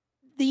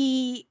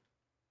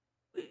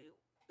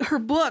 Her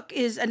book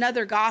is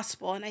Another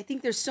Gospel, and I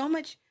think there's so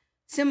much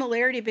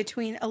similarity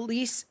between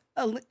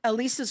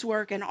Alisa's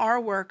work and our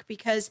work,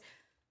 because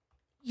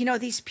you know,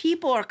 these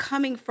people are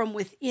coming from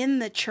within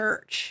the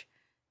church.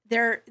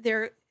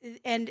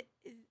 And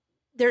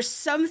there's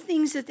some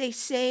things that they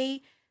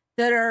say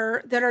that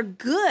are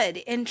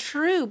good and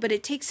true, but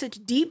it takes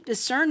such deep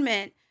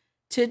discernment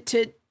to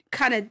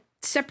kind of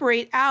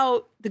separate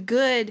out the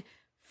good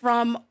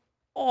from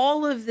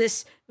all of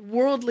this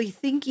worldly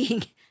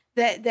thinking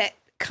that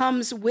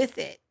comes with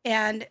it.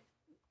 And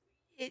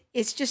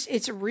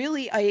it's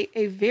really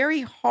a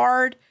very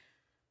hard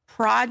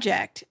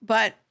project,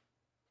 but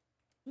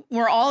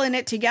we're all in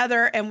it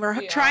together, and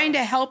we're trying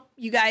to help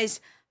you guys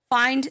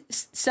find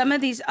some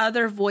of these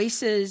other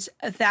voices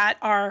that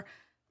are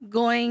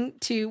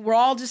we're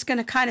all just going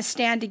to kind of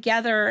stand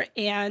together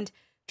and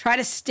try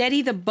to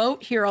steady the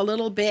boat here a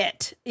little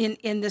bit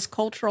in this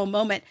cultural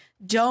moment.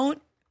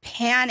 Don't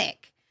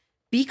panic.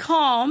 Be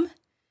calm,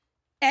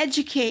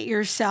 educate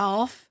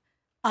yourself,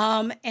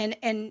 and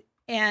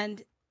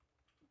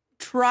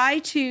try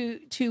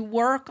to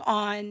work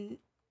on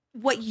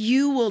what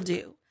you will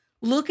do.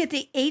 Look at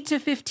the 8 to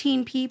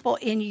 15 people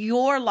in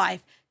your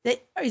life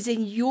that is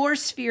in your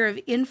sphere of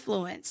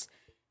influence.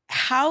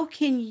 How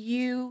can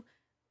you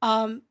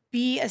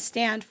be a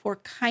stand for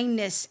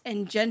kindness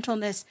and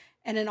gentleness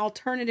and an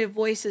alternative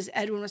voice, as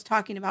Edwin was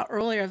talking about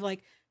earlier, of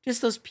like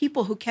just those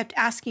people who kept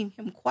asking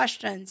him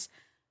questions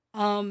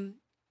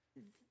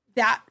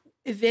that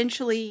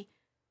eventually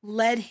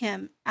led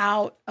him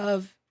out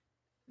of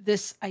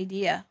this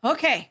idea.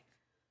 Okay.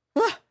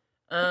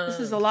 This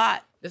is a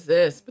lot. This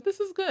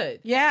is good.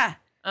 Yeah.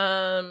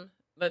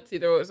 Let's see.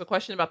 There was a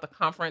question about the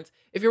conference.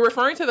 If you're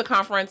referring to the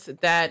conference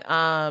that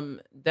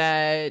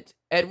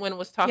Edwin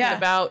was talking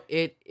about,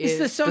 it is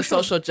the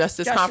Social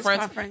Justice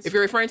Conference. If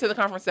you're referring to the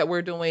conference that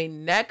we're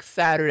doing next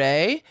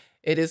Saturday,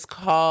 it is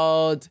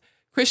called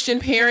Christian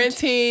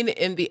Parenting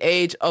in the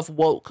Age of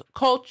Woke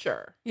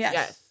Culture.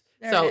 Yes.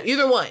 So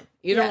either one.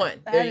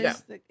 There you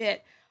go.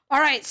 All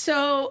right.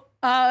 So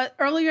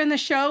earlier in the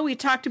show, we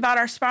talked about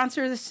our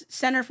sponsor, the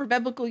Center for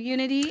Biblical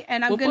Unity,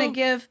 and I'm going to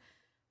give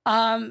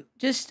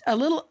just a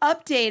little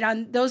update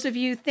on those of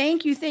you.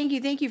 Thank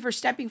you for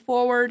stepping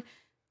forward.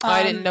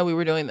 I didn't know we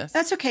were doing this.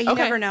 That's okay. You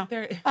never know.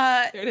 There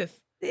it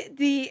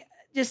is.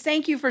 Just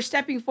thank you for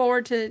stepping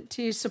forward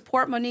to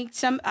support Monique.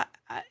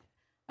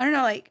 I don't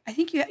know, like I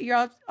think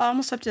you're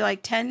almost up to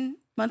like 10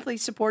 monthly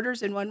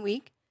supporters in 1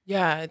 week.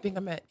 Yeah, I think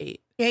I'm at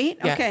 8. 8?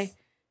 Yes. Okay.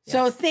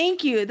 So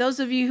thank you. Those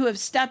of you who have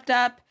stepped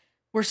up,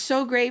 we're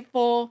so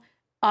grateful.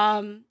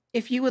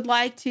 If you would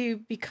like to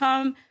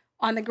become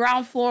on the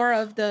ground floor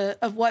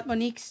of what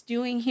Monique's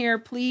doing here,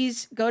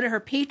 please go to her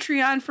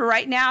Patreon for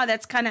right now.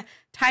 That's kind of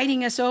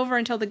tiding us over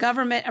until the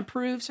government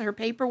approves her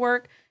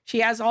paperwork. She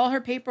has all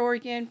her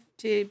paperwork in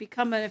to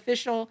become an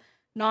official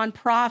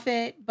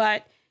nonprofit.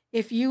 But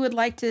if you would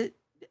like to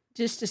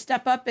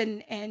step up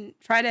and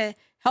try to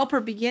help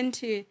her begin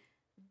to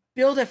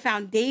build a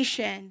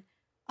foundation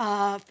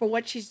for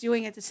what she's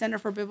doing at the Center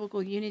for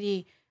Biblical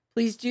Unity,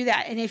 please do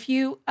that. And if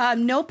you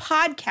know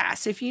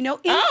podcasts, if you know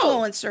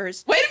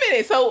influencers. Wait a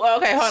minute. So,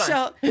 okay,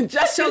 hold on.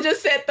 Justin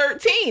just said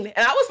 13.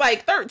 And I was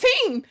like,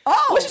 13?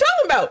 Oh. What you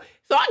talking about?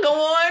 So I go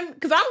on,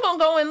 because I'm going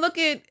to go and look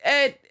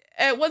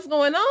at what's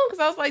going on. Because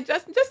I was like,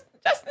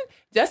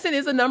 Justin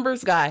is a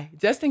numbers guy.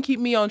 Justin keep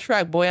me on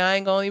track. Boy, I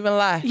ain't going to even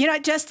lie. You know,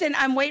 Justin,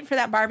 I'm waiting for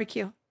that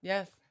barbecue.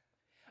 Yes.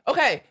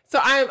 Okay. So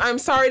I'm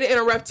sorry to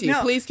interrupt you.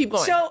 No. Please keep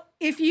going. So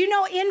if you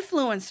know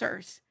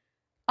influencers,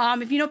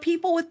 if you know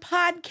people with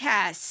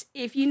podcasts,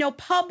 if you know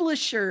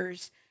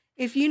publishers,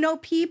 if you know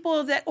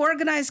people that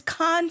organize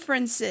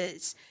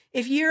conferences,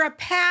 if you're a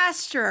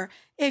pastor,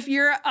 if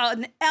you're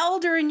an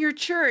elder in your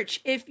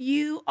church, if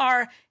you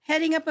are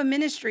heading up a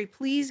ministry,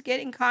 please get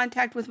in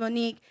contact with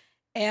Monique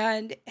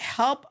and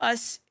help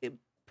us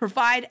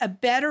provide a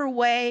better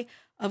way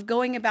of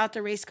going about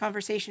the race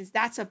conversations.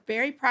 That's a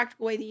very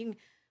practical way that you can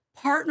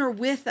partner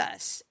with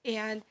us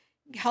and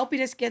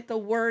helping us get the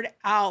word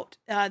out.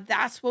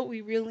 That's what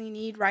we really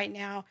need right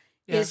now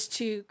is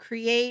to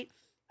create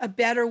a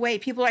better way.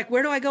 People are like,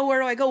 where do I go?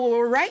 Where do I go? Well,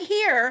 we're right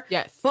here.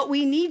 Yes. But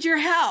we need your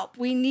help.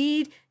 We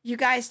need you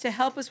guys to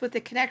help us with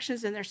the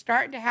connections, and they're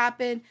starting to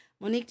happen.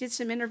 Monique did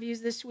some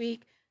interviews this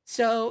week.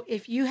 So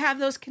if you have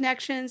those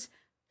connections,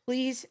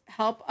 please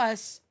help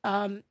us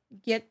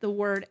get the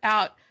word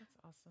out. That's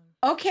awesome.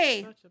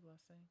 Okay. Such a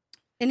blessing.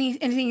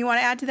 Anything you want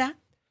to add to that?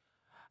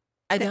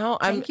 I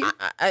don't. Thank you.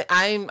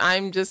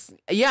 I'm just.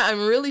 Yeah,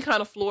 I'm really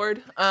kind of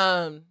floored.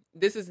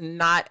 This is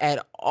not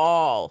at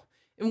all.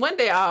 And one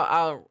day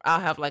I'll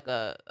have like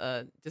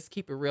a just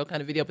keep it real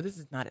kind of video, but this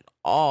is not at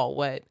all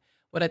what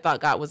I thought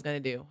God was gonna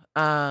do.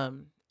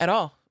 At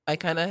all. I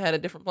kind of had a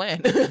different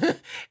plan.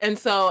 And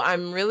so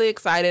I'm really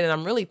excited and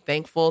I'm really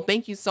thankful.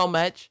 Thank you so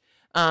much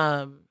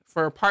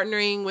for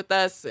partnering with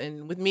us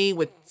and with me,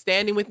 with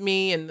standing with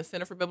me and the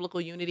Center for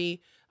Biblical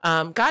Unity.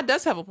 God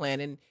does have a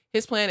plan, and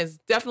his plan is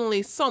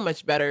definitely so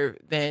much better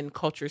than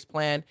culture's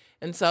plan.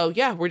 And so,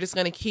 yeah, we're just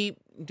going to keep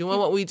doing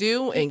what we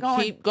do and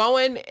keep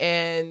going.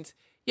 And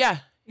yeah,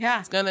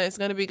 it's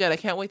gonna be good. I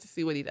can't wait to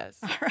see what he does.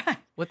 All right.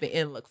 What the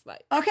end looks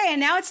like. Okay. And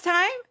now it's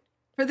time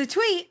for the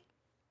tweet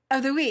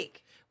of the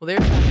week. Well, there's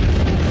the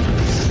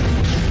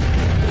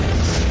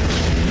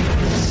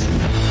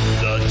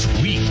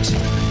tweet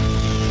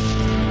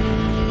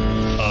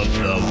of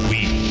the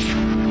week.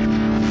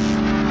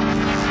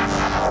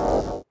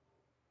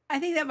 I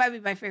think that might be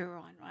my favorite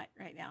one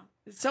right now.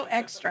 It's so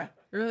extra.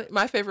 really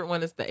my favorite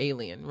one is the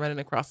alien running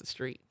across the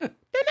street.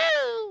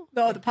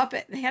 Oh, the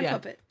puppet, the hand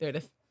puppet. There it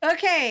is.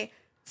 Okay.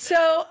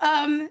 So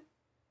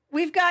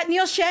we've got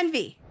Neil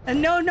Shenvi. A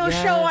no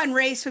show on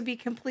race would be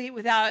complete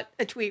without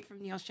a tweet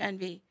from Neil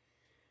Shenvi.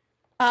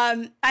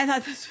 I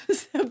thought this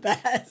was the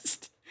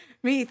best.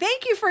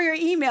 Thank you for your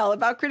email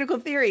about critical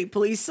theory.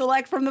 Please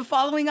select from the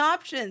following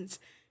options.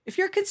 If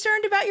you're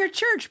concerned about your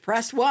church,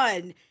 press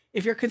 1.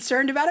 If you're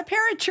concerned about a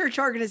parachurch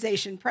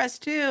organization, press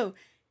 2.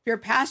 If your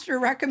pastor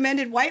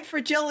recommended white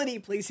fragility,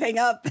 please hang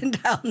up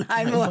and dial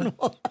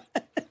 911.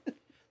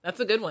 That's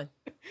a good one.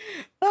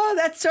 Oh,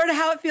 that's sort of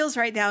how it feels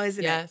right now,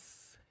 isn't it?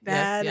 Yes.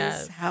 That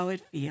is how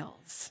it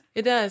feels.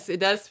 It does. It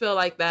does feel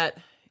like that.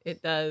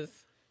 It does.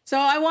 So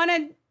I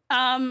want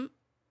to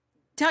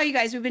tell you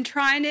guys, we've been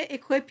trying to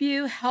equip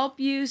you, help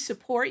you,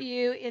 support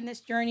you in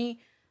this journey,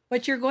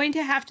 but you're going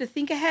to have to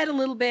think ahead a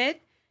little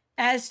bit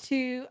as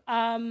to,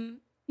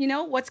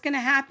 what's going to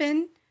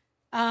happen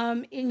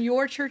in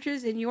your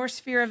churches, in your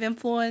sphere of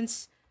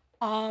influence,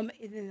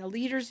 in the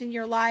leaders in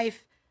your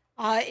life.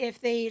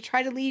 If they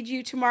try to lead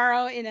you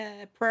tomorrow in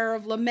a prayer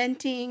of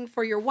lamenting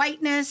for your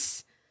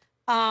whiteness,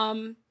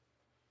 maybe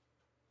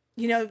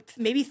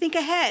think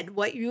ahead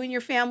what you and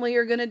your family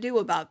are going to do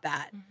about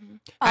that. Mm-hmm.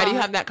 How do you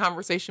have that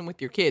conversation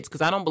with your kids?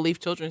 Because I don't believe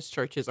children's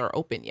churches are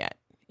open yet.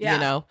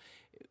 Yeah.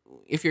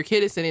 If your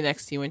kid is sitting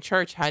next to you in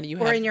church, how do you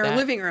or in your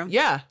living room?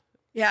 Yeah.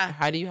 Yeah.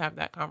 How do you have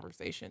that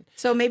conversation?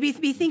 So maybe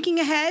be thinking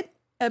ahead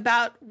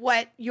about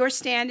what your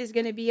stand is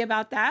going to be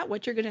about that,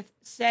 what you're going to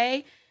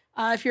say.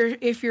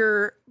 If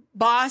your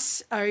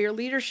boss or your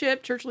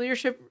leadership, church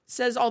leadership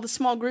says all the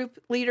small group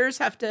leaders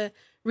have to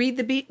read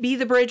the Be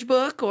the Bridge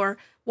book or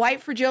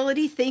White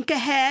Fragility, think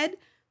ahead.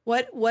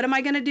 What am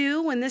I going to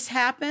do when this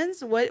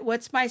happens?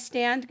 What's my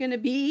stand going to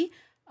be?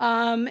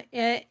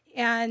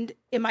 And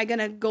am I going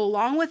to go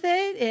along with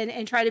it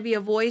and try to be a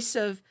voice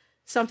of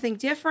something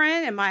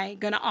different? Am I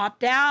going to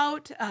opt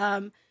out?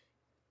 Am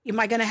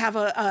I going to have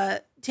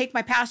a take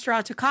my pastor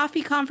out to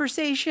coffee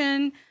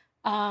conversation?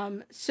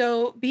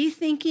 So be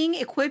thinking,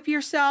 equip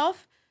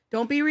yourself.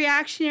 Don't be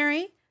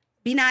reactionary.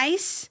 Be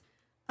nice.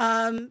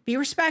 Be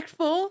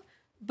respectful,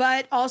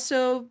 but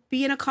also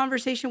be in a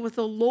conversation with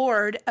the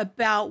Lord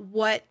about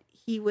what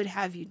he would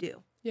have you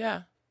do.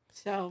 Yeah.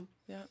 So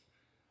yeah,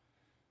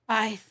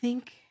 I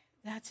think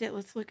that's it.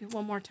 Let's look at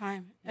one more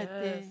time.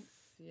 Yes.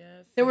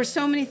 There were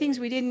so many things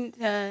we didn't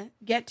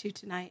get to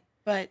tonight,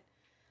 but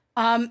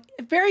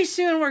very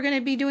soon we're going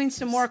to be doing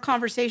some more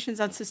conversations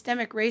on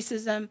systemic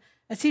racism.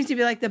 It seems to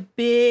be like the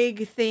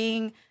big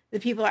thing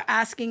that people are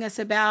asking us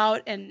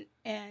about. And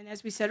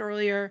as we said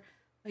earlier,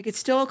 like it's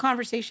still a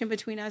conversation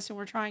between us, and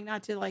we're trying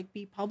not to like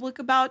be public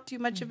about too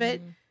much of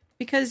it,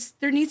 because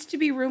there needs to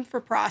be room for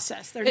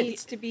process. There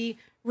needs to be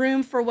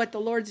room for what the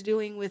Lord's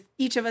doing with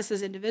each of us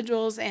as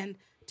individuals and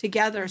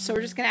together. So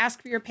we're just going to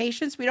ask for your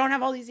patience. We don't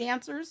have all these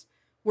answers.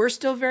 We're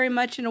still very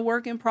much in a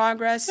work in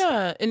progress.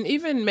 Yeah, and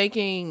even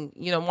making,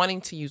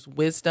 wanting to use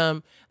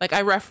wisdom. Like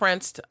I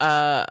referenced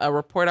a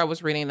report I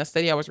was reading, a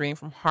study I was reading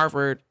from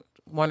Harvard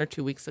 1 or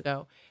 2 weeks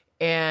ago.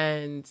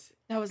 And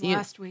that was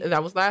last week.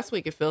 That was last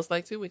week. It feels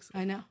like 2 weeks ago.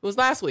 I know. It was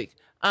last week.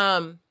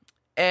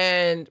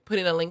 And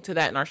putting a link to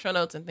that in our show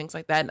notes and things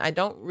like that. And I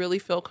don't really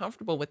feel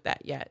comfortable with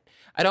that yet.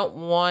 I don't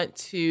want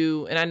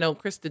to, and I know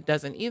Krista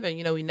doesn't either,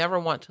 we never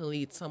want to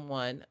lead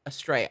someone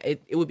astray.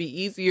 It would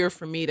be easier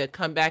for me to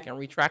come back and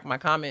retract my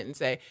comment and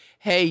say,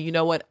 hey, you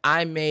know what?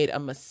 I made a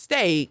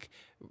mistake.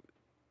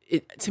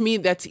 To me,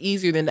 that's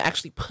easier than to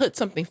actually put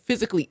something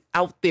physically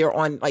out there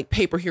on like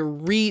paper. Here,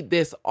 read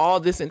this, all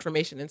this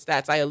information and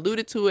stats. I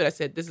alluded to it. I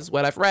said, this is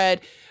what I've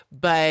read,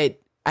 but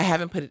I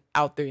haven't put it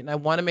out there. And I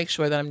want to make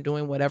sure that I'm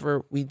doing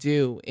whatever we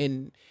do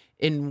in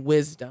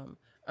wisdom.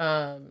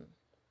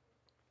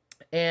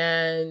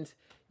 And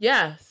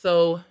yeah,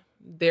 so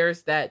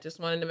there's that. Just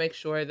wanted to make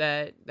sure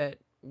that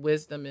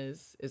wisdom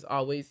is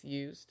always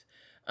used.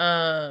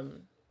 What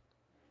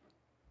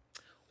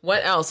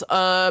else?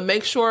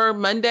 Make sure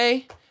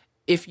Monday,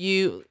 if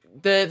you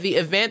the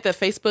event, the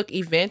Facebook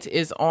event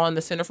is on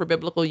the Center for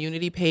Biblical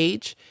Unity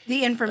page.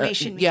 The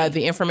information meeting. Yeah,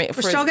 the information.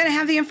 We're still going to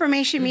have the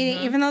information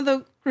meeting, even though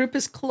the group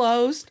is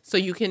closed. So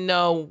you can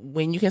know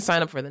when you can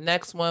sign up for the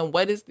next one.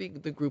 What is the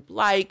group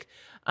like?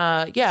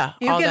 You get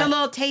a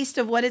little taste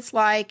of what it's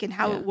like and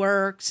how it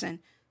works. And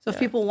so if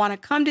people want to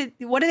come to,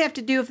 what do they have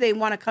to do if they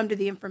want to come to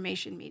the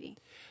information meeting?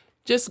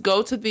 Just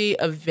go to the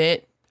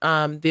event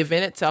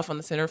itself on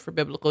the Center for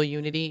Biblical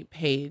Unity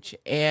page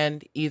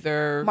and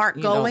either mark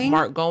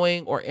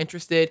going or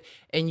interested,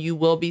 and you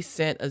will be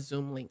sent a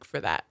Zoom link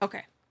for that.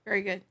 Okay,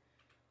 very good.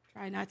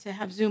 Try not to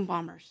have Zoom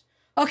bombers.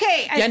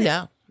 Okay.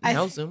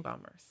 No Zoom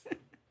bombers.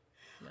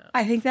 No.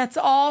 I think that's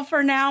all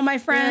for now, my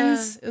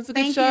friends. Yeah, it was a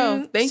good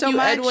show. Thank you,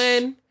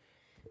 Edwin.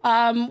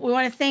 We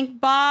want to thank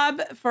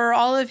Bob for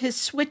all of his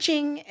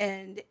switching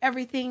and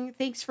everything.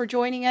 Thanks for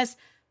joining us.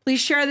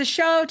 Please share the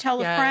show, tell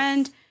a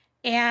friend,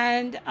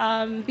 and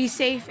be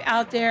safe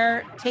out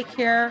there. Take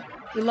care.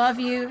 We love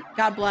you.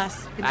 God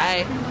bless. Good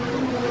night. Bye.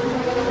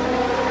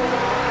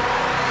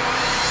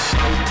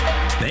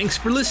 Thanks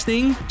for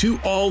listening to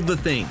All the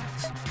Things.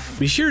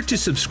 Be sure to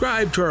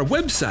subscribe to our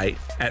website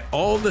at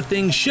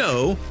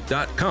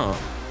allthethingshow.com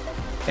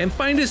and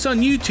find us on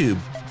YouTube,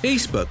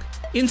 Facebook,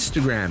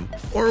 Instagram,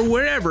 or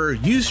wherever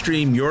you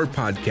stream your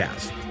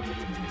podcast.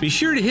 Be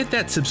sure to hit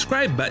that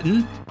subscribe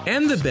button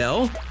and the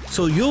bell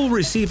so you'll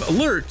receive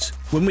alerts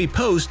when we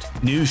post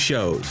new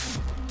shows.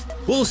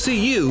 We'll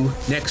see you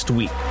next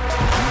week.